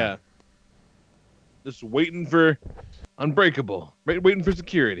shit. Yeah. Just waiting for Unbreakable, waiting for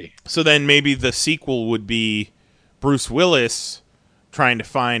security. So then maybe the sequel would be Bruce Willis trying to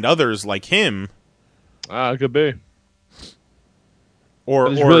find others like him. It could be. Or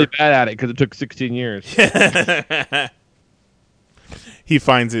he's really bad at it because it took 16 years. He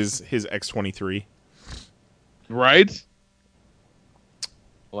finds his X-23. Right?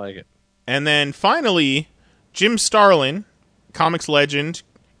 Like it. And then finally, Jim Starlin, comics legend,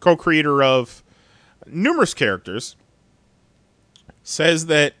 co-creator of numerous characters, says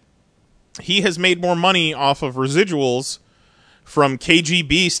that he has made more money off of residuals from KG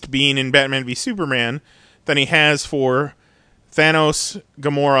Beast being in Batman v Superman than he has for Thanos,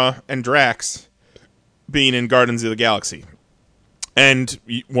 Gamora, and Drax being in Guardians of the Galaxy. And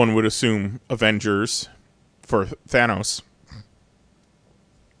one would assume Avengers for Thanos.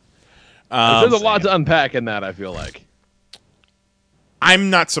 There's a lot to unpack in that, I feel like. I'm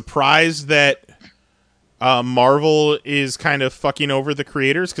not surprised that Marvel is kind of fucking over the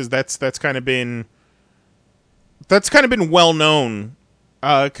creators because that's kind of been well known.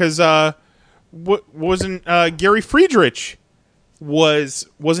 Because wasn't Gary Friedrich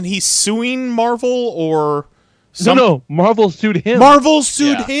wasn't he suing Marvel or no, Marvel sued him. Marvel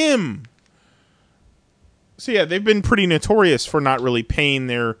sued him. So yeah, they've been pretty notorious for not really paying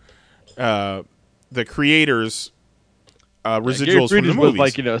their the creators residuals from the movies.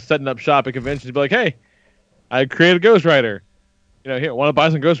 Was like, setting up shop at conventions to be like, hey, I created Ghost Rider. Here, want to buy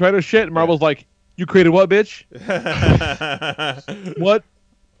some Ghost Rider shit? And Marvel's like, you created what, bitch? What?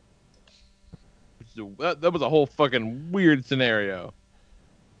 That was a whole fucking weird scenario.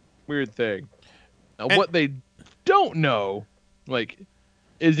 Weird thing. Now, what they don't know,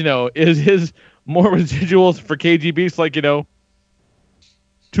 is his more residuals for KGB's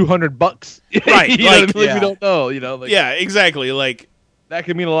 $200. Right. We don't know. Yeah, exactly. That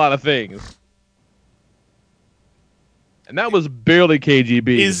could mean a lot of things. And that was barely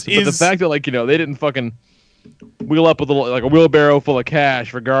KGB. But the fact that they didn't fucking wheel up with a wheelbarrow full of cash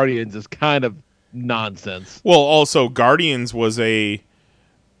for Guardians is kind of nonsense. Well, also Guardians was a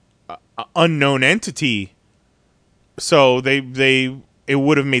unknown entity, so it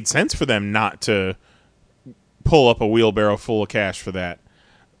would have made sense for them not to pull up a wheelbarrow full of cash for that.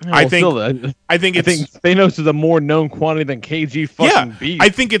 Well, I think Thanos is a more known quantity than KG fucking Beast. I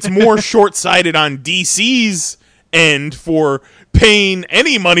think it's more short-sighted on DC's end for paying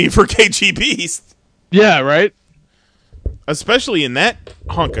any money for KG Beast. Yeah, right? Especially in that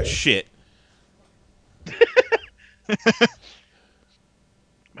hunk of shit.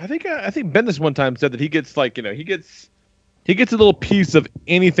 I think Bendis one time said that he gets he gets a little piece of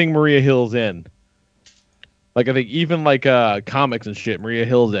anything Maria Hill's in. I think even comics and shit, Maria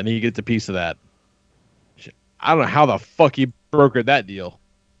Hill's in, he gets a piece of that. I don't know how the fuck he brokered that deal.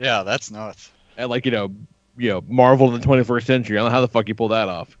 Yeah, that's nuts. And Marvel in the 21st century. I don't know how the fuck he pulled that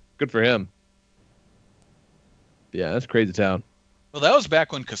off. Good for him. Yeah, that's crazy town. Well, that was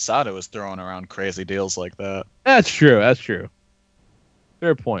back when Quesada was throwing around crazy deals like that. That's true.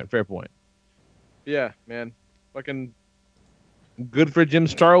 Fair point. Yeah, man. Fucking good for Jim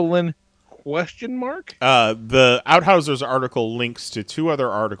Starlin? ? The Outhousers article links to two other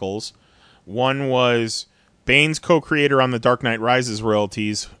articles. One was Bane's co-creator on The Dark Knight Rises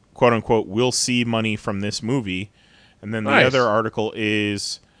royalties, quote unquote, will see money from this movie. And then the other article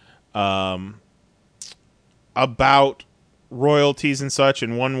is about royalties and such,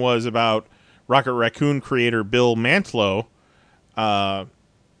 and one was about Rocket Raccoon creator Bill Mantlo.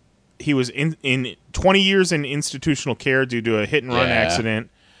 He was in 20 years in institutional care due to a hit-and-run accident,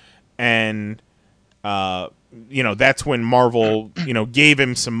 and that's when Marvel gave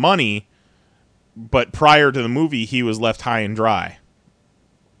him some money, but prior to the movie he was left high and dry.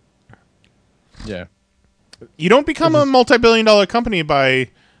 Yeah. You don't become a multi-billion-dollar company by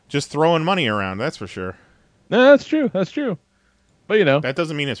just throwing money around, that's for sure. No, that's true. But, that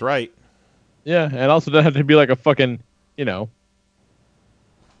doesn't mean it's right. Yeah, and also doesn't have to be like a fucking,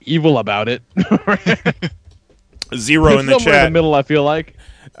 evil about it. Zero in the chat. In the middle, I feel like.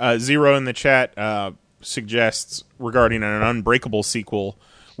 Zero in the chat suggests regarding an Unbreakable sequel,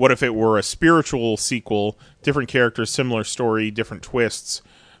 what if it were a spiritual sequel, different characters, similar story, different twists,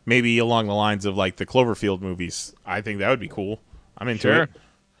 maybe along the lines of the Cloverfield movies. I think that would be cool. I'm into it.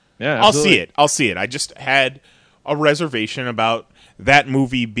 Yeah, absolutely. I'll see it. I just had a reservation about that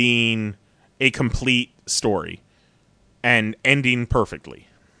movie being a complete story and ending perfectly.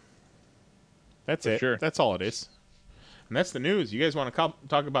 That's it. Sure. That's all it is. And that's the news. You guys want to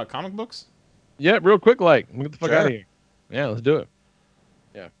talk about comic books? Yeah, real quick, we'll get the fuck out of here. Yeah, let's do it.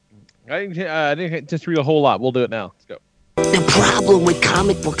 Yeah. I didn't just read a whole lot. We'll do it now. Let's go. The problem with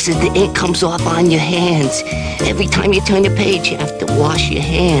comic books is the ink comes off on your hands. Every time you turn a page, you have to wash your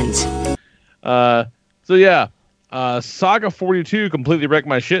hands. Saga 42 completely wrecked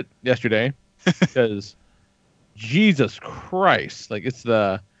my shit yesterday because Jesus Christ, it's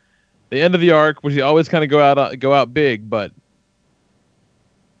the end of the arc, which you always kind of go out big, but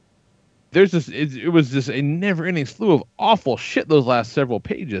it was just a never-ending slew of awful shit those last several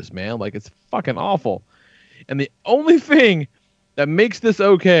pages, man. It's fucking awful. And the only thing that makes this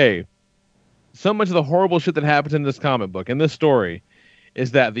okay, so much of the horrible shit that happens in this comic book, in this story,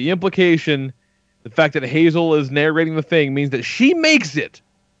 is that the implication, the fact that Hazel is narrating the thing, means that she makes it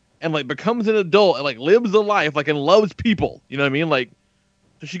and becomes an adult and lives a life and loves people. You know what I mean?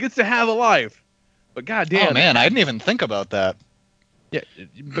 So she gets to have a life. But goddamn. Oh man, I didn't even think about that. Yeah,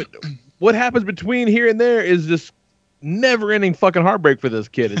 but what happens between here and there is this never-ending fucking heartbreak for this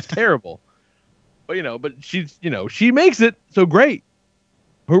kid. It's terrible. But she's she makes it, so great.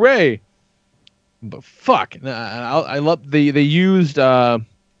 Hooray. But fuck, I love they used what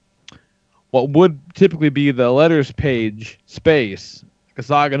would typically be the letters page space.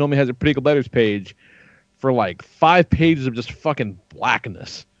 Saga normally has a pretty good letters page for like 5 pages of just fucking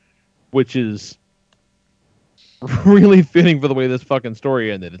blackness, which is really fitting for the way this fucking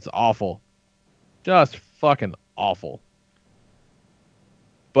story ended. It's awful. Just fucking awful.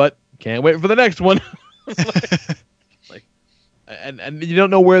 But can't wait for the next one. And you don't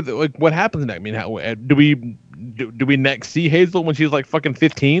know where what happens next. I mean, how do we next see Hazel when she's like fucking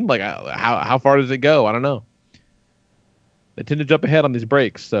 15? Like how far does it go? I don't know. They tend to jump ahead on these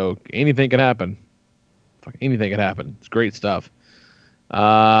breaks, so anything can happen. Fuck, anything can happen. It's great stuff.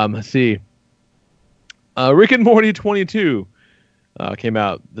 Let's see. Rick and Morty 22 came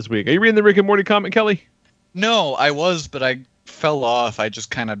out this week. Are you reading the Rick and Morty comic, Kelly? No, I was, but I fell off. I just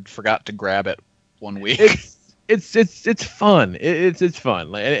kind of forgot to grab it one week. It's fun. It's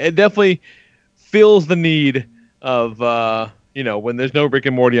fun. Like, it definitely feels the need of when there's no Rick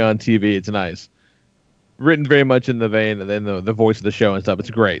and Morty on TV. It's nice. Written very much in the vein, and then the voice of the show and stuff.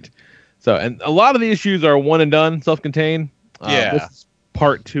 It's great. So, and a lot of the issues are one and done, self-contained. This is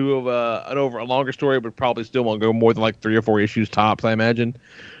part 2 of a longer story, but probably still won't go more than like 3 or 4 issues tops, I imagine.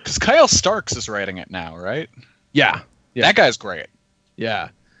 Because Kyle Starks is writing it now, right? Yeah. That guy's great. Yeah,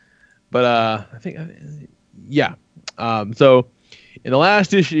 but I think. Yeah. So in the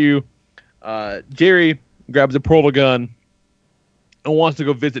last issue, Jerry grabs a portal gun and wants to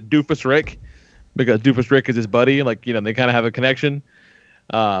go visit Doofus Rick because Doofus Rick is his buddy. Like, they kind of have a connection.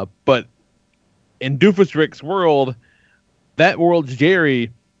 But in Doofus Rick's world, that world's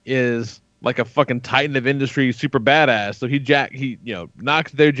Jerry is like a fucking titan of industry, super badass. So he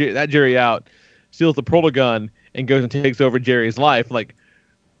knocks that Jerry out, steals the portal gun, and goes and takes over Jerry's life. Like,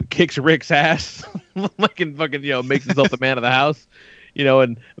 kicks Rick's ass, like, and fucking, makes himself the man of the house,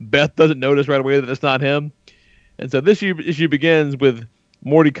 and Beth doesn't notice right away that it's not him. And so this issue begins with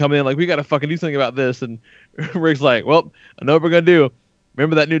Morty coming in, like, we got to fucking do something about this. And Rick's like, well, I know what we're going to do.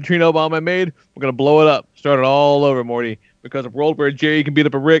 Remember that neutrino bomb I made? We're going to blow it up. Start it all over, Morty. Because a world where Jerry can beat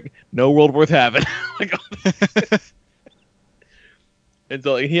up a Rick, no world worth having. And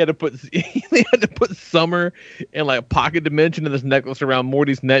so he had to put Summer in like a pocket dimension in this necklace around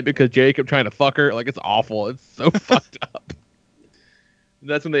Morty's neck because Jerry kept trying to fuck her. Like, it's awful. It's so fucked up. And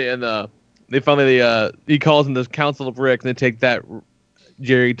that's when they finally he calls in this Council of Ricks, and they take that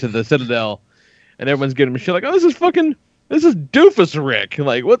Jerry to the Citadel, and everyone's getting him shit like, oh, this is Doofus Rick.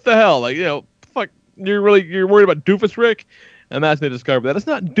 Like, what the hell? Like, fuck, you're worried about Doofus Rick? And that's when they discover that it's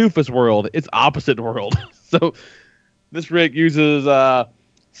not Doofus world, it's opposite world. So this Rick uses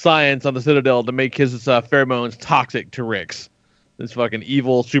science on the Citadel to make his pheromones toxic to Rick's. This fucking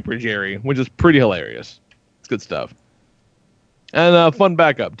evil Super Jerry, which is pretty hilarious. It's good stuff. And fun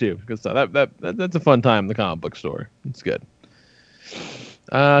backup, too. Good stuff. That's a fun time in the comic book store. It's good.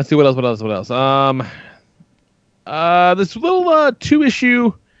 Let's see, what else? This little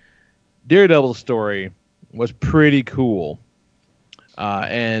 2-issue Daredevil story was pretty cool.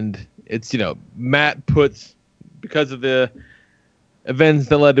 And it's, Matt puts... because of the events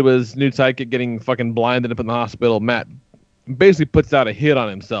that led to his new sidekick getting fucking blinded up in the hospital, Matt basically puts out a hit on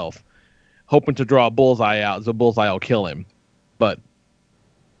himself, hoping to draw Bullseye out, so Bullseye will kill him. But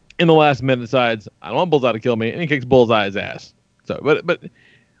in the last minute decides, I don't want Bullseye to kill me, and he kicks Bullseye's ass. So, but a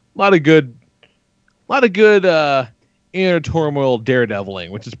lot of good inner turmoil Daredeviling,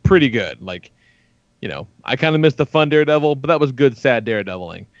 which is pretty good. Like, I kind of missed the fun Daredevil, but that was good, sad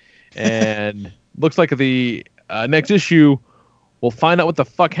Daredeviling. And looks like the next issue, we'll find out what the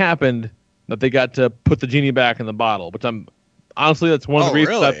fuck happened that they got to put the genie back in the bottle. Which honestly, that's one of the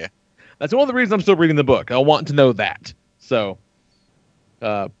reasons. Really? That's one of the reasons I'm still reading the book. I want to know that. So,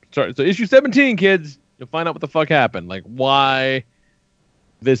 so issue 17, kids, you'll find out what the fuck happened, like why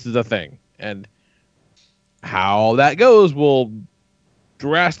this is a thing, and how that goes will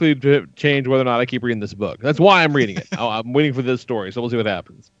drastically change whether or not I keep reading this book. That's why I'm reading it. I'm waiting for this story, so we'll see what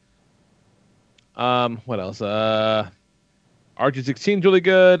happens. What else? Archie 16 is really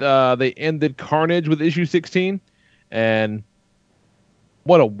good. They ended Carnage with issue 16, and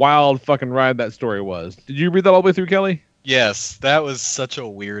what a wild fucking ride that story was. Did you read that all the way through, Kelly? Yes, that was such a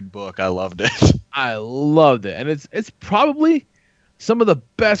weird book. I loved it. I loved it, and it's probably some of the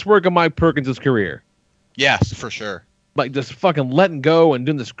best work of Mike Perkins' career. Yes, for sure. Like, just fucking letting go and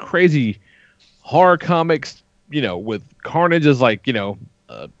doing this crazy horror comics, with Carnage as like,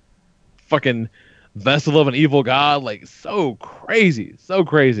 fucking vessel of an evil god, like so crazy.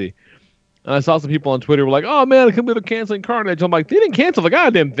 And I saw some people on Twitter were like, oh man, I can't believe they're canceling Carnage. I'm like, they didn't cancel the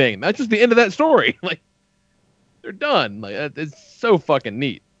goddamn thing. That's just the end of that story. Like, they're done. Like, it's so fucking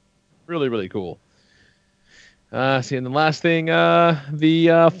neat. Really, really cool. See, and the last thing,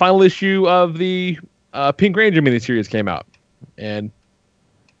 the final issue of the Pink Ranger miniseries came out, and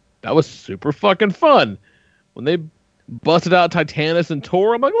that was super fucking fun. When they busted out Titanus and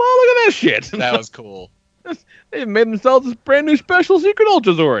Tor, I'm like, "Well, look at that shit." That was cool. They made themselves this brand new special Secret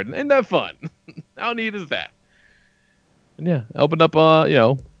Ultra Zord. Ain't that fun? How neat is that? And yeah, opened up,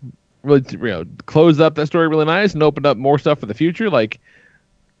 really, closed up that story really nice and opened up more stuff for the future. Like,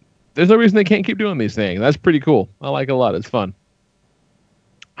 there's no reason they can't keep doing these things. That's pretty cool. I like it a lot. It's fun.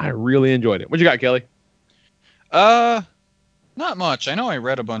 I really enjoyed it. What you got, Kelly? Not much. I know I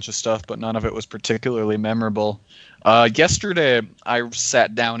read a bunch of stuff, but none of it was particularly memorable. Yesterday, I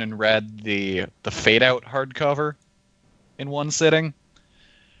sat down and read the Fade Out hardcover in one sitting.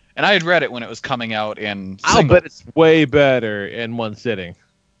 And I had read it when it was coming out in single. I'll bet it's way better in one sitting.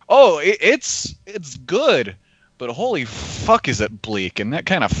 Oh, it's good, but holy fuck is it bleak, and that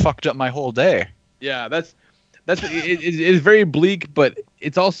kind of fucked up my whole day. Yeah, it's very bleak, but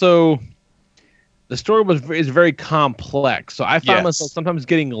it's also the story is very complex. So I found myself sometimes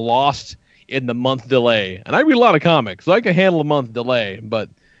getting lost in the month delay, and I read a lot of comics, so I can handle a month delay. But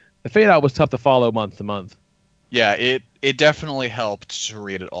the Fade Out was tough to follow month to month. Yeah, it definitely helped to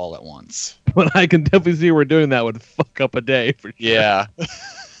read it all at once. But I can definitely see where doing that would fuck up a day for sure. Yeah.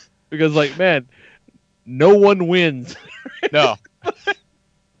 Because, like, man, no one wins. No.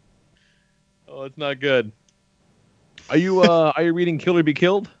 Oh, it's not good. Are you reading Kill or Be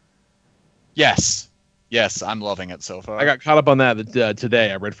Killed? Yes. Yes, I'm loving it so far. I got caught up on that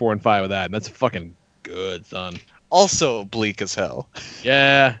today. I read 4 and 5 of that, and that's fucking good, son. Also bleak as hell.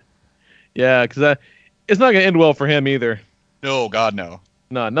 Yeah. Yeah, because it's not going to end well for him either. No, God, no.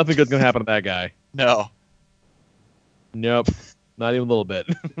 No, nothing good's going to happen to that guy. No. Nope. Not even a little bit.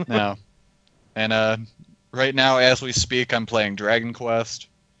 No. And right now, as we speak, I'm playing Dragon Quest.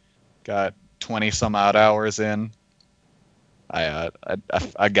 Got 20-some odd hours in. I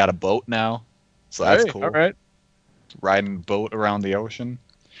got a boat now, so that's cool. All right. Riding a boat around the ocean.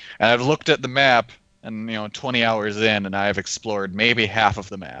 And I've looked at the map, and 20 hours in, and I've explored maybe half of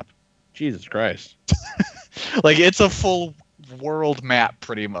the map. Jesus Christ. Like, it's a full world map,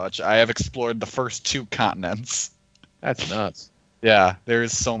 pretty much. I have explored the first 2 continents. That's nuts. Yeah,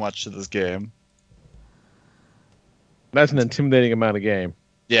 there's so much to this game. That's an intimidating amount of game.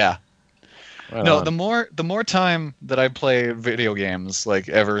 Yeah. Right no, on. the more time that I play video games, like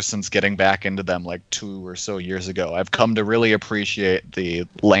ever since getting back into them like 2 or so years ago, I've come to really appreciate the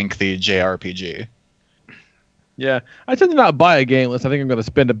lengthy JRPG. Yeah, I tend to not buy a game unless I think I'm going to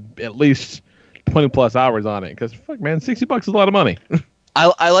spend at least 20 plus hours on it. Because fuck, man, $60 is a lot of money.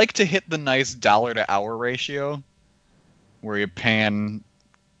 I like to hit the nice dollar to hour ratio, where you're paying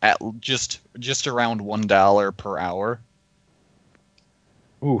at just around $1 per hour.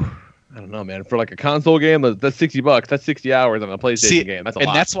 Ooh, I don't know, man. For like a console game, that's $60. That's 60 hours on a PlayStation game. That's a lot.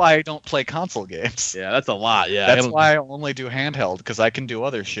 And that's why I don't play console games. Yeah, that's a lot. Yeah, that's why I only do handheld, because I can do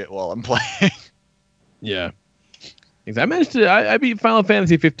other shit while I'm playing. Yeah. I managed to. I beat Final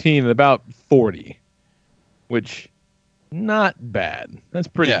Fantasy 15 in about 40, which not bad. That's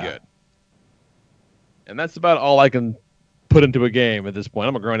pretty good. And that's about all I can put into a game at this point.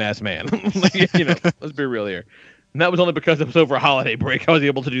 I'm a grown ass man. Let's be real here. And that was only because it was over a holiday break. I was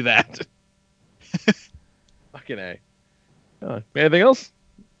able to do that. Fucking A. Anything else?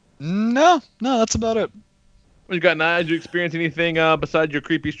 No, that's about it. What you got, Knize? Did you experience anything besides your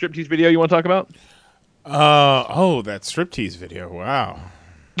creepy striptease video you want to talk about? That striptease video. Wow.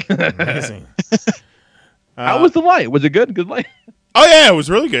 Amazing. How was the light? Was it good? Good light? Oh yeah, it was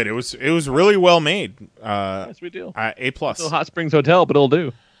really good. It was really well made. Sweet deal. A+. Still Hot Springs Hotel, but it'll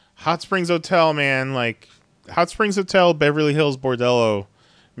do. Hot Springs Hotel, man, like Hot Springs Hotel, Beverly Hills Bordello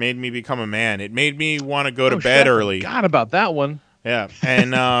made me become a man. It made me want to go to bed early. I forgot about that one. Yeah,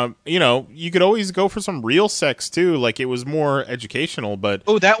 and you could always go for some real sex too. Like, it was more educational, but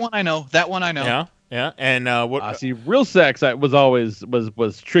that one I know. Yeah, and what? See, real sex was always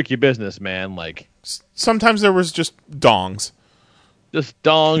was tricky business, man. Like, sometimes there was just dongs. Just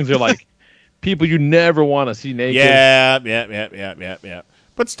dongs are like people you never want to see naked. Yeah.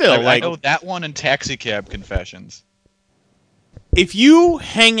 But still, I know that one and Taxi Cab Confessions. If you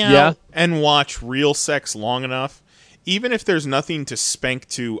hang out and watch real sex long enough, even if there's nothing to spank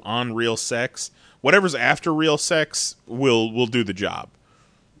to on real sex, whatever's after real sex will do the job.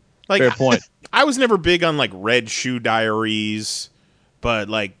 Like, fair point. I was never big on like Red Shoe Diaries, but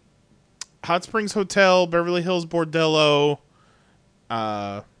like Hot Springs Hotel, Beverly Hills Bordello,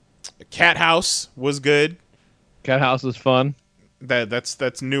 Cat House was good. Cat House is fun.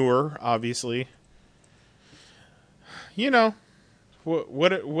 That's newer, obviously.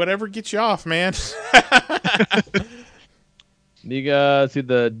 Whatever gets you off, man. You guys see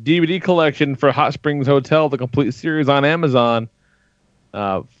the DVD collection for Hot Springs Hotel, the complete series on Amazon.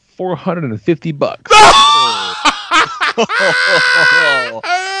 $450.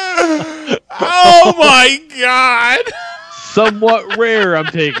 Oh my god! Somewhat rare. I'm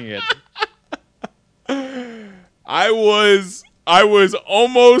taking it. I was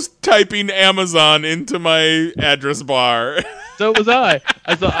almost typing Amazon into my address bar. So was I.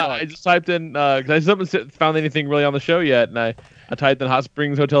 I just typed in because I haven't found anything really on the show yet, and I typed in Hot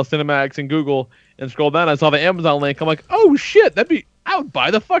Springs Hotel Cinemax in Google and scrolled down. I saw the Amazon link. I'm like, oh shit, I would buy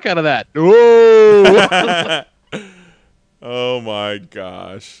the fuck out of that. Whoa! Oh my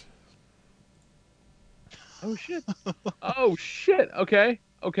gosh. Oh shit. Oh shit. Okay.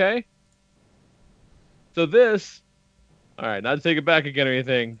 So this, all right, not to take it back again or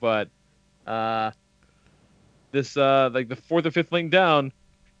anything, but this like the fourth or fifth link down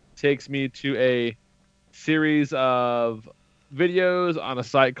takes me to a series of videos on a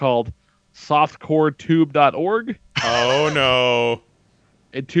site called softcoretube.org. Oh no.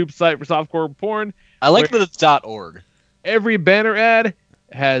 A tube site for softcore porn. I like that it's .org. Every banner ad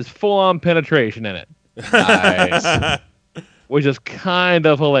has full-on penetration in it. Nice. Which is kind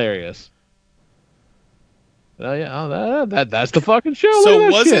of hilarious. That's the fucking show. So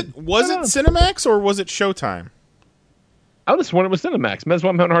was it Cinemax or was it Showtime? I would have sworn it was Cinemax. That's why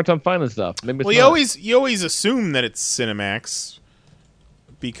I'm having a hard time finding stuff. Maybe it's not. You always assume that it's Cinemax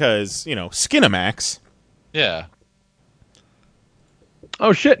because, Skinemax. Yeah.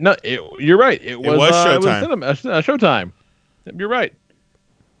 Oh shit! No, you're right. It was Showtime. It was Showtime. You're right.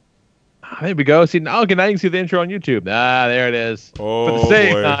 There we go. See now, now you can see the intro on YouTube. There it is. Oh, for the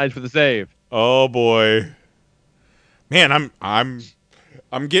save, boy. Knize, for the save. Oh boy, man, I'm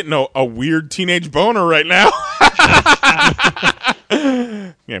getting a weird teenage boner right now.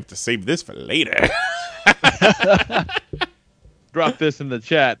 You have to save this for later. Drop this in the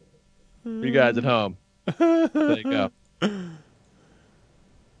chat for you guys at home. There you go.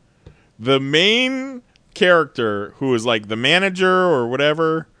 The main character, who was like the manager or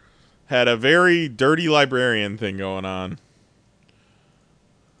whatever, had a very dirty librarian thing going on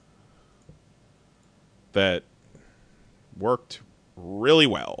that worked really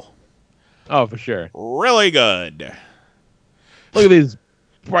well. Oh, for sure. Really good. Look at these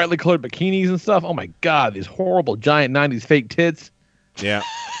brightly colored bikinis and stuff. Oh my god, these horrible giant 90s fake tits. Yeah.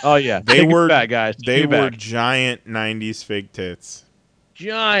 Oh yeah. They were back, guys. They were giant 90s fake tits.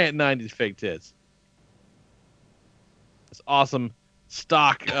 Giant 90s fake tits. It's awesome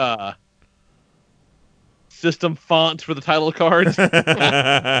stock system fonts for the title cards.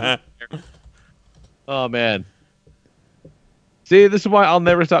 Oh man. See, this is why I'll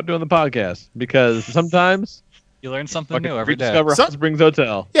never stop doing the podcast, because sometimes you learn something new every day. Discover Hot Springs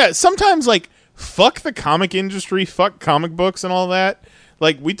Hotel. Yeah, sometimes fuck the comic industry, fuck comic books and all that.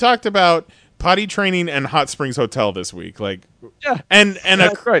 Like we talked about potty training and Hot Springs Hotel this week. Yeah. And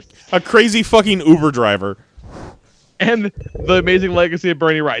a crazy fucking Uber driver. And the amazing legacy of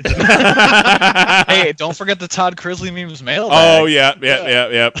Bernie Wrightson. Hey, don't forget the Todd Crisley memes mailbag. Oh yeah.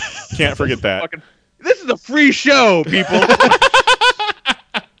 Can't forget that. This is a free show, people.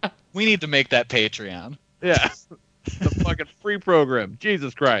 We need to make that Patreon. Yeah. The fucking free program.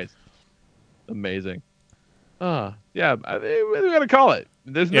 Jesus Christ. Amazing. Yeah, we gotta call it.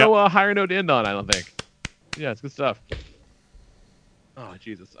 There's no higher note to end on, I don't think. Yeah, it's good stuff. Oh,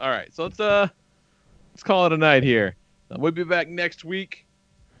 Jesus. All right, so let's call it a night here. We'll be back next week,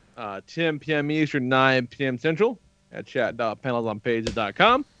 10 p.m. Eastern, 9 p.m. Central at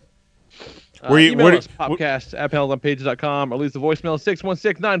chat.panelsonpages.com. Email us, podcast at panelsonpages.com, or leave the voicemail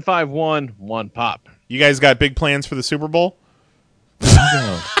 616-951-1POP. You guys got big plans for the Super Bowl?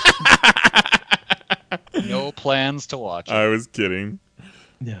 No plans to watch it. I was kidding.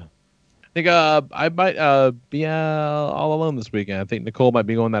 Yeah. I think I might be all alone this weekend. I think Nicole might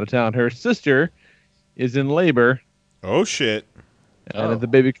be going out of town. Her sister is in labor. Oh, shit. And if the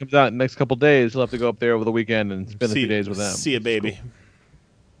baby comes out in the next couple days, she'll have to go up there over the weekend and spend a few days with them. See a baby. Cool.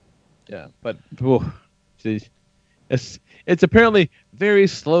 Yeah, but it's apparently very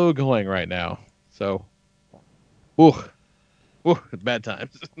slow going right now. So, bad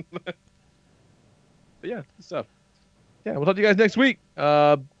times. But yeah, good stuff. Yeah, we'll talk to you guys next week.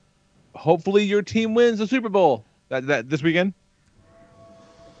 Hopefully your team wins the Super Bowl that this weekend.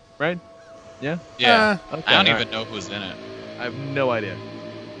 Right? Yeah? Yeah. Okay, I don't even know who's in it. I have no idea.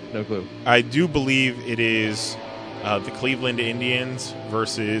 No clue. I do believe it is the Cleveland Indians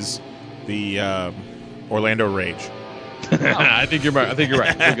versus the Orlando Rage. I think you're right. We're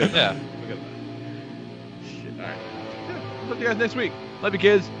good. Yeah. Shit. All right. Yeah. to you guys next week. Love you,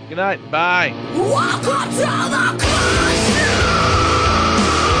 kids. Good night. Bye. Welcome to the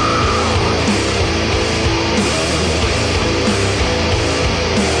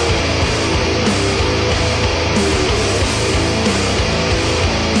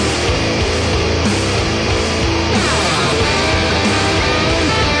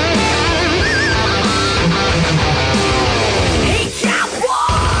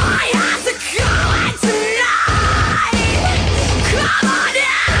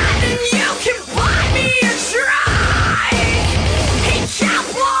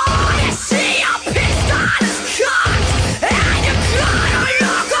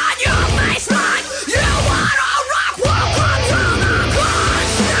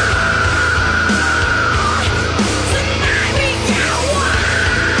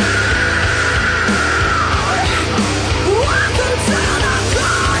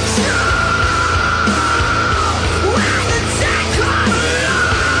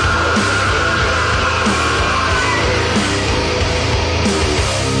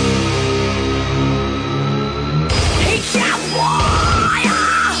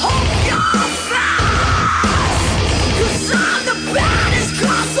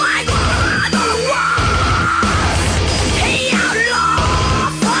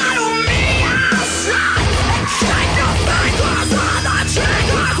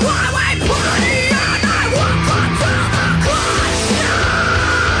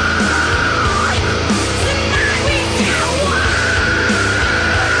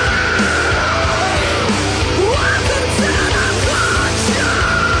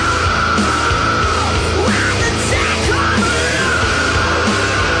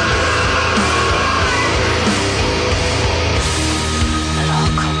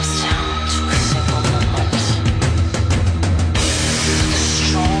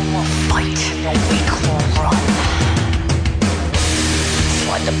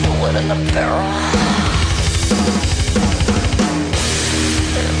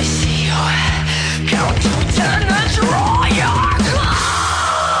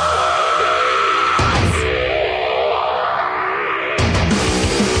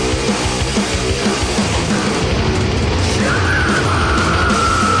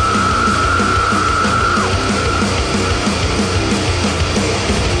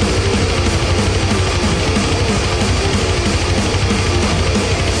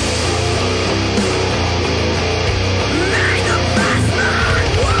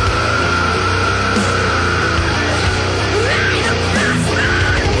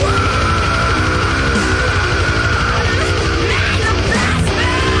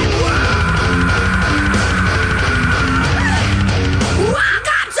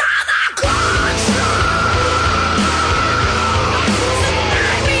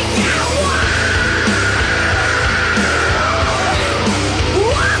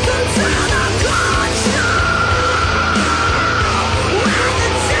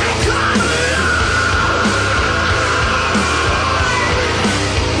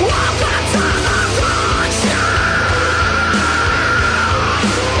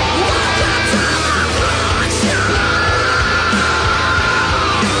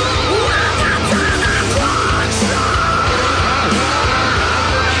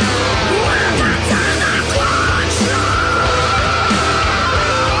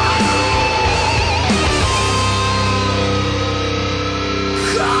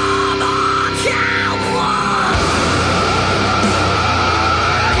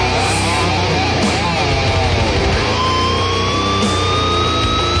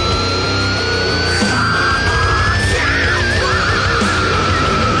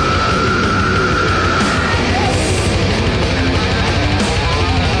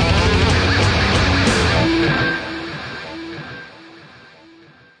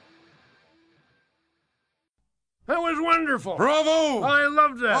wonderful. Bravo! I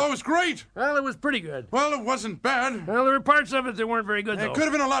loved that. Oh, it was great. Well, it was pretty good. Well, it wasn't bad. Well, there were parts of it that weren't very good, though. It could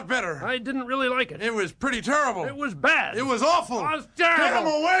have been a lot better. I didn't really like it. It was pretty terrible. It was bad. It was awful. It was terrible. Get him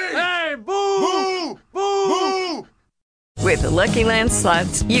away! Hey, boo! Boo! Boo! With the Lucky Land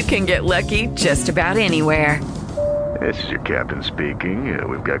Slots, you can get lucky just about anywhere. This is your captain speaking.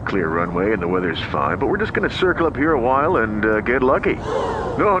 We've got clear runway and the weather's fine, but we're just going to circle up here a while and get lucky.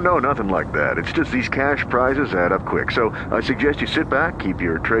 No, nothing like that. It's just these cash prizes add up quick. So I suggest you sit back, keep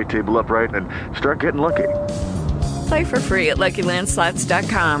your tray table upright, and start getting lucky. Play for free at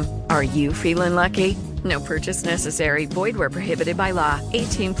LuckyLandSlots.com. Are you feeling lucky? No purchase necessary. Void where prohibited by law.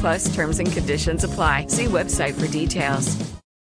 18+ terms and conditions apply. See website for details.